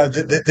pretty? No,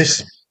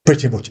 this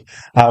pretty much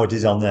how it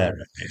is on there.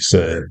 It's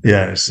So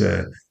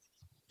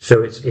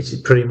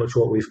it's pretty much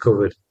what we've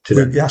covered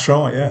today. that's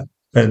right, yeah.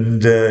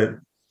 And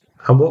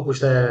And what was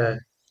there?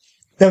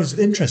 they was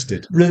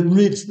interested. They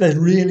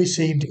really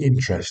seemed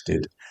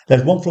interested.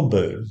 There's one from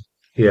Burn,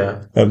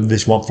 Yeah. and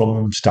this one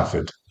from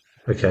Stafford.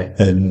 Okay.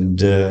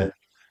 And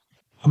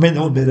I mean, they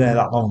wouldn't be there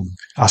that long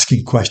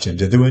asking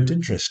questions if they weren't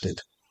interested.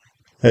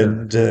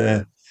 And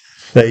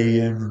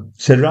they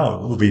said, right,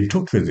 we'll be in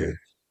touch with you.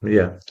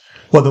 Yeah.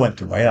 Well, they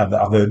went away. I've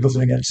heard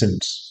nothing again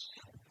since.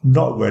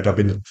 Not a word. I've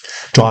been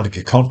trying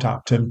to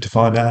contact them to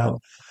find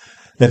out.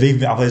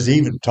 I was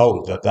even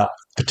told that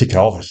particular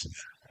office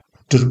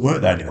doesn't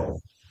work there anymore.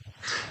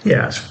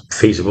 Yeah, it's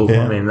feasible.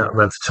 Yeah. I mean, at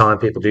the time,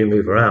 people do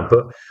move around.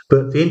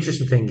 But the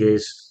interesting thing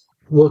is,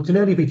 well, there can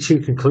only be two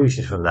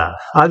conclusions from that.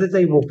 Either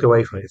they walked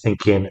away from it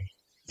thinking,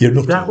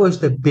 that was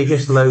the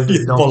biggest load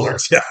of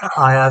nonsense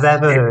I have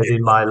ever heard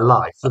in my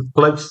life. The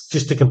bloke's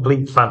just a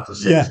complete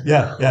fantasy.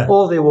 Yeah.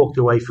 Or they walked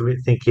away from it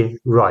thinking,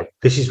 right,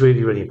 this is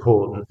really, really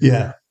important.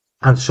 Yeah.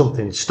 And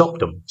something stopped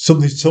them.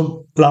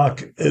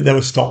 Like they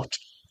were stopped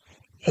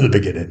at the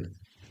beginning.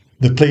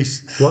 The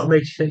police. What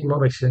makes you think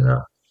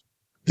that?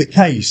 The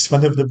case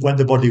when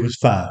the body was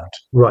found.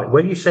 Right.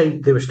 When you say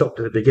they were stopped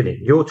at the beginning,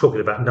 you're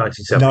talking about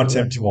 1971.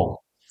 1971.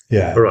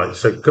 Yeah. All right.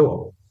 So go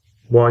on.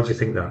 Why do you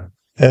think that?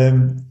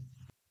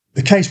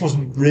 The case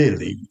wasn't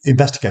really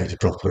investigated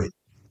properly.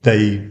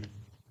 They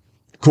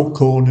cut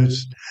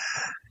corners,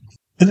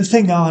 and the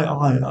thing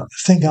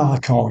I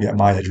can't get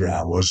my head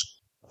around was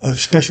a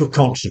special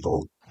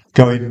constable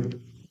going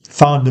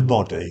find the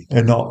body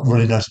and not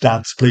running us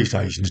down to the police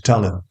station to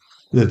tell them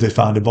that they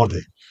found a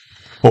body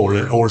or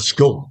a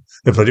skull,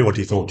 if I knew what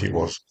he thought it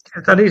was.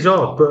 That is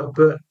odd,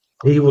 but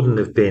he wouldn't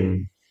have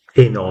been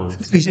in on.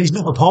 He's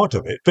not a part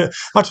of it, but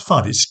I just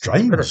find it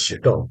strange.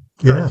 Stop.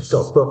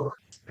 But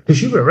because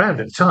you were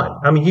around at the time.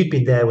 I mean, you'd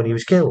been there when he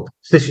was killed.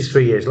 So this is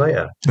 3 years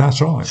later. That's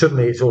right.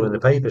 Suddenly, it's all in the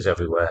papers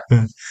everywhere.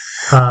 Yeah.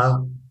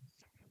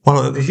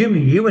 Well,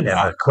 presumably you were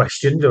never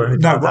questioned or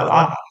anything.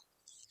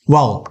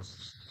 No,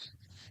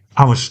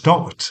 I was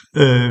stopped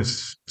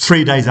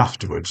 3 days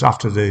afterwards,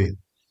 after they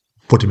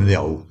put him in the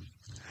hole.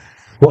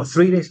 What,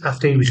 3 days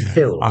after he was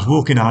killed? I was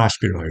walking down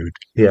Ashby Road,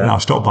 and I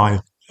was stopped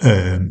by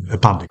a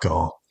panda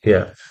car.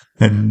 Yeah.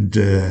 And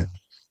they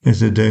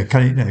said,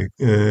 can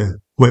you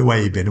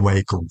where you been and where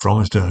you come from?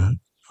 I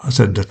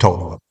said, I told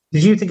them.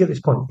 Did you think at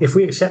this point, if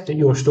we accept that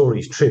your story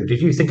is true, did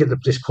you think at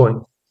this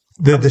point,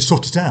 they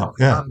sorted it out?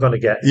 Yeah. I'm going to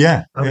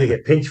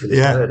get pinched for this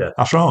murder.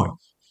 That's right.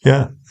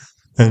 Yeah.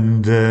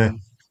 And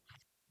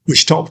we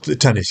stopped at the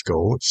tennis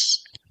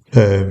courts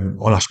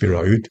on Ashby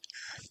Road,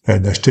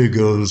 and there's two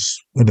girls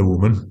and a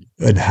woman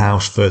in a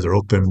house further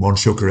up, and one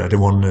shook her head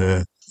and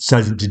one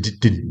said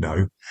didn't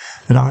know.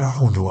 And I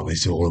wonder what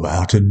this is all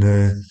about, and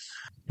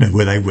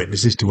were they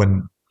witnesses to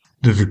when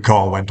the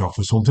car went off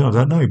or something? I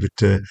don't know,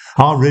 but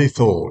I really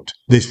thought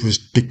this was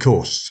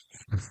because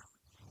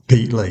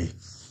Pete Lee.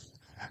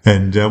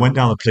 And I went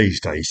down to the police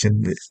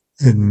station,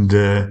 and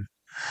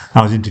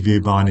I was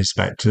interviewed by an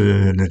inspector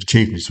and a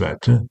chief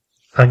inspector.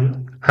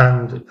 And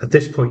at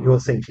this point, you're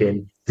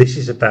thinking, this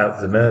is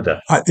about the murder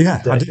I did.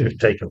 Has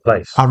taken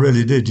place. I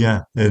really did,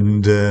 yeah.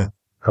 And they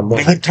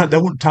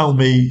wouldn't tell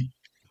me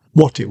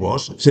what it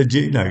was. They said,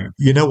 you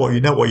know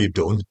what you've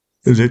done.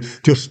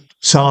 Just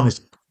sign this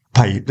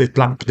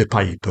blank bit of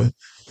paper,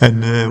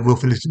 and we'll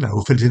fill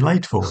it in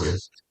later for you.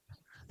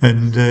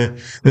 And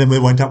then we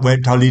went up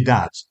and told your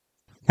dad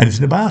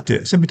anything about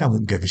it. I said, my dad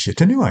wouldn't give a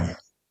shit anyway.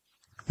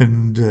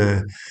 And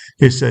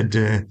he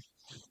said,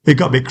 he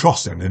got a bit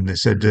cross then, and they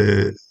said,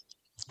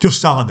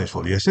 just sign this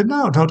for you. I said,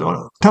 no,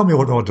 tell me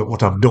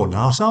what I've done,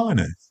 I'll sign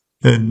it.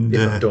 And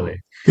I've done it.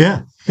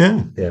 Yeah.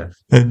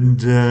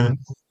 And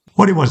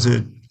what it was,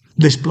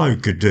 this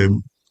bloke had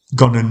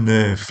gone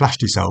and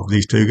flashed himself with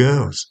these two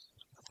girls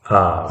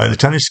at the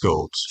tennis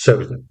courts. So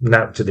it was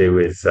not to do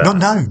with...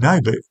 No,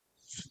 but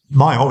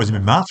my heart was in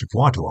my mouth for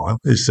quite a while.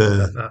 It's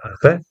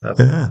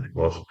it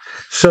was.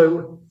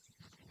 So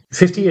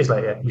 50 years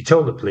later, you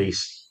told the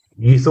police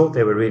you thought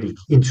they were really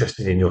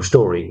interested in your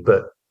story,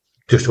 but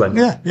just went...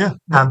 Yeah.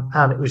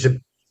 And it was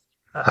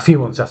a few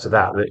months after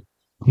that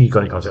you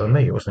got in contact with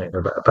me, wasn't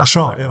it? That's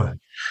right, yeah.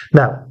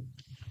 Now,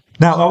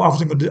 I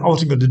wasn't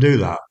going to do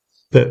that.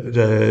 But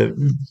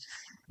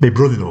my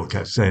brother-in-law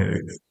kept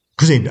saying,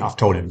 because I've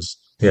told him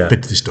a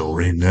bit of the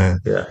story, and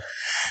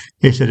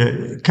he said,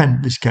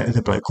 there's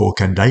a bloke called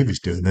Ken Davis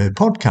doing a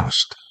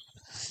podcast.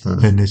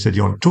 And they said,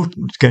 you want to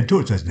get in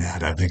touch? I said, no, I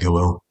don't think I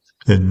will.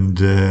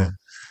 and I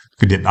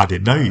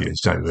didn't know you.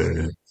 So,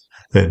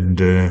 and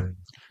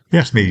he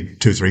asked me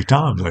 2 or 3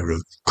 times over a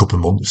couple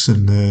of months,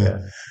 and in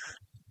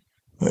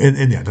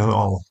the end,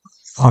 I'll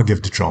give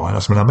it a try.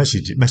 That's when I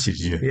messaged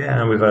you.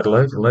 Yeah, and we've had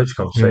loads of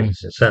conversations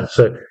since then.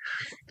 So,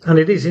 and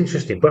it is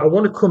interesting. But I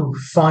want to come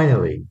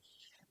finally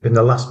in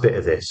the last bit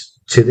of this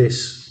to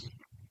this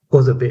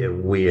other bit of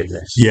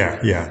weirdness.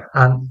 Yeah.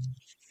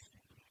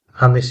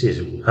 And this is,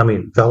 I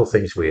mean, the whole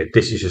thing's weird.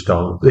 This is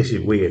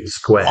weird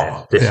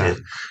square. This is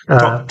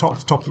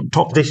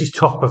top. This is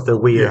top of the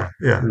weird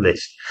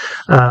list.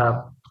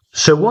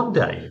 So one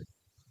day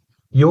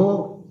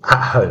you're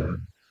at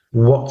home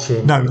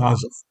watching. No,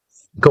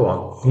 go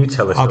on. You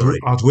tell us. I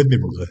was with my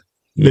brother.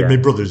 Yeah. My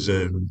brother's.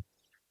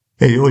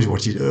 He always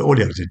watches. All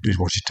he had to do is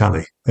watch his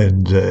telly,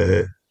 and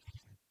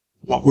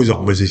what was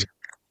on was this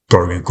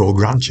program called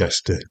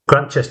Grantchester.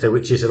 Grantchester,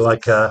 which is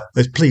like a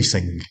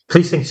policing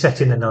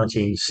set in the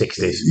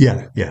 1960s.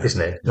 Yeah,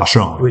 isn't it? That's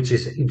right. Which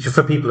is,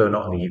 for people who are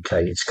not in the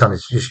UK, it's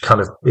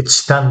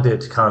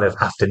standard kind of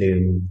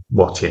afternoon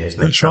watching,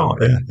 isn't it? That's right.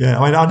 Yeah.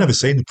 I mean, I've never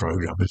seen the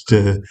program, but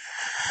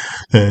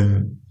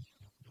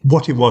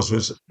what it was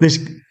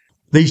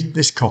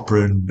this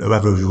copper and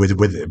whoever was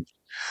with him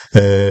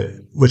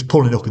was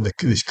pulling up in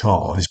this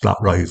car, this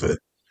Black Rover,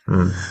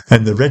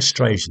 and the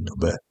registration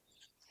number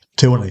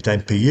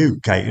 218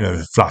 NPU,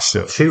 flashed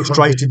up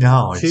straight in the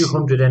eyes.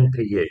 200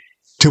 NPU.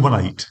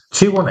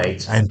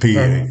 218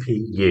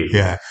 NPU.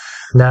 Yeah.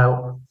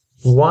 Now,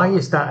 why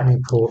is that an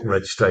important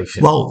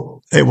registration?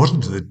 Well, it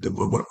wasn't at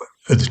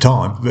the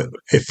time, but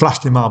it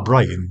flashed in my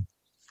brain.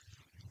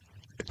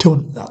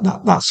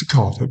 That's the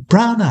car that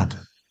Brown had.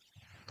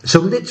 So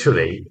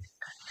literally,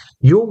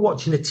 you're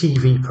watching a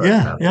TV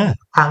program,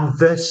 and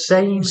the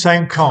same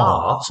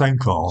car, same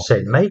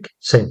make,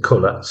 same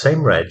colour,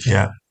 same reg,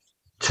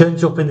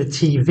 turns up in the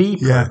TV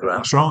program. Yeah,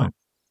 that's right.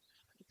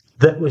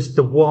 That was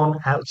the one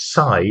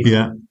outside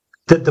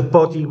that the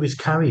body was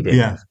carried in.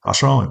 Yeah,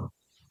 that's right.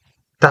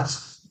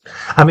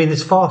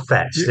 It's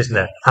far-fetched, isn't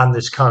it? And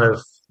there's kind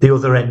of the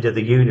other end of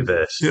the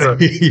universe. Yeah,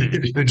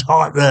 it's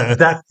right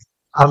there.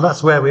 And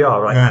that's where we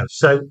are now.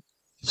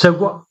 So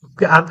what?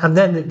 And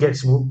then it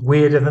gets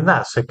weirder than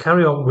that. So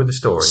carry on with the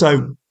story.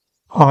 So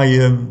I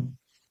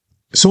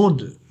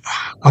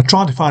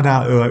tried to find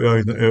out who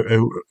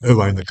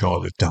owned the car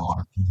at the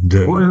time.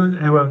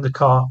 Who owned the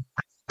car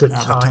at the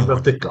time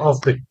of the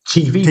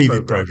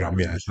TV program?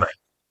 Yeah.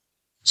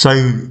 So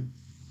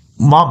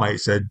my mate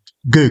said,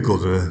 Google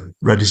the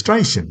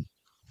registration.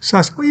 So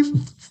I said, well,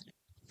 you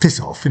piss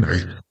off,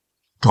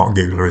 can't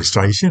Google the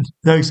registration.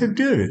 No, he said,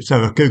 do it.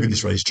 So I Googled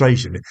this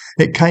registration.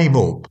 It came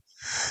up.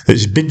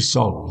 It's been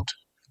sold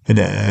in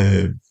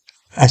an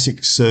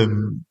Essex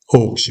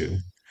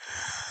auction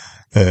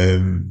a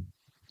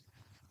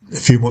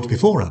few months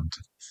beforehand.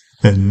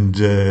 And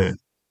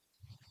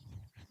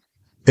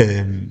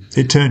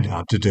it turned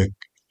out that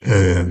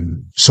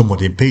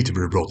somebody in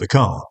Peterborough brought the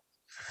car.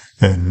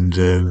 And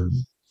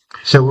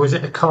so was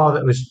it a car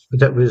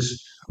that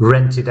was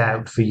rented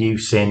out for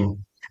use in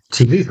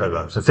TV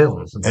programs or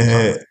films?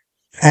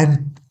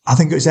 And I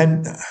think it was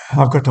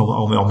I've got it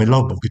on my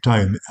logbook at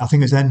home. I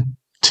think it was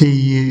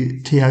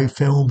TO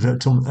Films or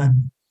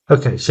something.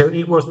 Okay, so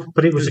it was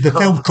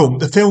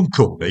the film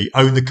company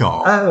owned the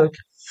car. Oh, okay.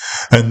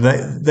 And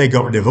they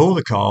got rid of all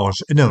the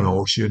cars in an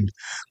auction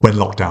when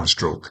lockdown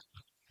struck.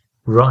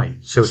 Right.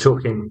 So we're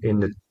talking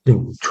in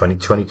 2020,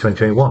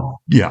 2021.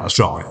 Yeah, that's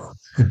right.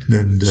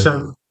 And,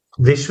 so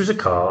this was a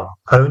car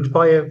owned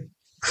by a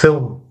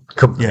film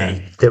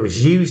company that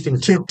was used in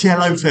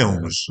TLO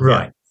Films.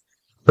 Right. Yeah.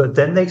 But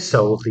then they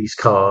sold these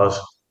cars,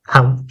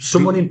 and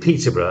someone in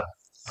Peterborough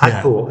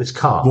had bought this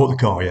car. Bought the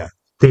car, yeah.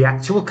 The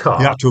actual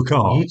car.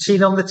 You'd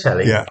seen on the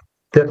telly. Yeah.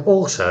 That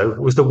also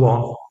was the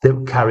one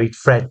that carried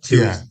Fred to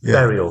his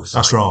burial site.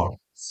 That's right.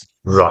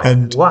 Right.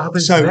 And what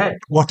happened then?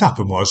 What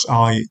happened was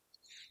I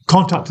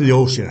contacted the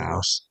auction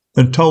house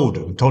and told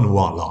them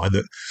white lie,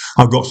 that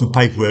I've got some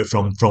paperwork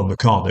from the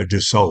car they've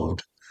just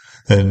sold,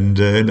 and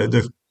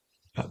the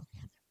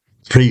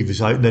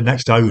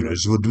next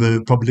owners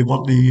would probably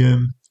want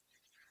the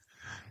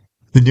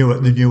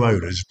new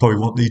owners probably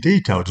want the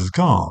details of the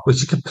car. Which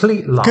is a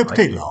complete lie.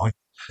 Complete lie.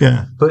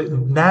 Yeah. But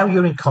now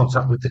you're in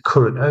contact with the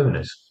current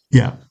owners.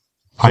 Yeah, so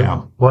I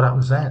am. What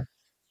happens then?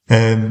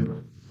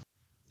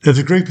 There's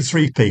a group of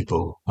 3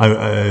 people.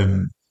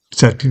 I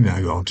said,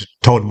 I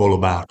told them all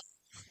about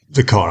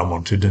the car I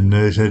wanted, and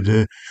they said,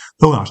 that's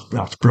I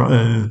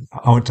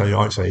won't tell you. I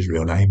won't say his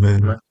real name.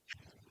 Right.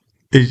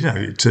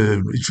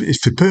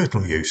 It's for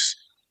personal use.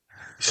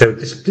 So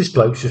this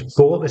bloke just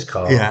bought this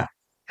car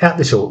at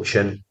this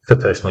auction for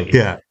personal use.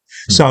 Yeah.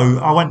 So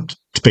I went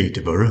to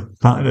Peterborough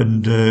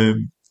and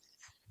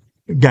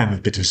gave him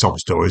a bit of a sob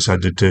story.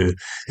 Said that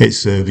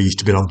it's used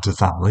to belong to the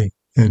family,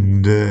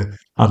 and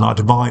I'd like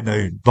to buy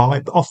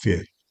it off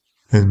you.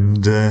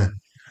 And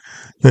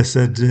they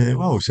said,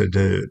 everyone's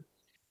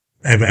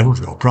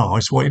got a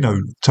price. Well,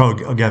 so I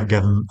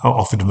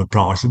offered them a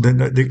price, and then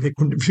they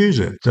couldn't refuse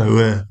it.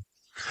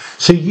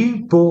 So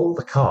you bought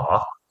the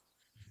car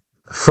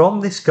from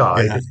this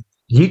guy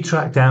You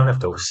tracked down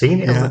after seeing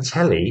it on Yeah. the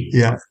telly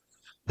Yeah.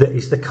 that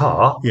is the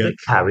car Yeah. that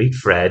carried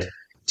Fred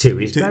to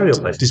his burial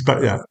place.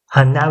 Yeah.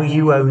 And now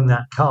you own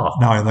that car.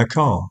 Now in the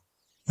car.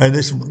 And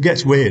this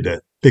gets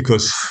weirder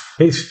because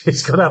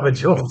It's got to have a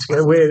job to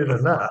go weirder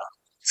than that.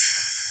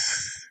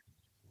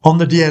 on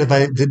the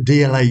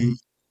DLA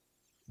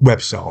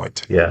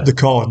website, Yeah. the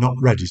car is not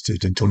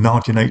registered until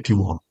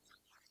 1981.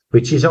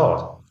 Which is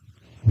odd.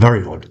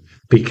 Very odd.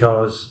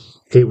 Because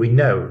we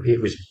know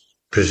it was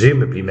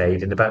presumably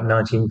made in about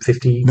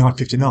 1950.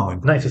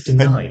 1959.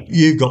 1959. And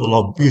you've got the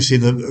log. You've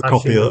seen a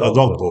copy of the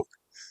logbook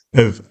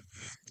of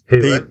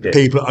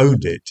people that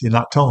owned it in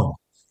that time.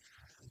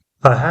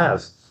 I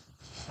have,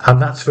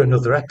 and that's for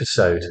another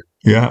episode.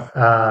 Yeah.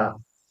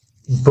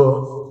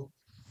 But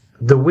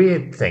the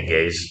weird thing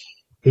is,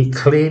 it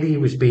clearly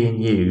was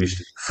being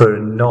used for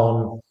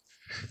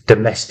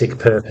non-domestic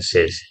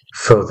purposes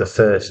for the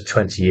first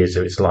 20 years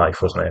of its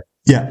life, wasn't it?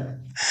 Yeah.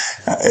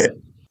 It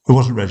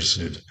wasn't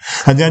registered.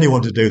 And they only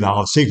wanted to do that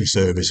on Secret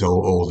Service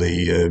or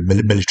the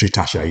military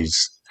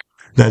attachés.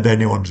 They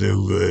only wanted to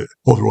do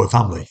or the royal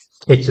family.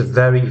 It's a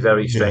very,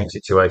 very strange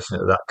situation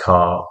that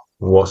car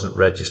wasn't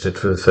registered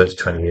for the first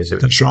 20 years of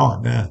it. That's right,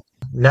 yeah.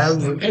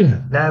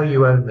 Now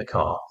you own the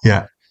car.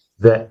 Yeah.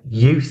 That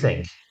you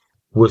think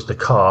was the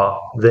car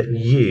that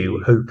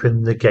you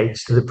opened the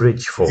gates to the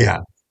bridge for.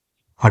 Yeah,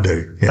 I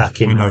do. Yeah. Back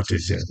in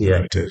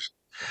 1968.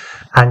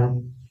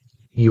 And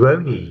you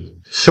only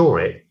saw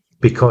it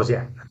because it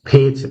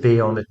appeared to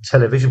be on a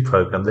television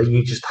programme that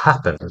you just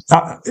happened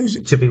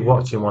to be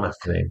watching one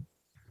afternoon.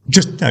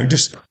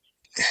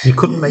 You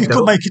couldn't make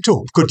it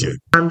up, could you?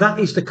 And that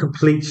is the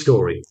complete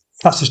story.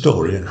 That's the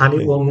story, yeah. And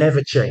it will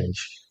never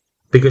change.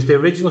 Because the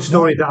original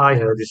story that I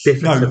heard is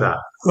different to that.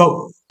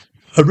 Well,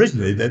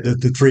 originally,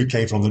 the three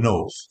came from the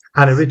north.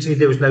 And originally,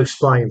 there was no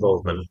spy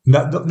involvement.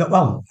 No,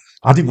 well,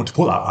 I didn't want to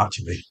put that,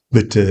 actually.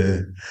 But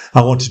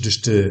I wanted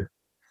just to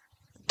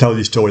tell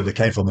you a story that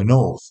came from the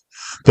north.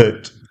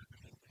 But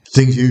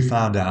things you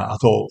found out, I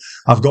thought,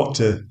 I've got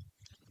to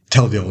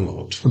tell the whole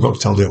lot. I've got to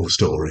tell the whole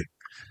story.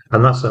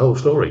 And that's the whole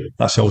story?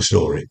 That's the whole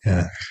story,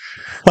 yeah.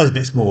 Well, there's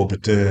bits more,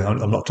 but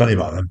I'm not telling you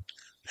about them.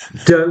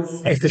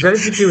 If there's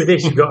anything to do with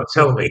this, you've got to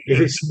tell me. If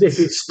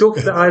it's stuff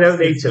that I don't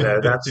need to know,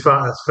 that's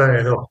fair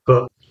enough.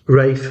 But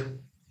Rafe,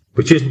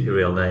 which isn't your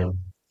real name,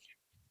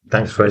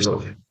 thanks very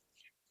much.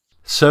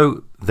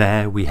 So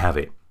there we have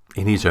it,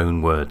 in his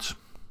own words.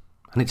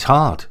 And it's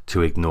hard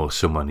to ignore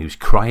someone who's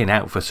crying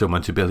out for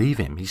someone to believe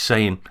him. He's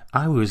saying,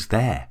 I was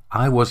there,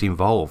 I was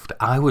involved,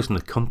 I was an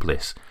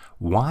accomplice.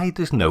 Why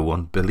does no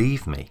one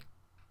believe me?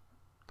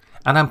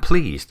 And I'm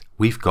pleased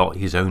we've got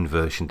his own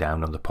version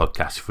down on the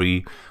podcast for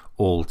you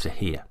all to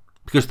hear,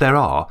 because there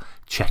are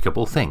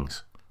checkable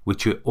things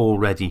which we're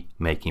already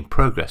making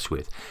progress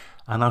with,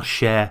 and I'll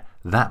share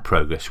that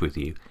progress with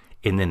you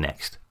in the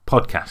next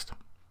podcast.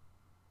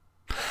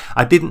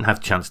 I didn't have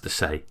a chance to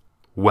say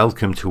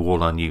welcome to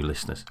all our new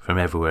listeners from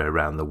everywhere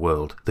around the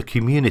world. The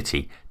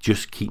community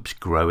just keeps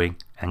growing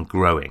and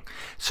growing.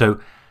 So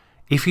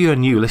if you're a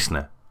new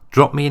listener,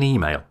 drop me an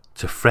email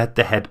to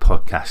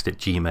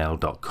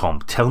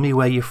fredtheheadpodcast@gmail.com. Tell me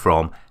where you're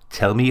from,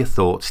 tell me your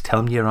thoughts,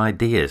 tell me your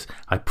ideas.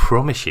 I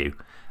promise you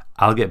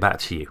I'll get back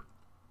to you,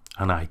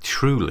 and I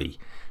truly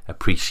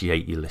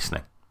appreciate you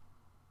listening.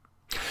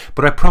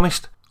 But I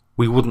promised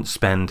we wouldn't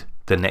spend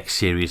the next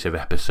series of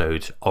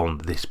episodes on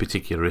this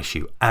particular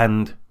issue,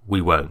 and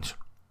we won't.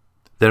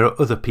 There are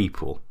other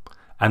people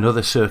and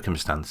other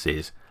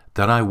circumstances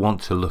that I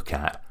want to look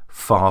at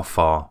far,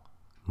 far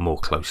more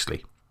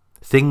closely.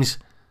 Things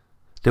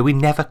that we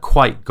never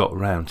quite got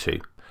round to,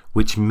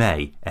 which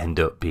may end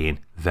up being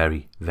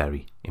very,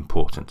 very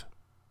important.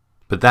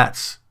 But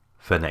that's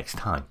for next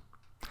time.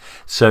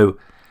 So,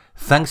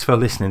 thanks for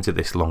listening to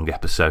this long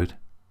episode.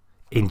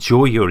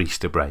 Enjoy your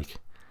Easter break.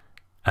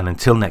 And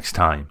until next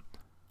time,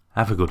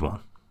 have a good one.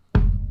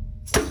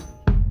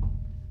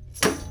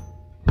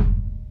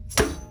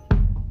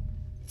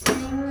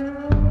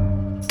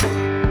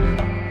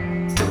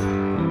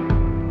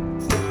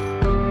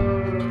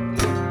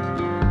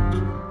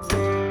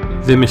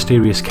 The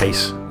Mysterious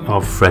Case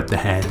of Fred the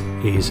Head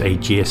is a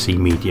GSC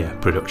Media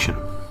production.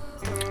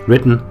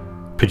 Written,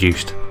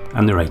 produced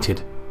and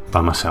narrated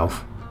by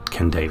myself,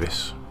 Ken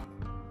Davis.